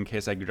 in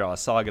case I could draw a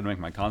Saga to make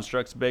my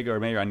constructs bigger, or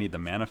maybe I need the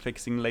mana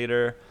fixing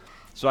later.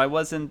 So I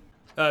wasn't...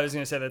 I was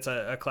going to say that's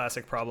a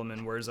classic problem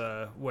in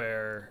Wurza,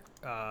 where,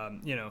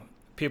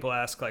 people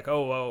ask,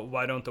 oh, well,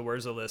 why don't the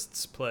Wurza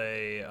lists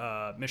play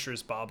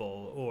Mishra's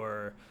Bauble,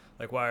 or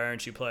why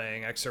aren't you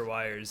playing X or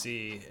Y or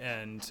Z?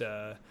 And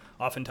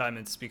oftentimes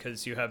it's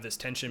because you have this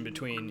tension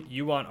between,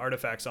 you want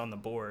artifacts on the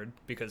board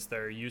because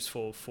they're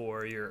useful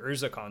for your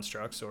Urza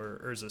constructs or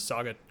Urza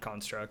Saga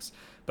constructs,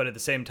 but at the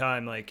same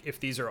time, if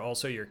these are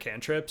also your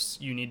cantrips,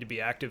 you need to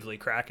be actively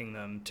cracking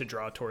them to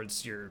draw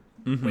towards your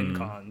win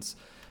cons.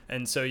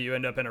 And so you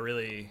end up in a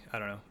really,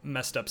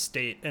 messed up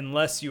state,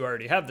 unless you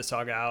already have the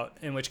Saga out,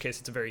 in which case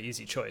it's a very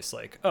easy choice.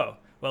 Oh,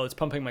 well, it's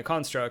pumping my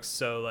constructs,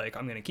 so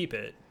I'm going to keep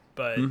it.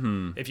 But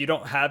if you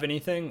don't have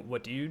anything,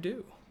 what do you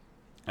do?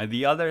 And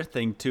the other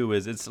thing too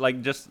is it's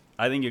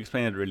I think you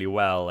explained it really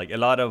well. A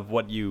lot of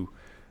what you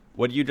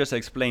just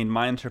explained,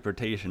 my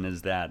interpretation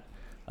is that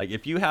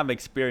if you have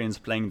experience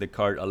playing the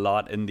card a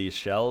lot in these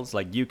shells,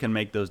 you can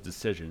make those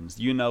decisions.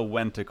 You know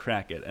when to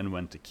crack it and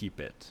when to keep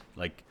it.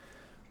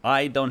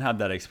 I don't have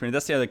that experience.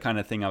 That's the other kind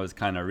of thing I was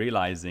kind of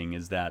realizing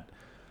is that.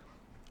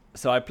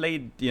 So I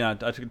played, I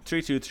took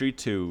 3-2,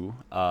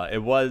 3-2.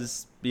 It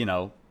was,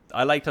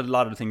 I liked a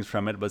lot of things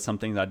from it, but some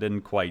things I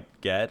didn't quite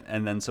get.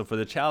 And then so for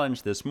the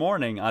challenge this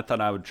morning, I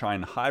thought I would try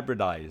and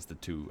hybridize the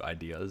 2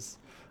 ideas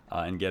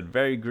and get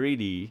very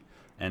greedy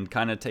and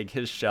kind of take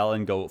his shell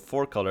and go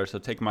 4 color. So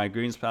take my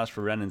green splash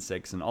for Ren and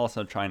 6 and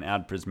also try and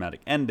add Prismatic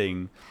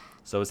Ending.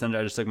 So essentially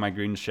I just took my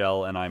green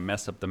shell and I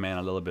messed up the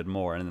mana a little bit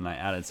more, and then I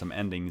added some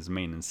endings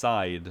main and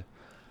side.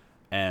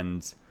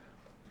 And,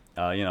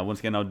 once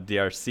again, no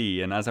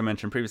DRC. And as I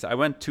mentioned previously, I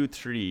went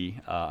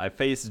 2-3. I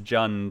faced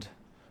Jund.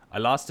 I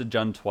lost to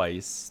Jund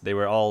twice. They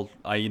were all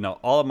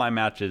of my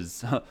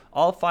matches,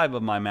 all 5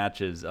 of my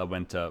matches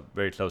went to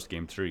very close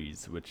game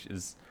 3s, which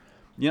is,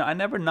 I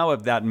never know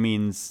if that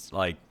means,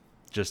 like,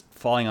 just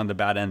falling on the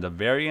bad end of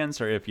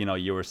variance, or if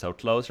you were so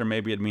close, or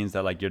maybe it means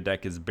that like your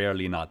deck is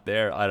barely not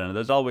there. I don't know.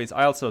 There's always.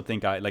 I also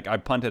think I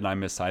punted and I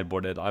missed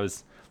sideboarded. I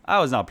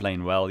was not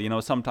playing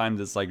well. Sometimes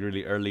it's like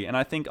really early, and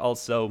I think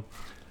also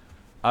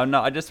I don't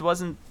know.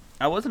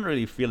 I wasn't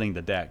really feeling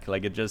the deck.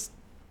 Like it just.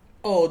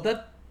 Oh,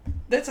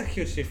 that's a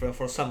huge difference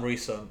for some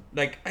reason.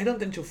 Like I don't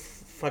tend to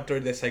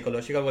factor the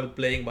psychological while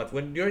playing, but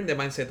when you're in the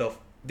mindset of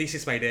this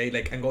is my day,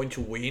 like I'm going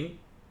to win.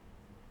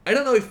 I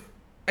don't know if.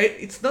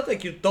 It's not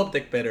like you top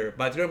deck better,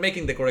 but you're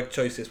making the correct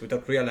choices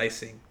without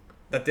realizing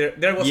that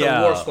there was a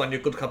worse one you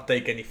could have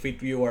taken if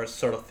you were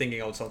sort of thinking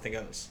out something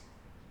else.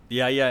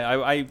 Yeah.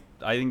 I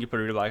think you put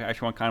it really well. I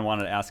actually kind of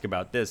wanted to ask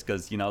about this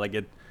because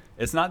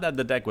it's not that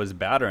the deck was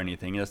bad or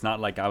anything. It's not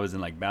like I was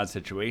in like bad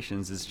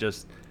situations. It's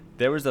just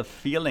there was a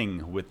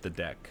feeling with the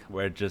deck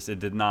where it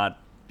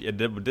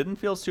didn't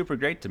feel super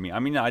great to me. I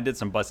mean, I did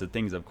some busted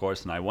things, of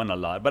course, and I won a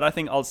lot. But I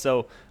think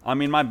also, my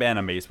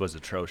mana base was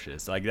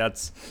atrocious. Like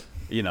that's.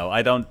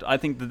 I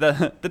think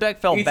the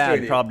deck felt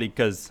bad probably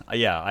because,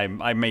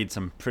 I made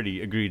some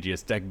pretty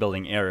egregious deck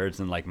building errors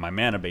in like my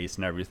mana base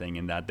and everything,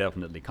 and that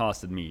definitely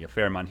costed me a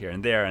fair amount here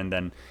and there. And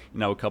then,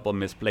 a couple of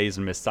misplays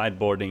and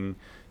sideboarding,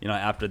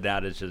 after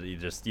that, it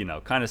just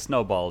kind of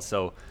snowballs.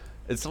 So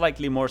it's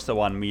likely more so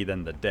on me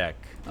than the deck.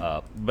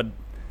 But,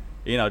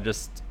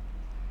 just,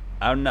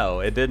 I don't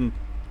know.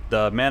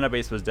 The mana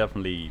base was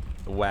definitely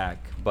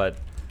whack, but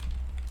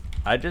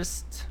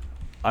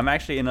I'm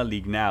actually in a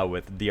league now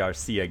with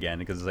DRC again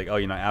because it's like,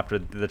 after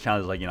the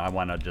challenge, like, I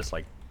want to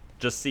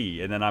just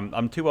see. And then I'm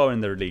 2-0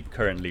 in the league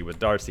currently with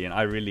Darcy, and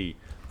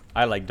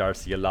I like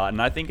Darcy a lot.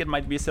 And I think it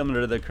might be similar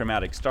to the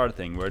Chromatic Star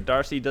thing, where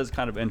Darcy does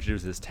kind of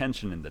introduce this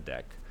tension in the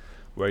deck,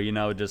 where,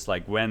 just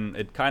like when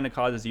it kind of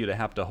causes you to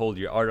have to hold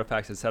your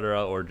artifacts,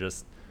 etc., or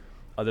just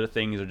other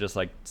things are just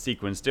like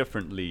sequenced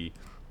differently.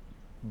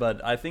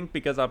 But I think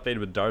because I played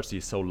with Darcy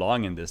so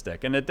long in this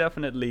deck, and it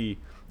definitely,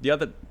 the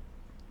other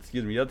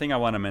thing I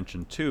want to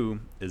mention too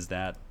is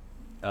that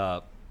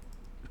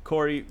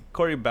Corey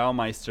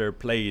Baumeister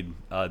played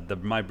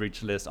my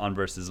Breach list on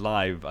Versus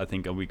Live, I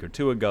think a week or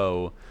two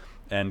ago,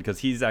 and because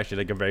he's actually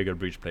like a very good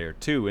Breach player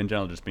too, in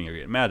general, just being a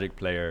great Magic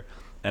player.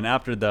 And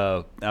after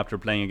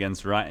playing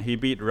against he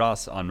beat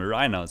Ross on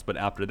Rhinos, but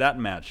after that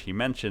match he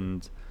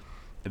mentioned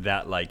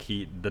that like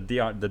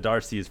the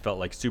Darcys felt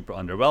like super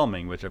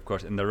underwhelming, which of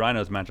course in the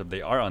Rhinos matchup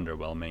they are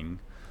underwhelming,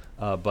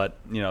 but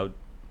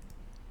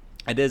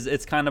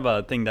it's kind of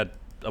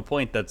a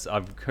point that's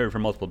I've heard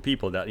from multiple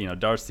people that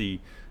Darcy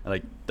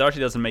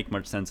doesn't make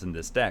much sense in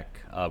this deck,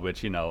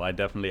 which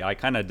I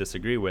kind of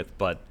disagree with,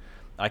 but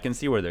I can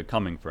see where they're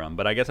coming from.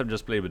 But I guess I've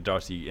just played with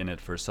Darcy in it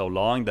for so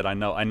long that I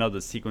know the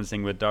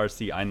sequencing with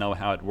Darcy. I know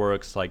how it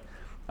works. Like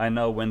I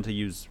know when to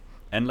use.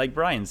 And like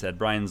Brian's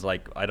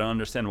like, I don't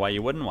understand why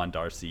you wouldn't want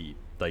Darcy.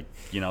 Like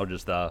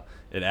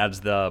it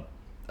adds an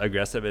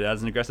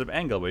aggressive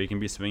angle where you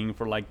can be swinging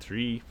for like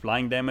 3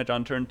 flying damage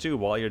on turn 2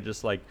 while you're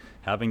just like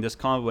having this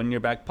combo in your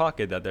back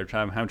pocket that they're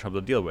having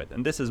trouble to deal with.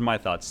 And this is my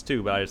thoughts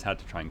too, but I just had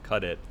to try and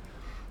cut it.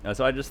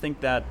 So I just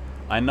think that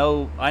I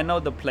know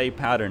the play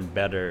pattern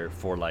better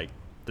for like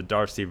the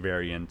Darcy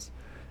variant,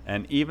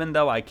 and even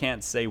though I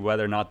can't say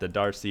whether or not the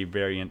Darcy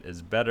variant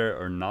is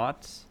better or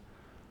not,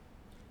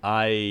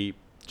 I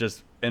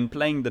just in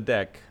playing the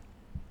deck,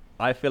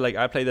 I feel like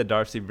I play the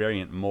Darcy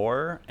variant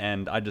more,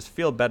 and I just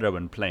feel better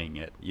when playing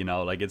it.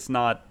 Like it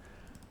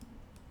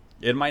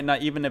might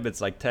not, even if it's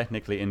like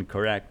technically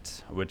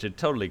incorrect, which it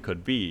totally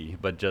could be,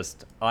 but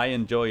just I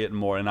enjoy it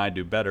more and I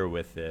do better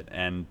with it.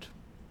 And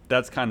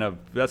that's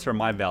where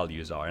my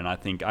values are. And I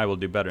think I will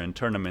do better in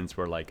tournaments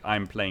where like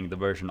I'm playing the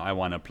version I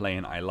want to play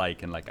and I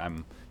like, and like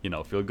I'm,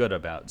 feel good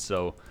about.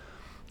 So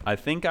I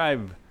think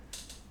I've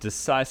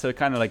decided, so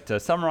kind of like to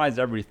summarize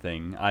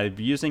everything, I'm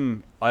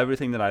using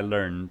everything that I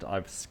learned.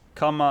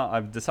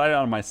 I've decided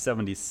on my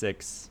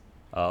 76.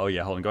 Hold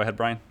on. Go ahead,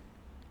 Brian.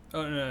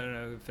 Oh,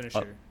 no.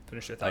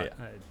 Finish your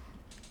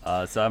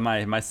thought. So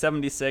my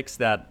 76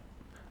 that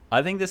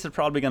I think this is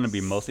probably going to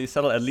be mostly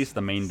settled, at least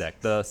the main deck.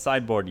 The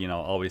sideboard,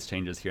 always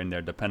changes here and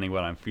there depending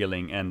what I'm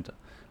feeling. And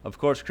of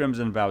course,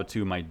 Crimson Vow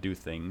 2 might do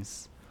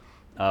things.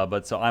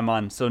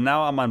 So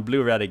now I'm on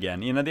blue-red again.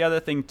 The other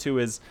thing too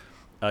is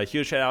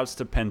huge shout outs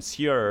to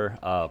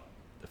Pensure,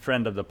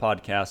 friend of the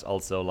podcast,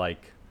 also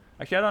like,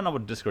 actually I don't know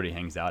what Discord he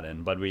hangs out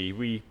in, but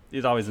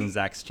he's always in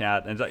Zach's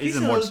chat, and he's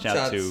in Mort's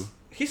chat too.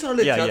 He's on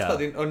the chats,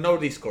 but on no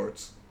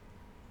Discords.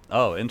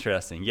 Oh,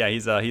 interesting. Yeah,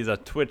 he's a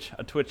Twitch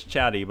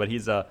chatty, but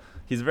he's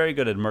very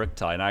good at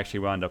Murktide, and I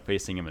actually wound up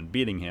facing him and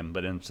beating him,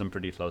 but in some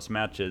pretty close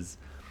matches.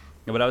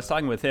 But I was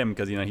talking with him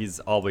because he's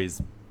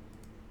always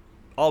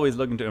always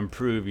looking to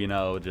improve,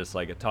 just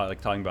like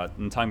talking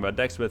about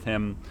decks with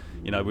him.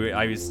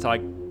 I was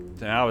talking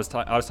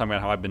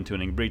about how I've been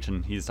tuning Breach,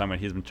 and he's talking about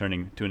he's been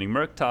tuning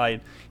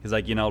Murktide. He's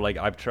like,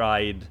 I've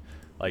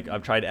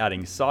tried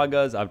adding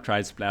Sagas, I've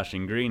tried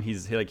splashing green.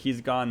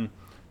 He's gone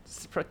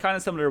kind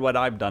of similar to what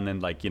I've done,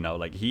 and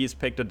he's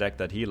picked a deck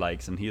that he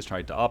likes, and he's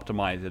tried to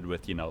optimize it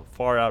with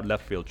far out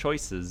left field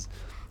choices.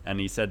 And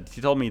he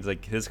told me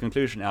like his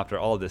conclusion after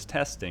all this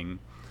testing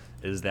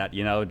is that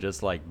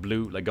just like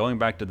blue, like going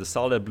back to the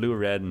solid blue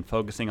red and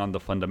focusing on the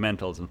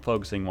fundamentals and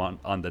focusing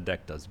on the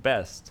deck does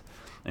best.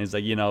 And he's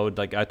like,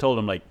 like I told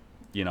him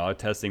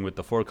testing with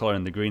the 4-color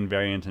and the green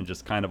variant and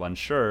just kind of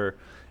unsure.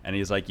 And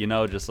he's like,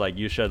 just like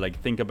you should like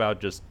think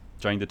about just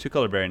trying the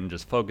 2-color variant and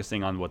just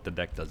focusing on what the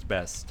deck does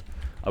best,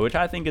 which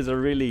I think is a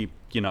really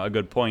a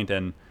good point.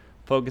 And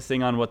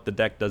focusing on what the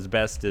deck does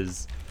best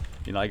is,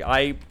 like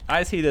I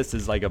see this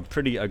as like a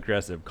pretty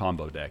aggressive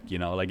combo deck.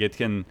 Like it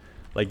can,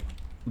 like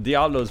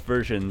Diablo's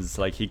versions,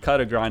 like he cut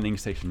a grinding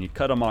station, he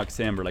cut a Mox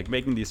Amber, like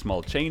making these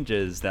small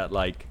changes that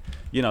like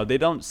they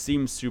don't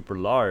seem super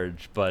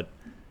large, but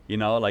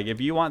like if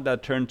you want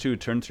that turn 2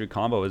 turn 3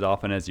 combo as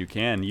often as you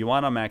can, you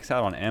want to max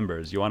out on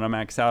Embers, you want to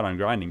max out on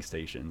grinding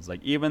stations.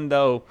 Like even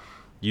though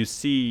you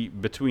see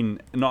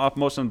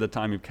most of the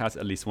time you cast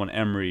at least one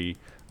Emery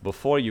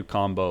before you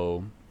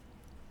combo,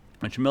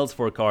 which mills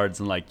 4 cards,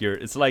 and like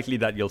it's likely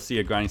that you'll see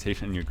a grinding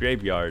station in your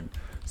graveyard,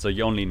 so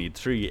you only need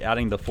 3.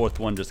 Adding the 4th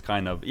one just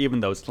kind of,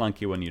 even though it's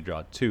clunky when you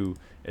draw 2,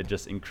 it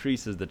just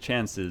increases the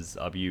chances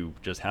of you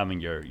just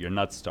having your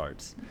nut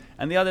starts.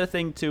 And the other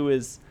thing too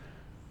is,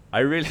 I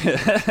really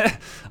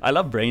I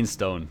love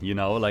Brainstone.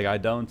 Like I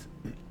don't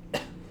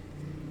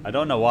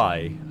know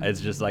why. It's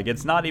just like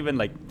it's not even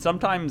like,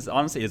 sometimes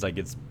honestly it's like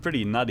it's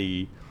pretty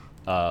nutty.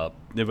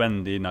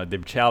 When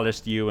they've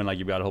challenged you and like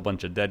you've got a whole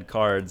bunch of dead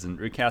cards, and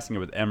recasting it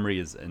with Emery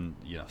is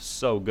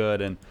so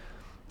good, and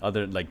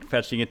other like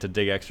fetching it to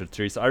dig extra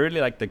 3. So I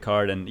really like the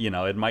card, and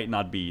it might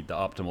not be the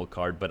optimal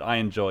card, but I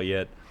enjoy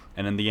it.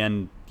 And in the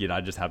end,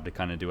 I just have to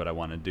kind of do what I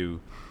want to do.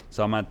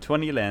 So I'm at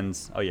 20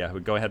 lands. Oh yeah,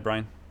 go ahead,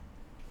 Brian.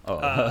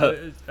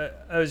 Oh,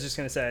 I was just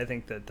gonna say, I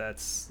think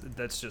that's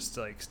just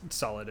like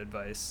solid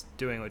advice.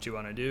 Doing what you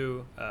want to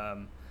do.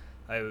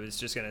 I was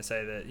just gonna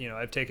say that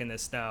I've taken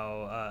this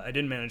now. I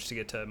didn't manage to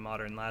get to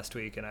Modern last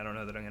week, and I don't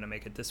know that I'm gonna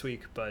make it this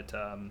week. But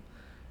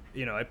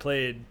I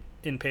played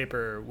in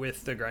paper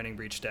with the Grinding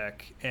Breach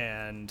deck,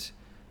 and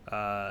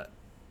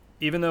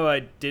even though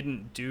I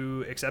didn't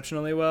do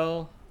exceptionally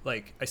well,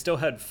 like I still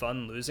had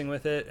fun losing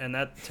with it, and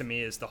that to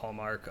me is the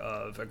hallmark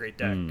of a great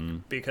deck.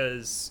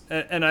 Because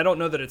and I don't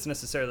know that it's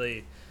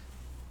necessarily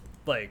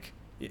like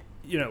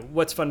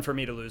what's fun for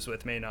me to lose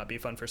with may not be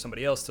fun for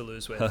somebody else to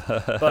lose with,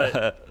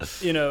 but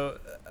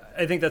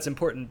I think that's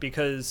important,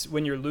 because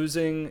when you're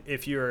losing,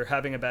 if you're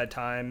having a bad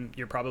time,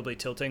 you're probably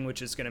tilting,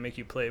 which is going to make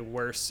you play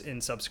worse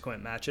in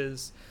subsequent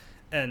matches.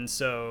 And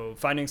so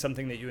finding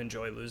something that you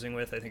enjoy losing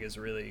with, I think, is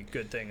a really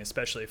good thing,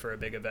 especially for a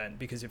big event.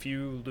 Because if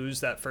you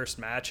lose that first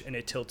match and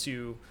it tilts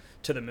you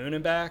to the moon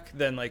and back,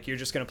 then like you're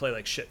just going to play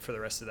like shit for the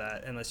rest of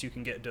that, unless you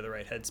can get into the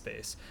right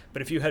headspace.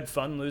 But if you had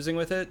fun losing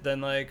with it,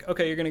 then like,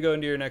 okay, you're going to go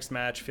into your next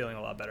match feeling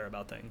a lot better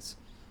about things.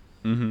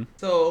 Mm-hmm.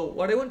 So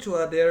what I want to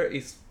add there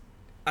is,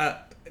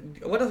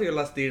 one of your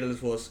last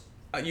deals was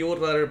you would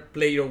rather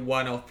play your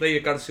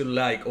cards you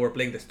like over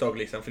playing the stock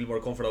list and feel more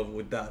comfortable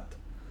with that.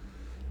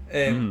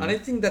 And I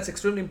think that's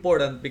extremely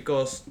important,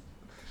 because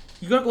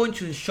you're going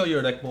to enjoy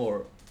your deck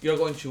more.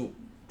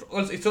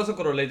 It's also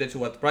correlated to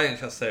what Brian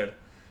just said.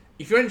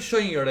 If you're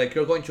enjoying your deck,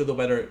 you're going to do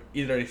better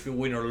either if you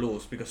win or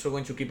lose, because you're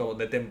going to keep up with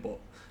the tempo.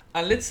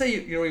 And let's say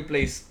you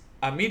replace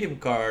a medium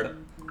card,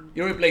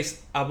 you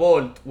replace a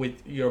Bolt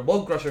with your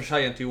Bolt Crusher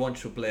Giant you want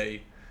to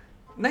play.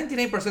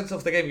 99%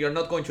 of the game you're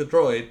not going to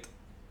draw it,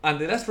 and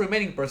the last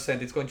remaining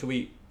percent is going to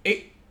be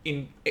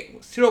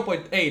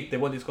 0.8 the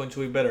Bolt is going to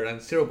be better, and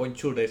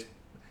 0.2 the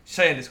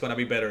Giant is going to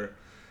be better.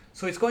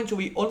 So it's going to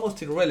be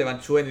almost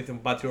irrelevant to anything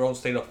but your own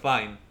state of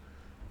mind.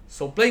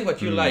 So playing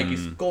what you like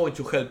is going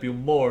to help you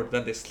more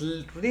than this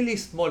really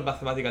small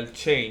mathematical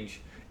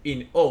change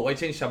in, I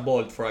changed a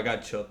Bolt for a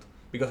Gutshot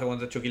because I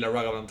wanted to kill a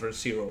Ragavan on turn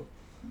 0.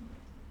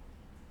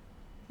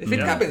 If it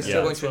happens,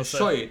 you're going to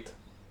enjoy it,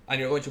 and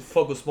you're going to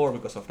focus more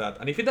because of that.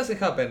 And if it doesn't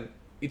happen,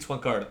 it's one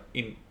card.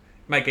 In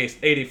my case,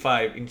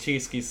 85, in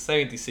Cheese's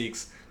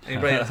 76, and in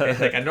Brian's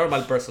case, like a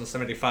normal person,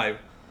 75.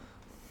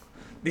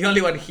 The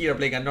only one here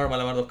playing a normal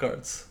amount of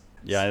cards.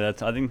 Yeah,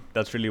 I think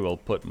that's really well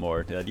put,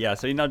 more. Yeah,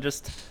 so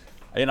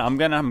I'm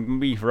gonna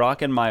be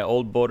rocking my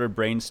old border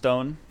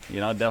Brainstone.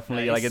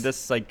 Definitely nice. Like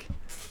this, like,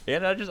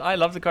 I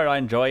love the card. I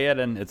enjoy it,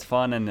 and it's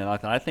fun, and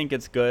I think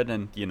it's good,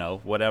 and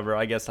whatever.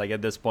 I guess like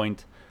at this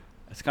point,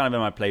 it's kind of in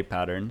my play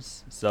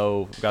patterns.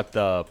 So we've got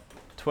the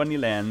 20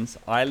 lands,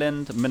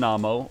 Island,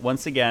 Minamo.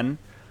 Once again,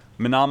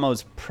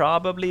 Minamo's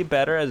probably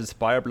better as a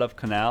Spire Bluff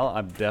Canal.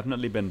 I've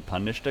definitely been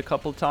punished a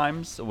couple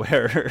times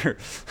where,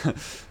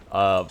 it's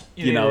like,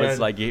 it's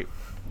like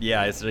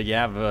you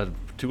have a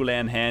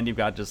 2-land hand, you've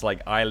got just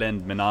like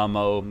Island,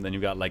 Minamo, then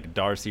you've got like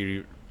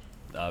Darcy,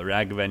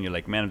 Ragavan. You're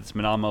like, man, if this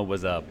Minamo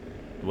was a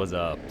was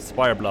a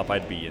Spire Bluff,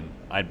 I'd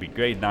be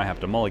great. Now I have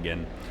to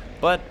mulligan.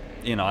 But,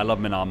 I love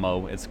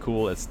Minamo. It's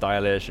cool, it's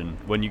stylish, and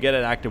when you get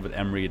it active with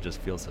Emery, it just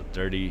feels so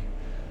dirty.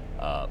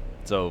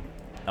 So,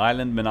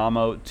 Island,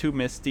 Minamo, 2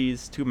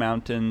 Misties, 2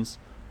 Mountains,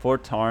 4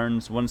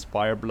 Tarns, 1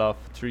 Spire Bluff,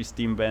 3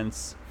 Steam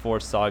Vents, 4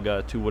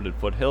 Saga, 2 Wooded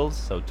Foothills,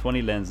 so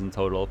 20 lands in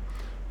total.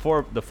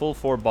 The full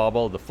 4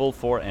 Bauble, the full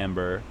 4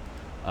 Amber,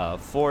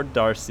 4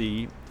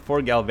 Darcy,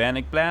 4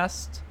 Galvanic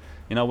Blast.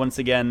 Once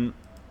again,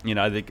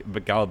 I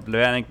think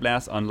Galvanic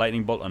Blast, on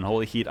Lightning Bolt, on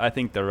Holy Heat, I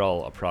think they're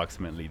all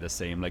approximately the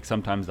same. Like,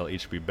 sometimes they'll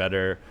each be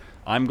better.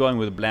 I'm going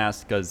with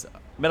Blast because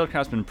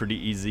Metalcraft's been pretty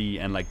easy,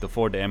 and like the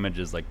 4 damage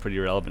is like pretty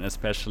relevant,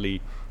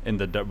 especially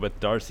with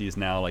Darcy's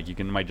now. Like,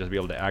 you might just be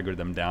able to aggro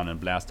them down and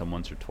blast them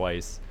once or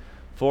twice.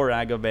 4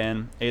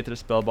 Agavan, Aether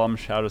Spellbomb,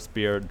 Shadow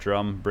Spear,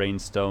 Drum,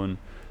 Brainstone,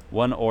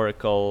 1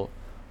 Oracle,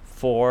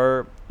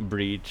 4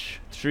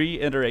 Breach,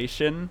 3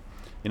 Iteration.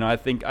 I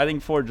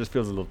think 4 just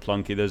feels a little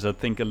clunky. There's, I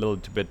think, a little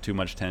bit too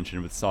much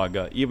tension with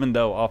Saga, even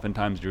though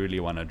oftentimes you really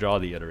want to draw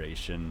the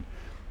Iteration.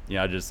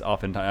 I just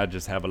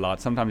have a lot.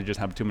 Sometimes you just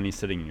have too many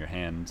sitting in your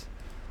hand.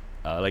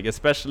 Like,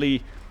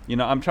 especially,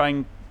 I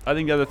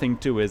think the other thing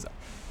too is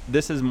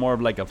this is more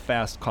of like a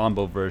fast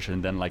combo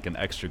version than like an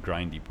extra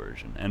grindy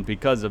version. And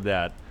because of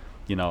that,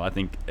 I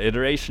think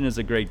Iteration is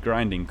a great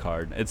grinding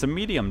card. It's a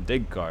medium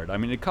dig card. I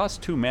mean, it costs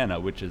 2 mana,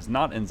 which is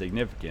not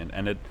insignificant,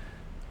 and it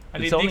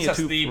only digs as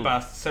deep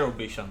as Serum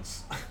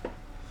Visions.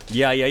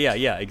 Yeah,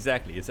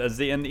 exactly.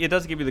 And it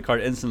does give you the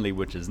card instantly,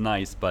 which is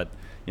nice, but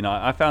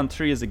I found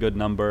 3 is a good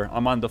number.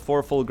 I'm on the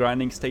 4 full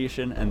grinding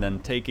station, and then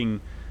taking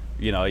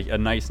a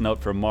nice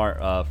note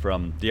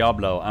from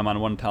Diablo, I'm on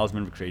 1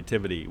 Talisman of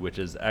Creativity, which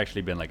has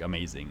actually been like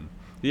amazing.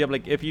 You have,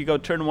 like, if you go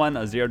turn 1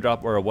 a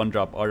 0-drop or a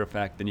 1-drop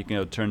artifact, then you can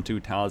go turn 2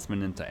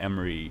 Talisman into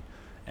Emery,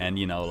 and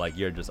like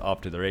you're just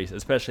off to the race.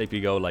 Especially if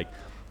you go like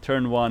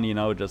turn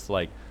 1, just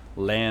like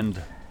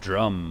land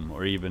Drum,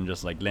 or even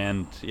just like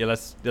land. Yeah,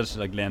 let's just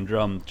like land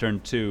Drum. Turn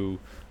 2,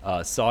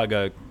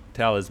 Saga,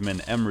 Talisman,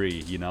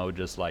 Emery.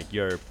 Just like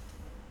you're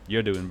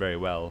doing very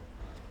well,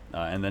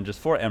 and then just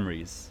 4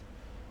 Emerys.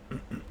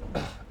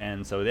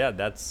 And so yeah,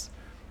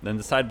 then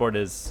the sideboard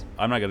is,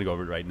 I'm not gonna go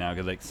over it right now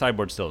because like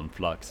sideboard's still in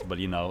flux. But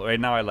right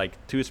now I like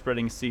 2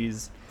 Spreading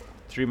Seas,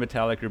 3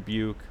 Metallic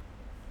Rebuke,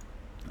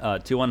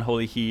 2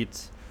 Unholy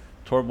Heat,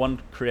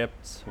 1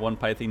 Crypt, 1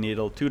 Pything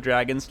Needle, 2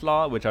 Dragon's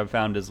Claw, which I've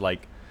found is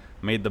like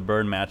made the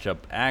burn matchup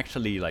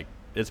actually, like,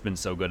 it's been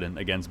so good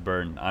against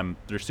burn.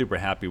 They're super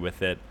happy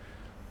with it.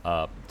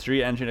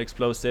 3 Engine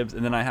Explosives,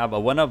 and then I have a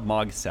 1 of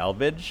Mog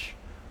Salvage,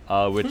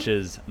 which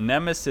is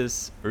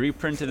Nemesis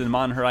reprinted in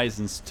Modern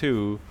Horizons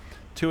 2.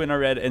 2 in a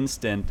red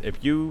instant.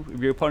 If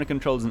your opponent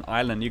controls an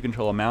island, you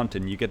control a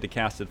mountain, you get to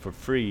cast it for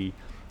free.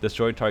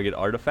 Destroy target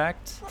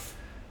artifact.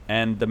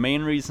 And the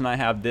main reason I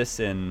have this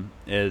in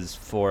is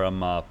for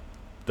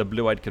the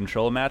blue-white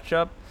control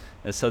matchup,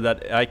 is so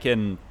that I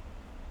can.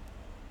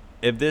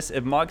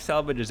 If Mog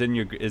Salvage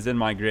is in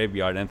my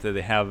graveyard, and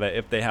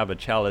if they have a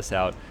Chalice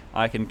out,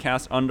 I can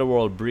cast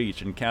Underworld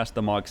Breach and cast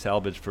the Mog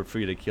Salvage for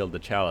free to kill the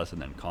Chalice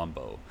and then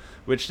combo,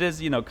 which is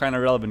kind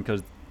of relevant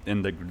because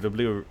in the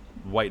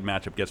blue-white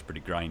matchup gets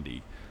pretty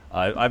grindy.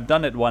 I've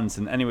done it once,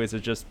 and anyways,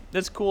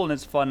 it's cool and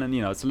it's fun, and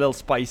it's a little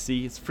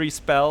spicy. It's free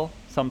spell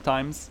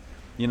sometimes.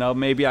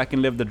 Maybe I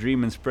can live the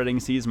dream and Spreading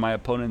Seas my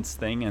opponent's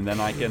thing, and then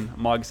I can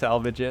Mog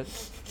Salvage it.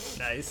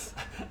 Nice.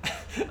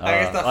 I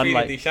guess that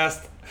feeling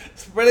just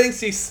Spreading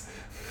Seas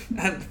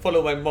and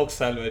followed by Mog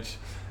Salvage.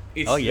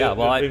 It's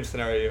the dream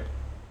scenario.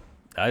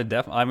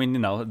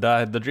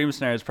 The dream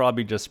scenario is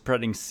probably just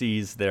Spreading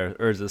Seas, their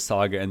Urza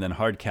Saga, and then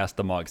hard cast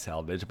the Mog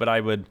Salvage. But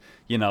I would,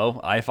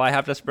 if I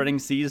have to Spreading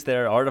Seas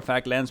their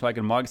artifact land so I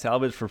can Mog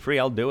Salvage for free,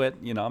 I'll do it.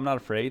 I'm not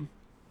afraid.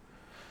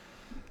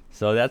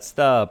 So that's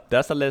the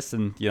list,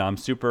 and I'm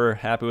super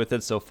happy with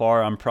it so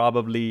far.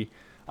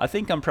 I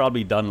think I'm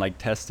probably done like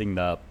testing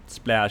the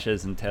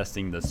splashes and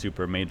testing the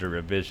super major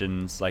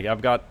revisions. Like,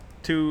 I've got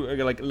a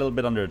little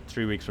bit under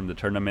 3 weeks from the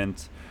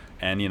tournament,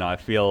 and I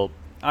feel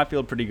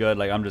pretty good.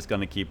 Like, I'm just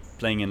gonna keep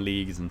playing in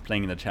leagues and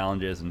playing in the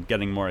challenges and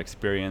getting more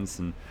experience,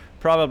 and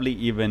probably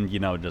even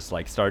just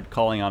like start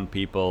calling on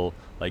people.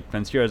 Like,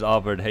 Pensura's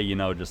offered, hey,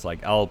 just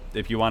like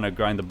if you want to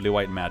grind the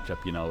blue-white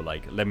matchup,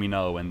 like let me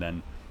know, and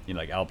then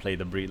I'll play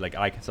the breach. Like,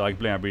 I can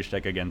play my breach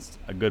deck against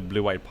a good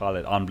blue-white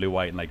pilot on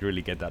blue-white and like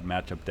really get that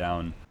matchup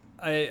down.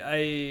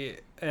 I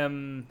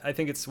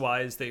think it's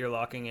wise that you're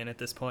locking in at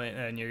this point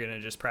and you're gonna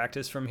just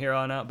practice from here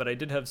on out. But I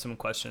did have some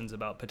questions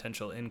about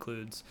potential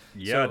includes.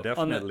 Yeah, so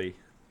definitely. On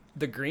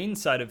the green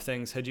side of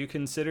things, had you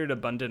considered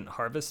Abundant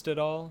Harvest at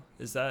all?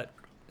 Is that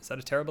a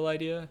terrible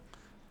idea?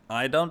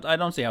 I don't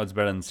see how it's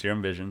better than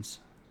Serum Visions.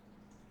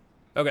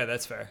 Okay,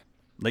 that's fair.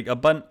 Like,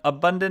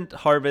 Abundant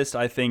Harvest,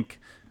 I think,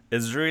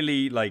 is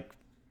really like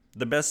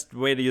the best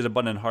way to use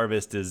Abundant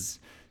Harvest is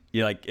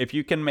like if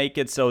you can make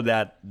it so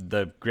that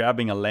the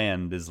grabbing a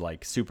land is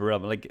like super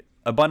relevant. Like,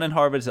 Abundant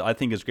Harvest I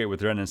think is great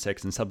with Ren and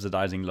 6 and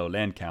subsidizing low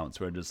land counts,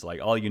 where just like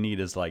all you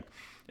need is like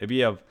if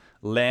you have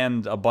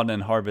land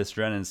Abundant Harvest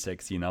Ren and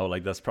 6,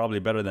 like that's probably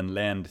better than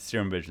land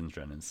Serum Visions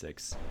Ren and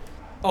 6.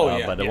 Oh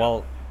yeah. But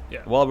yeah.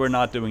 Yeah. while we're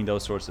not doing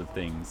those sorts of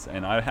things.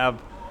 And I have,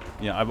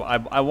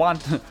 I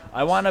want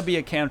I want to be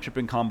a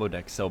cantrip combo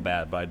deck so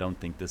bad, but I don't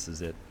think this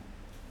is it.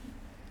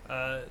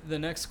 The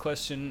next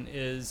question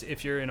is,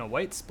 if you're in a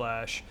white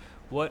splash,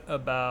 what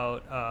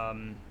about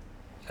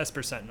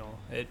Esper Sentinel?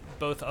 It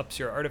both ups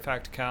your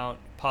artifact count,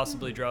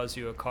 possibly draws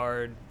you a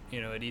card.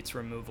 It eats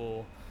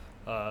removal.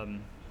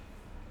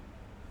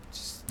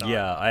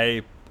 Yeah,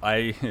 I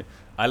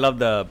love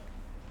the.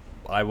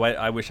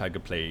 I wish I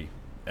could play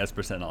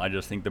Esper Sentinel. I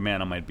just think the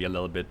mana might be a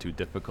little bit too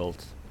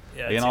difficult.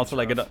 Yeah, And also,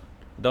 like, I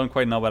don't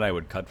quite know what I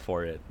would cut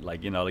for it.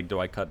 Like, do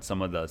I cut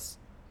some of the...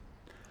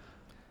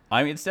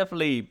 I mean, it's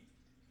definitely...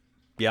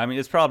 Yeah, I mean,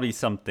 it's probably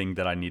something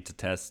that I need to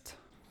test.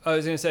 I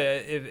was going to say,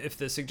 if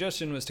the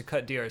suggestion was to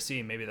cut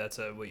DRC, maybe that's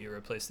what you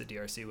replace the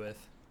DRC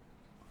with.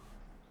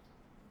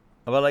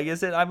 Well, like,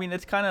 is it... I mean,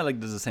 it's kind of like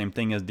the same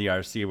thing as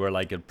DRC, where,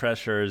 like, it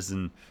pressures,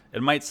 and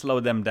it might slow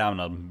them down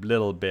a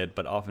little bit,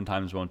 but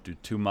oftentimes won't do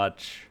too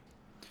much.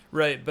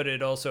 Right, but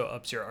it also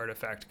ups your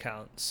artifact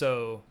count.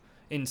 So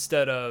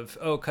instead of,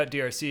 cut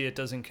DRC, it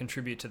doesn't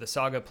contribute to the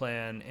Saga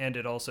plan, and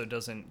it also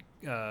doesn't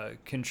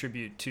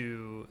contribute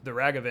to the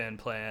Ragavan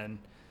plan,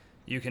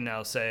 you can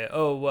now say,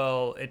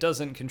 it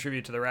doesn't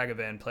contribute to the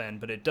Ragavan plan,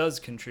 but it does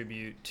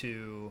contribute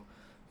to,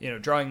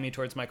 drawing me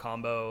towards my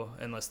combo,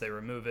 unless they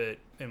remove it,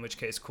 in which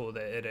case, cool,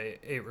 they hit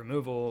 8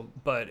 removal,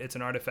 but it's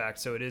an artifact,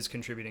 so it is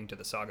contributing to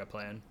the Saga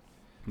plan.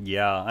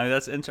 Yeah, I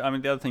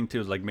mean, the other thing, too,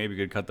 is, like, maybe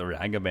you could cut the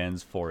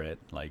Ragavans for it,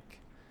 like...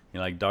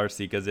 like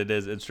Darcy, because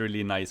it's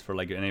really nice for,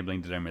 like,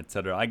 enabling them,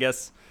 etc. I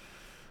guess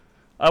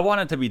I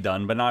want it to be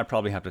done, but now I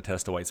probably have to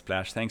test a white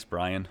splash. Thanks,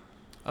 Brian.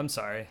 I'm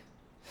sorry.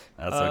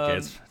 That's okay.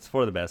 It's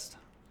for the best.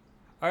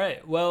 All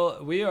right.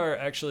 Well, we are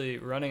actually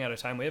running out of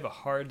time. We have a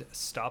hard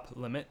stop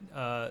limit.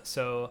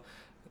 So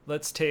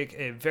let's take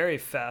a very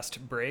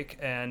fast break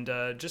and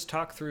just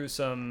talk through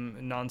some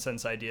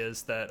nonsense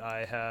ideas that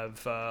I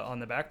have on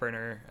the back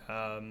burner.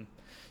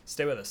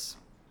 Stay with us.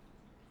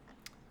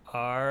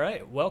 All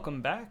right,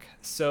 welcome back.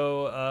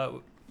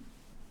 So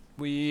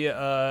we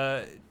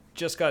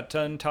just got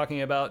done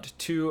talking about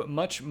 2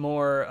 much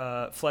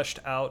more fleshed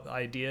out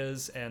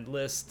ideas and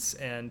lists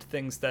and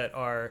things that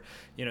are,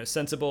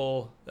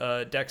 sensible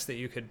decks that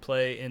you could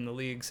play in the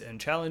leagues and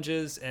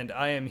challenges. And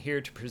I am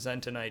here to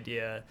present an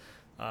idea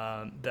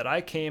that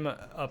I came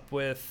up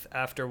with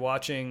after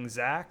watching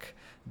Zach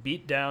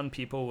beat down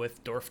people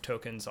with Dwarf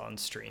tokens on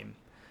stream.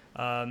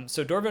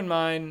 So Dwarven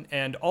Mine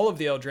and all of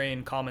the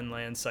Eldraine common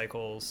land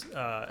cycles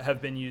have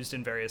been used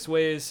in various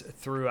ways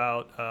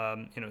throughout,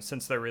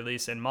 since their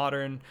release in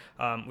Modern.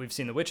 We've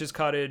seen the Witch's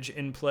Cottage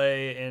in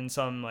play in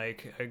some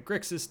like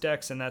Grixis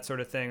decks and that sort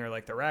of thing, or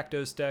like the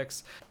Rakdos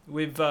decks.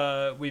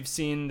 We've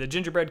seen the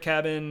Gingerbread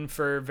Cabin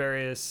for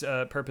various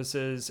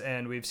purposes,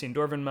 and we've seen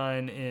Dwarven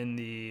Mine in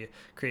the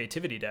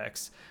creativity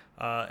decks.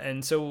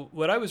 And so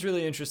what I was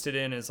really interested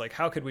in is, like,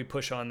 how could we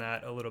push on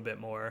that a little bit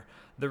more?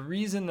 The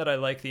reason that I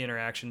like the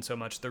interaction so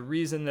much, the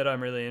reason that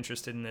I'm really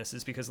interested in this,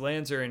 is because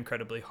lands are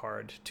incredibly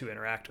hard to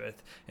interact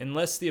with.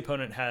 Unless the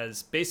opponent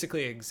has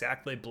basically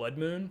exactly Blood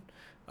Moon,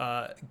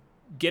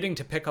 getting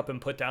to pick up and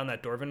put down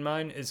that Dwarven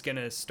Mine is going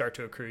to start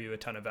to accrue you a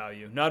ton of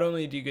value. Not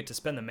only do you get to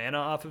spend the mana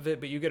off of it,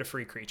 but you get a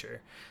free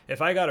creature.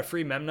 If I got a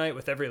free Memnite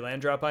with every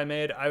land drop I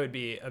made, I would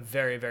be a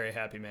very, very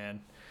happy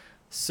man.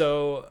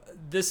 So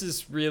this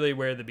is really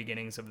where the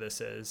beginnings of this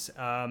is.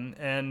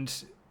 And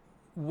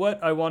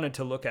what I wanted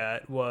to look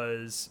at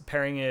was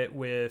pairing it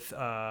with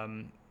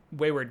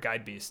Wayward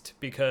Guidebeast,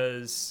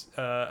 because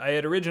I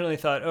had originally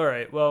thought, all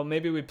right, well,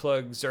 maybe we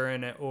plug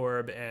Zurin,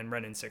 Orb, and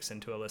Renin 6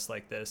 into a list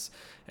like this,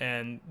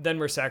 and then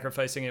we're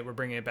sacrificing it, we're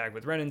bringing it back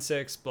with Renin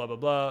 6, blah, blah,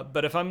 blah.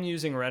 But if I'm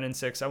using Renin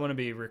 6, I want to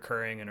be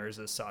recurring in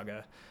Urza's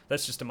Saga.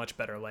 That's just a much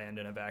better land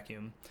in a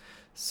vacuum.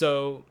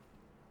 So...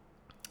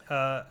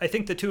 I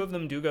think the 2 of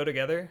them do go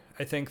together.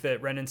 I think that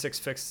Renin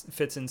 6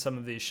 fits in some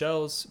of these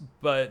shells,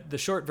 but the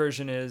short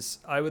version is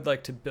I would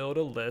like to build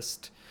a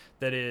list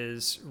that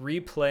is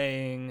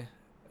replaying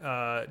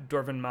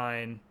Dwarven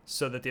Mine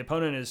so that the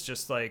opponent is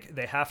just like,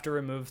 they have to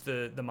remove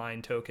the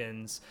mine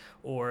tokens,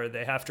 or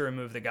they have to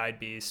remove the Guide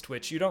Beast,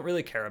 which you don't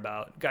really care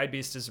about. Guide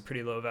Beast is a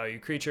pretty low value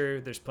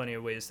creature. There's plenty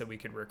of ways that we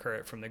could recur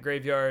it from the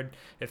graveyard.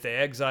 If they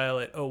exile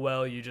it, oh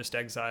well, you just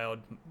exiled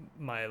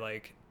my,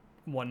 like,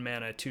 1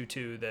 mana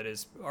 2/2 that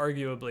is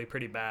arguably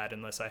pretty bad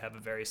unless I have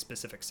a very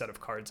specific set of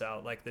cards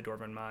out, like the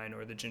Dwarven Mine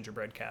or the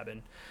Gingerbread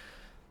Cabin.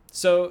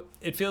 So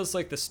it feels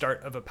like the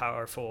start of a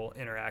powerful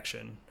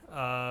interaction.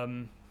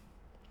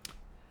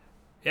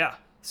 Yeah,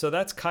 so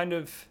that's kind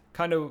of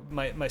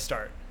my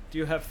start. Do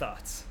you have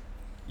thoughts?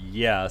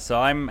 Yeah, so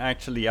I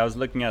was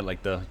looking at, like,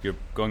 you're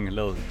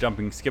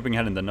going skipping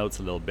ahead in the notes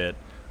a little bit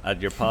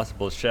at your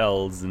possible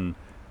shells, and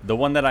the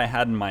one that I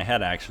had in my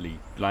head actually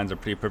lines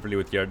up pretty perfectly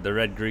with the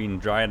red-green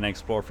Dryad and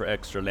Explore for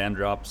extra land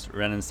drops,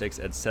 Renin 6,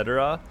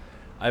 etc.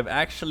 I've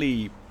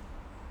actually,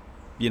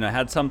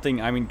 had something.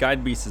 I mean,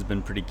 Guide Beast has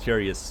been pretty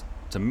curious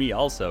to me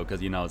also,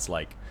 because, it's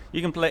like,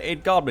 you can play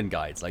 8 Goblin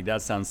Guides. Like,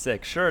 that sounds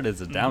sick. Sure, it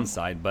is a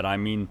downside, but I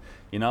mean,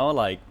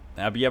 like,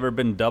 Have you ever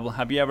been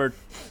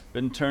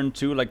turned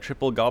 2 like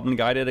triple goblin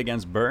guided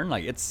against burn?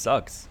 Like it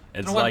sucks.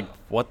 It's like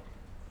what?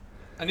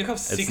 And you have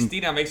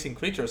 16 amazing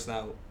creatures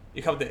now.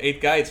 You have the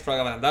 8 guides,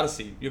 Fragavan and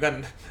Darcy. You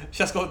can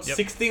just go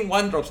 16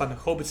 1-drops and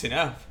hope it's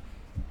enough.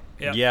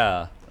 Yep.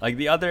 Yeah, like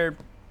the other.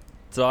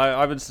 So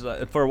I was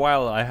for a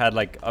while I had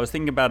like I was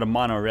thinking about a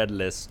mono red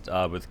list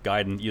with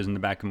guide using in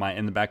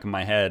the back of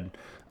my head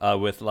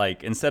with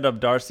like instead of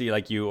Darcy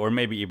like you, or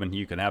maybe even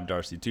you can have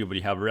Darcy too, but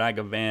you have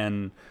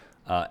Ragavan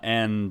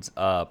and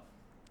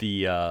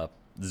the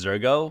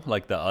Zergo,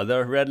 like the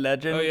other red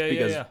legend. Oh, yeah,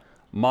 because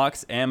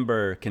Mox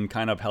Amber can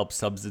kind of help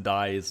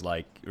subsidize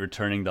like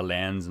returning the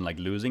lands and like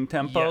losing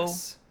tempo.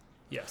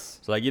 Yes.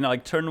 So like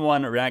like turn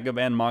 1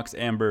 Ragavan Mox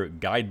Amber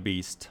Guide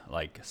Beast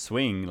like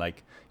swing,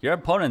 like your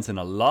opponent's in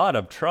a lot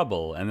of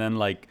trouble, and then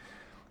like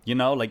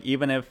like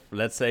even if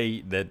let's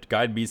say that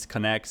Guide Beast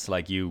connects,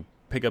 like you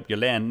pick up your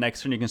land,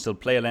 next turn you can still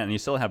play a land and you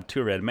still have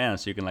 2 red mana,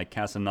 so you can like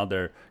cast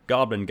another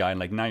Goblin Guide,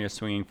 like now you're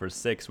swinging for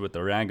 6 with the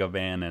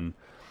Ragavan, and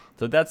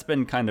so that's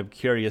been kind of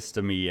curious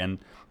to me. And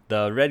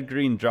the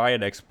red-green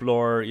Dryad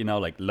Explorer,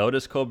 like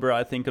Lotus Cobra,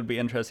 I think could be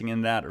interesting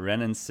in that.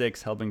 Renin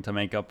 6 helping to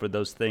make up for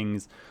those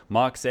things.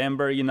 Mox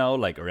Amber,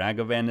 like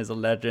Ragavan is a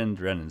legend.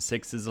 Renin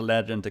 6 is a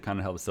legend to kind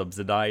of help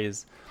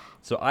subsidize.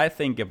 So I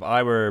think if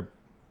I were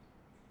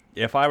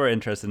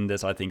interested in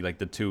this, I think like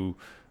the 2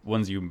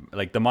 ones you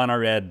like the mono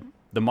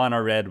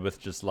red with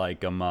just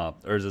like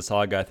Urza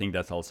Saga, I think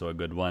that's also a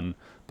good one.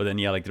 But then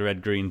like the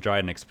red-green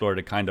Dryad Explorer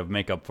to kind of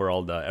make up for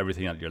all the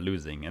everything that you're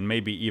losing, and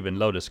maybe even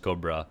Lotus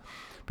Cobra.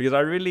 Because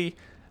I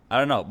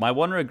don't know, my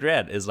one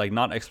regret is like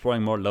not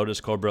exploring more Lotus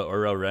Cobra,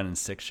 Uro, Ren, and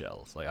 6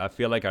 shells. Like I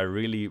feel like I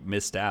really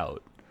missed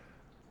out.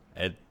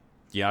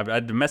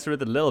 I'd messed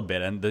with it a little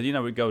bit, and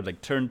we go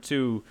like turn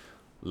 2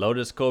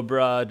 Lotus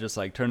Cobra, just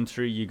like turn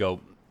 3 you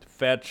go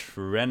fetch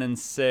Ren and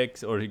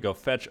 6, or you go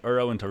fetch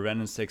Uro into Ren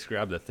and 6,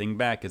 grab the thing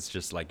back. It's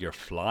just like you're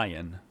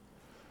flying.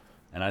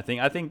 And I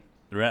think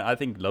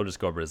Lotus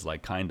Cobra is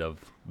like kind of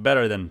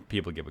better than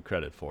people give it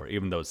credit for,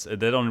 even though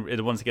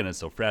once again it's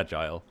so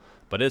fragile.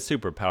 But it's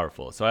super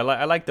powerful. So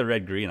I like the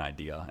red-green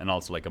idea, and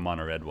also like a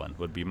mono-red one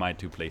would be my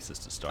 2 places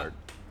to start.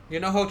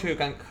 You know how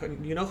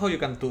you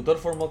can tutor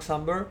for Mox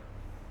Amber?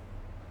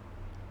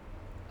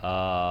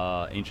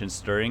 Ancient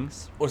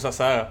Stirrings. Urza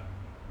Saga.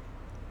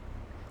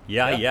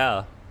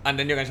 Yeah. And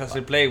then you can just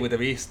replay with the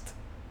beast.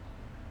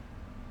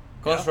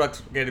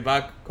 Construct, get it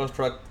back,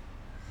 construct,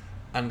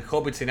 and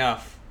hope it's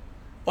enough.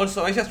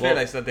 Also, I just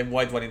realized that the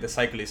white one in the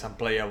cycle is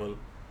unplayable.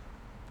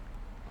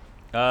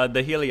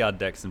 The Heliod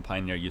decks in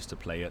Pioneer used to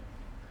play it.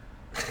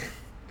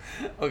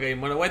 Okay,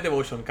 Mono White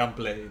Devotion can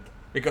play it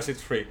because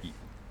it's free.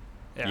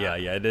 Yeah,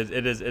 it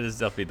is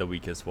definitely the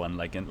weakest one,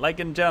 like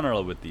in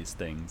general with these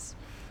things.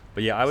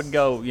 But yeah, I would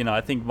go,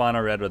 I think mono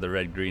red or the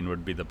red green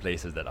would be the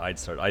places that I'd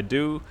start.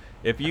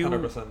 If you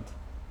 100%.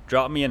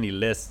 drop me any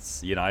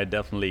lists, I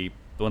definitely,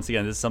 once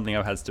again, this is something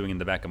I've had stewing in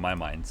the back of my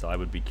mind, so I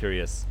would be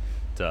curious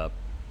to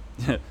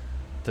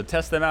to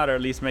test them out, or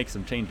at least make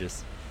some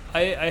changes.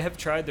 I have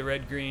tried the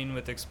red-green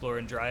with Explorer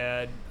and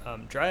Dryad.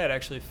 Dryad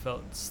actually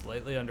felt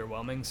slightly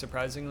underwhelming,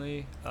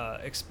 surprisingly.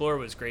 Explorer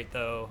was great,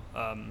 though.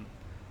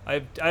 I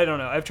don't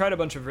know. I've tried a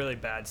bunch of really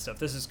bad stuff.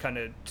 This is kind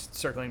of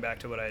circling back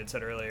to what I had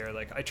said earlier.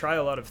 Like, I try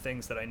a lot of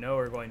things that I know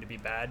are going to be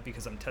bad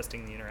because I'm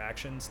testing the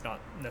interactions, not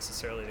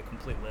necessarily the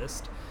complete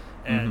list.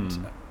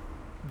 And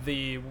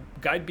the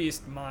Guide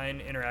Beast Mine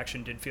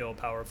interaction did feel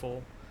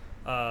powerful.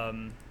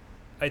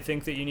 I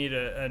think that you need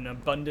an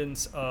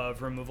abundance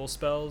of removal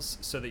spells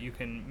so that you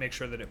can make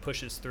sure that it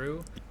pushes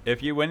through.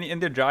 If you went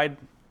in your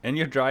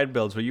dried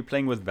builds, were you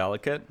playing with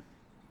Valakut?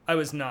 I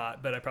was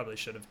not, but I probably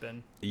should have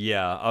been.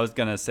 Yeah, I was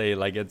gonna say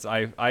like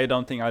I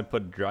don't think I'd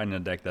put dried in a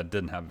deck that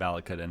didn't have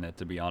Valakut in it,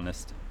 to be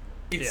honest.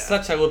 It's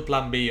such a good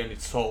plan B on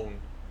its own.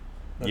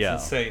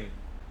 That's insane.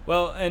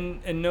 Well,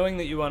 and knowing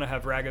that you want to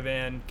have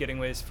Ragavan, getting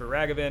ways for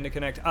Ragavan to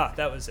connect.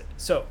 That was it.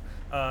 So,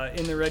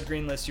 in the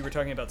red-green list, you were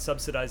talking about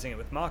subsidizing it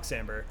with Mox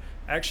Amber.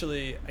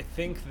 Actually, I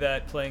think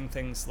that playing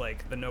things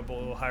like the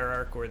Noble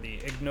Hierarch or the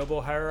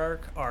Ignoble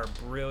Hierarch are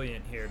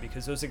brilliant here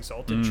because those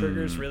Exalted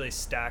triggers really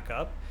stack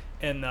up.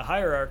 And the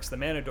Hierarchs, the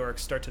Mana Dorks,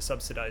 start to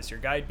subsidize your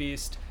Guide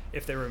Beast.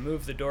 If they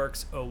remove the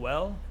Dorks, oh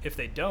well. If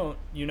they don't,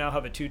 you now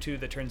have a 2/2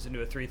 that turns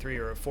into a 3/3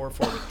 or a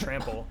 4/4 with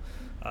Trample.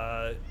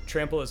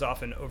 Trample is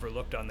often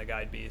overlooked on the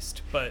Guide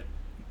Beast, but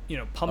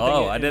pumping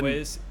it in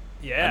ways.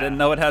 Yeah, I didn't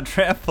know it had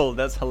Trample.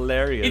 That's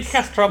hilarious. It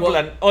has Trample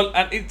and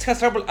it has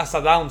Trample as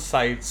a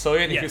downside. So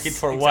even if you hit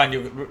for one,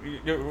 you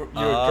return.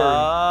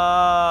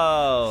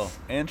 Oh,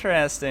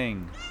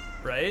 interesting.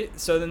 Right?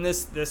 So then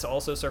this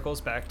also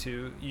circles back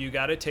to you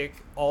got to take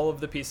all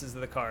of the pieces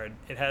of the card.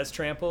 It has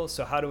Trample,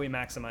 so how do we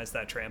maximize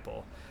that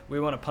Trample? We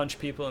want to punch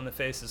people in the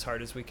face as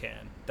hard as we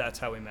can. That's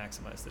how we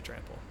maximize the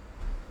Trample.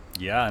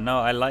 Yeah, no,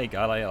 I like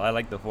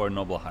the 4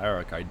 Noble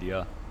Hierarch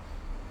idea.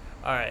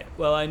 All right.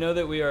 Well, I know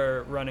that we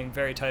are running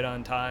very tight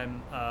on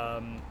time.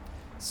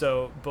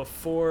 So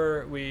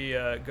before we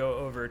go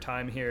over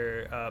time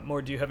here,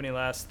 Mor, do you have any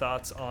last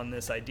thoughts on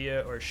this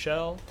idea or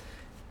Shell?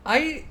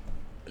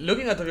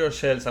 looking at all your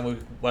shells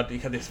and what we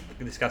had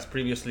discussed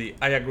previously,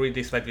 I agree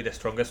this might be the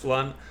strongest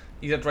one.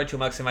 Either try to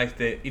maximize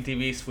the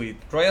ETBs with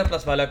Royal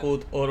plus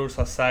Valakut or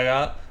Ursa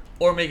Saga,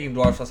 or making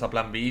Dwarves as a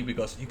plan B,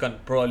 because you can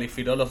probably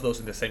fit all of those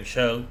in the same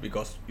shell,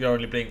 because you're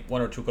only playing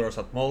 1 or 2 colors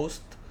at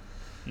most.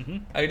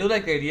 I do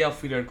like the idea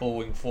of either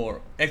going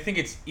for, I think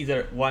it's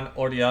either one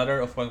or the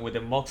other, of going with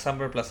the Mox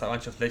Amber plus a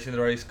bunch of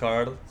legendaries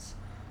cards.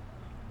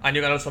 And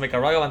you can also make a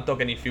Ragavan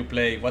token if you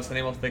play, what's the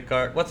name of the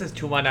card? What's this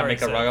 2 mana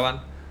make a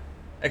Ragavan?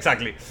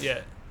 Exactly.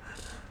 Yeah.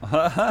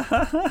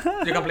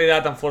 You can play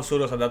that and 4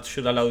 Suros, and that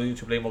should allow you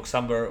to play Mox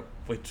Amber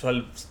with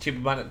 12 cheap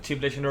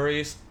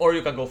legendaries, or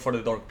you can go for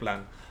the Dork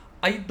plan.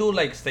 I do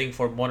like staying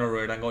for mono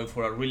rare and going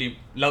for a really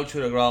low to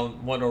the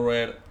ground mono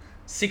rare,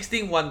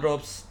 16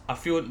 1-drops, a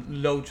few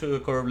low to the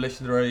curve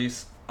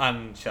legendaries,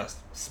 and just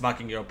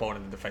smacking your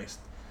opponent in the face.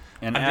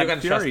 And you add can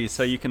Fury,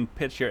 so you can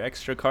pitch your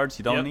extra cards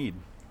you don't Yep. need.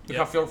 You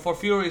have your 4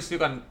 Furies, you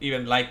can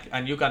even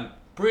and you can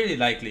pretty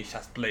likely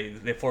just play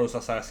the 4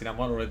 Sagas in a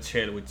mono red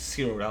shell with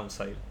 0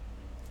 downside.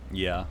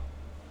 Yeah.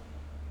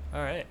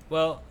 All right.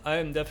 Well,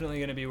 I'm definitely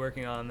going to be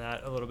working on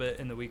that a little bit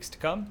in the weeks to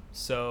come.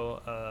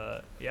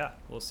 So, yeah,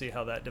 we'll see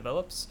how that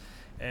develops.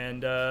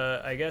 And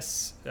I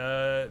guess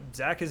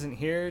Zach isn't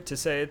here to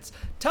say it's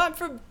time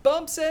for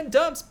bumps and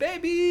dumps,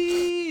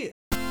 baby!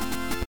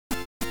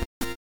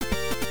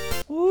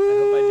 Woo! I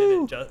hope I did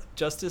it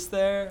justice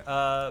there.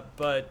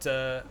 But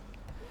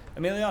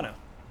Emiliano,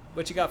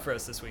 what you got for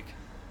us this week?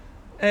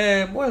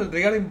 Well,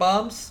 regarding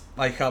bumps,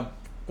 I have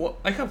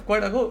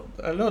quite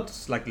a lot,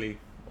 slightly.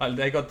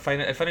 I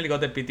finally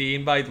got the PT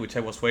invite, which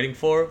I was waiting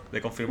for,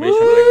 the confirmation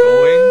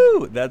that I'm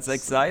going. That's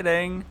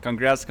exciting.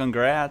 Congrats.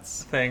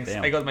 Thanks.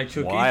 Damn. I got my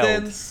 2 Wild.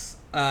 kittens,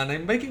 and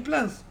I'm making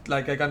plans.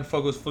 Like, I can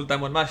focus full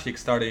time on Magic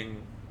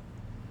starting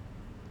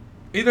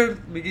either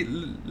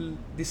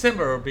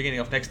December or beginning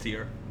of next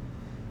year.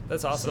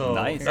 That's awesome. So,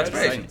 Nice. that's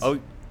great.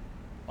 Exciting.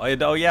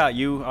 Oh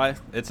yeah,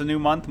 it's a new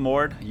month,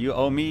 Mord. You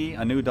owe me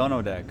a new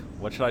Dono deck.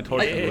 What should I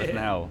torture you with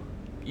now?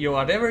 You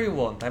whatever you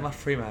want. I'm a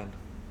free man.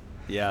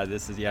 Yeah,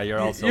 you're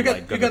also you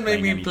like can good at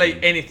make me playing play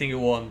anything. anything you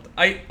want.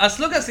 As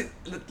long as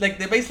like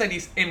the baseline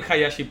is M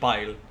Hayashi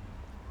pile.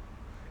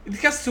 It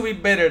has to be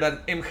better than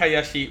M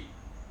Hayashi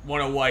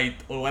mono white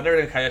or whatever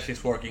M Hayashi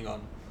is working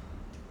on.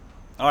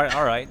 All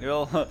right.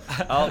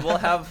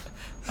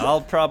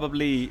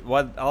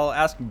 I'll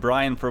ask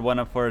Brian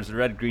for his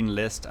red green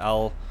list.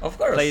 I'll Of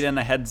course. play it in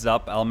a heads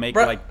up. I'll make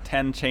like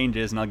 10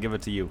 changes and I'll give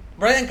it to you.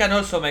 Brian can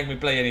also make me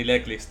play any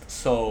leg list,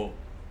 so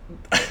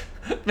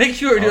make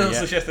sure you don't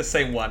suggest the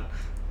same one.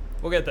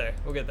 We'll get there.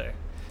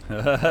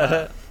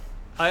 I'm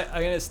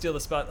going to steal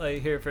the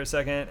spotlight here for a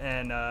second,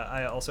 and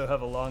I also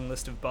have a long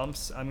list of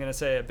bumps. I'm going to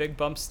say a big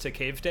bumps to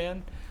Cave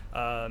Dan.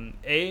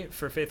 A,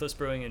 for Faithless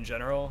Brewing in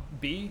general.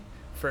 B,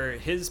 for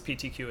his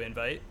PTQ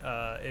invite.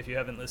 If you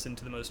haven't listened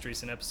to the most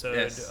recent episode,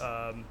 Yes.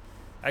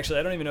 Actually,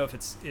 I don't even know if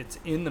it's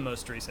in the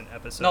most recent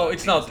episode. No,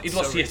 it's not. It It's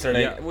was so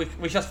yesterday.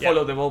 recent. We just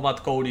followed the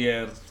Womad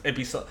Courier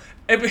episode.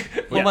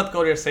 Womad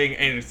Courier saying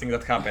anything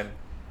that happened.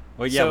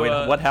 Well, yeah. So,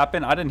 wait, what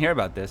happened? I didn't hear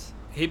about this.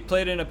 He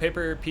played in a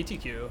paper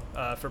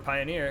PTQ for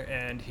Pioneer,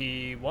 and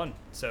he won.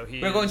 So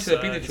We're going to the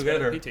PT he's got a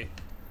together. PT.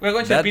 We're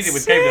going to the That's PT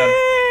with Cave Dan.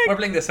 sick! We're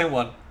playing the same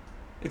one.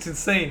 It's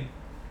insane.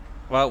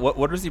 Well, what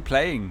was he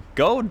playing?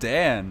 Go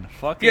Dan.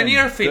 Fucking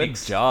Pioneer good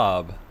Phoenix.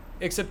 job.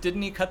 Except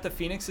didn't he cut the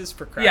Phoenixes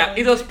for crowd? Yeah,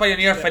 it was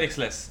Pioneer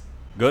Phoenixless.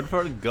 Good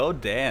for Go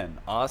Dan.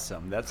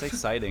 Awesome. That's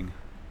exciting.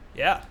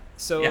 Yeah.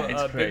 So Yeah,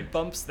 it's great. big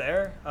bumps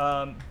there.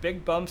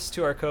 Big bumps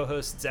to our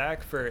co-host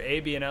Zach for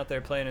being out there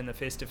playing in the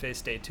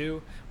face-to-face day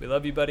 2. We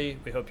love you, buddy.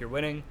 We hope you're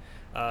winning.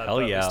 Hell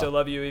but yeah. We still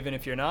love you even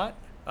if you're not.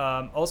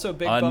 Also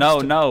big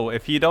bumps to... No.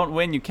 If you don't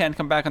win, you can't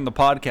come back on the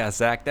podcast,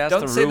 Zach. That's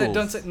Don't the say rules. that.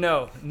 Don't say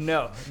no.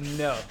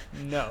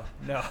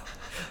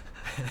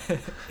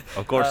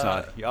 Of course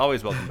not. You're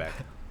always welcome back.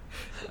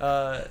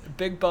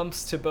 Big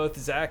bumps to both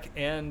Zach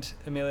and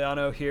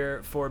Emiliano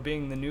here for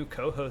being the new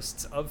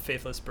co-hosts of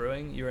Faithless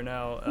Brewing. You are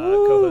now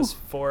co-hosts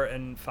 4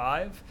 and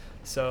 5,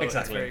 so it's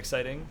Exactly. very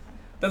exciting.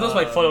 That was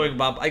my following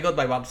bump. I got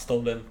my bump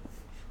stolen.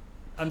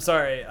 I'm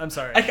sorry. I Well,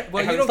 have you don't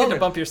get installed to it.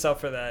 bump yourself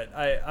for that.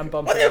 I'm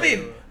bumping. What do you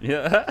mean?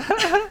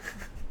 Yeah.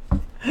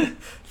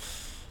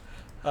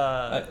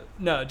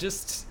 No,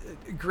 just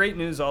great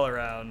news all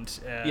around.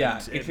 And Yeah,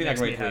 it it's been a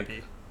makes me great week.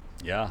 happy.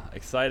 Yeah,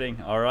 exciting.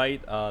 All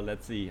right,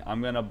 let's see.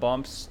 I'm gonna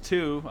bumps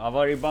too. I've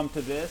already bumped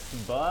to this,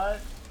 but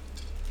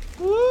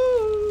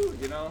woo,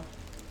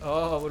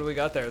 Oh, what do we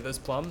got there? Those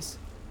plums?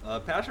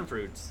 passion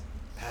fruits.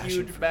 Passion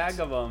Huge fruits. bag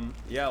of them.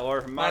 Yeah,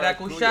 or Maracuja.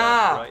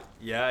 maracuja. Right?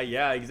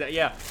 Yeah, exactly.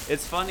 Yeah,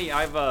 it's funny.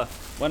 I've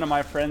one of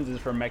my friends is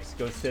from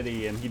Mexico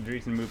City, and he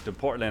recently moved to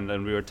Portland,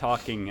 and we were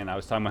talking, and I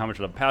was talking about how much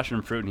of a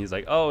passion fruit, and he's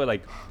like, "Oh,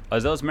 like, are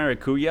those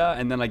maracuja?"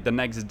 And then like the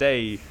next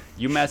day,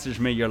 you messaged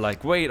me, you're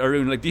like, "Wait,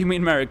 Arun, like, do you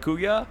mean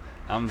maracuja?"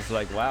 I'm just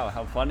like, "Wow,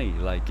 how funny!"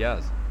 Like,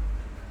 yes,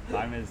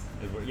 time is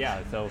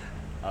yeah. So,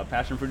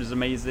 passion fruit is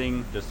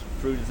amazing. Just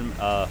fruit is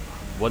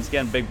once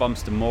again, big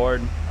bumps to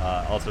Mord.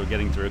 Also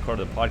getting to record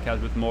the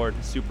podcast with Mord,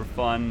 super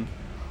fun.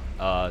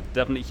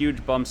 Definitely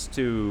huge bumps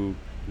to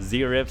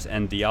Zerips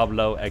and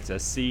Diablo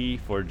XSC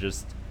for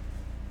just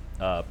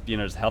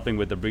just helping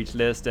with the breach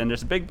list. And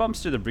there's big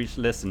bumps to the breach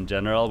list in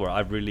general, where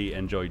I've really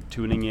enjoyed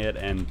tuning it,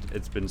 and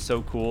it's been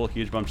so cool.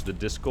 Huge bumps to the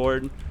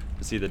Discord,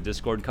 to see the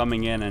Discord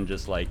coming in and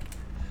just like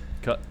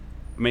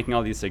making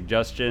all these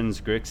suggestions,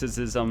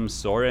 criticisms,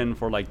 Soren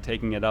for like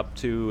taking it up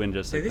to, and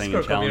just The playing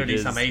Discord community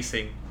challenges. is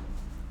amazing.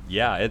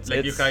 Yeah, it's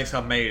You guys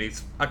have made it.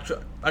 It's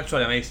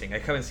actually amazing. I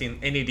haven't seen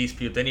any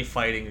dispute, any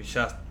fighting. It's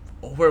just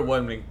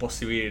overwhelming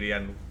possibility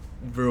and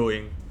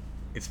brewing.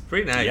 It's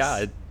pretty nice.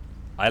 Yeah,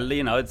 I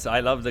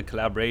love the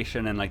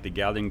collaboration and like the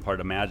gathering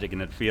part of Magic,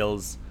 and it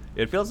feels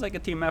like a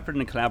team effort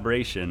and a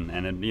collaboration,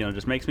 and it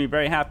just makes me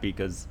very happy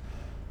because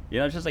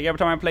it's just like every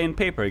time I play in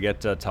paper, I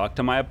get to talk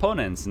to my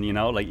opponents, and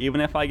like even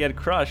if I get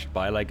crushed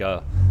by like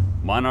a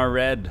mono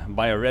red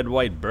by a red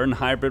white burn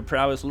hybrid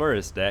prowess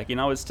Luris deck,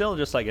 it's still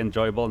just like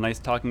enjoyable, nice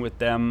talking with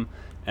them.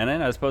 And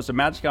then as opposed to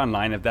Magic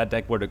Online, if that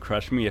deck were to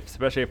crush me,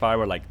 especially if I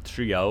were like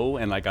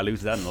 3-0 and like I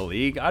lose that in the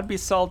league, I'd be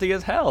salty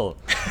as hell.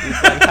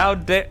 It's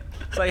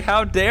like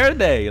how dare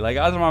they? Like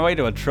I was on my way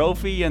to a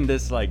trophy and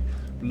this like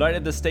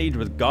lighted the stage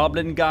with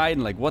Goblin Guide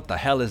and like what the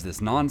hell is this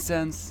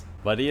nonsense?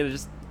 But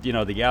just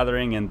the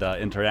gathering and the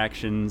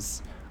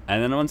interactions,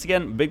 and then once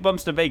again big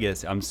bumps to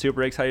Vegas. I'm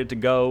super excited to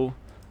go.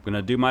 I'm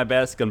gonna do my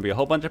best. Gonna be a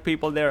whole bunch of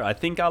people there. I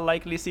think I'll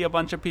likely see a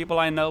bunch of people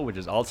I know, which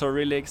is also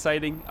really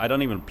exciting. I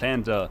don't even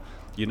plan to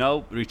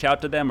reach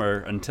out to them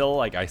or until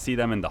like I see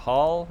them in the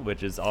hall,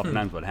 which is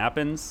oftentimes what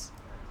happens.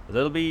 But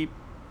it'll be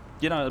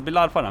a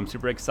lot of fun. I'm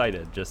super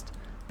excited. Just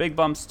big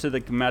bumps to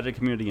the Magic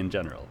community in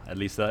general. At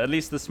least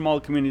the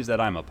small communities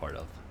that I'm a part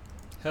of.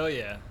 Hell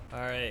yeah. All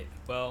right.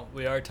 Well,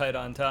 we are tight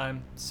on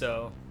time.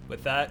 So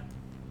with that,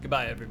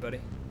 goodbye, everybody.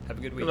 Have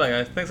a good week. Goodbye,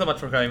 guys. Thanks so much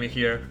for having me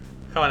here.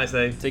 Have a nice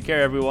day. Take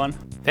care, everyone.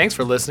 Thanks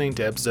for listening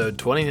to episode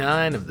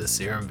 29 of the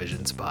Serum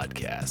Visions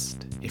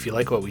podcast. If you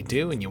like what we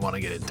do and you want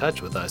to get in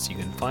touch with us, you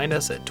can find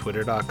us at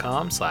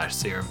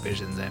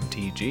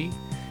twitter.com/serumvisionsmtg,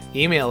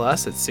 email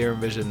us at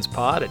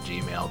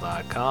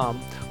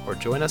serumvisionspod@gmail.com, or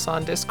join us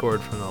on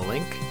Discord from the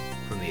link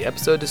from the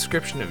episode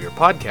description of your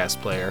podcast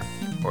player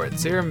or at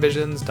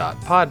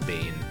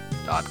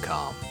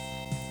serumvisions.podbean.com.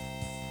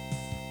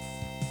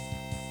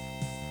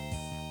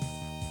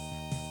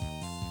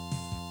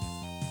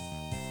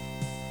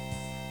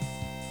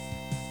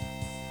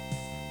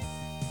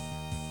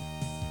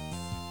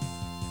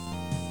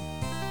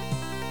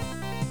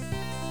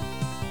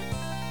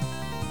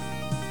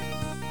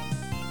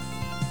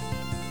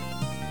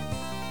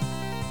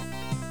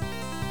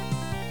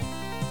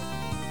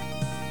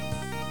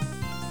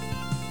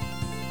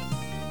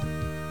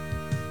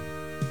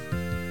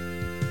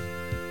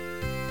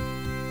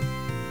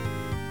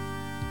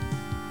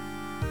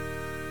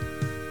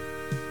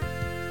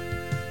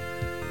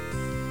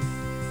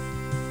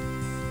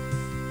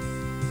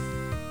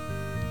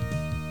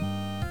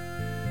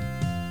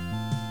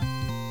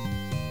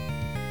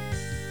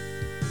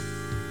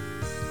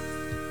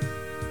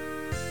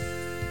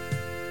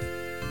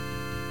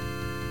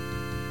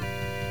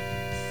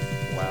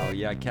 Wow,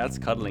 yeah, cats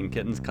cuddling,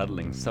 kittens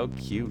cuddling. So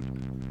cute.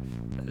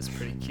 That is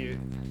pretty cute.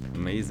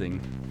 Amazing.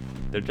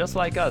 They're just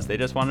like us. They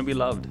just want to be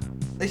loved.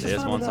 They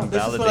just want some They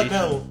just wanna validation.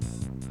 know.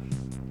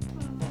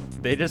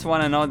 They just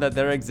want to know that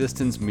their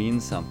existence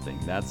means something.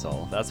 That's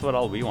all. That's what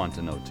all we want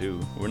to know too.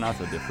 We're not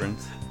so different.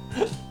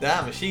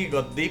 Damn, she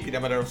got deep in a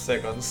matter of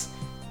seconds.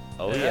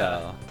 Oh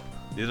Yeah.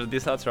 yeah.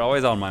 These thoughts are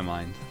always on my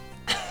mind.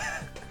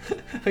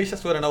 I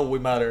just wanna know we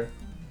matter.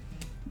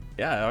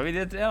 Yeah, I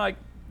mean, like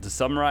to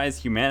summarize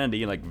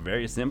humanity, like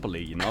very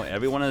simply,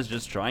 everyone is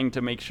just trying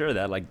to make sure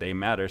that like they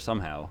matter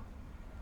somehow.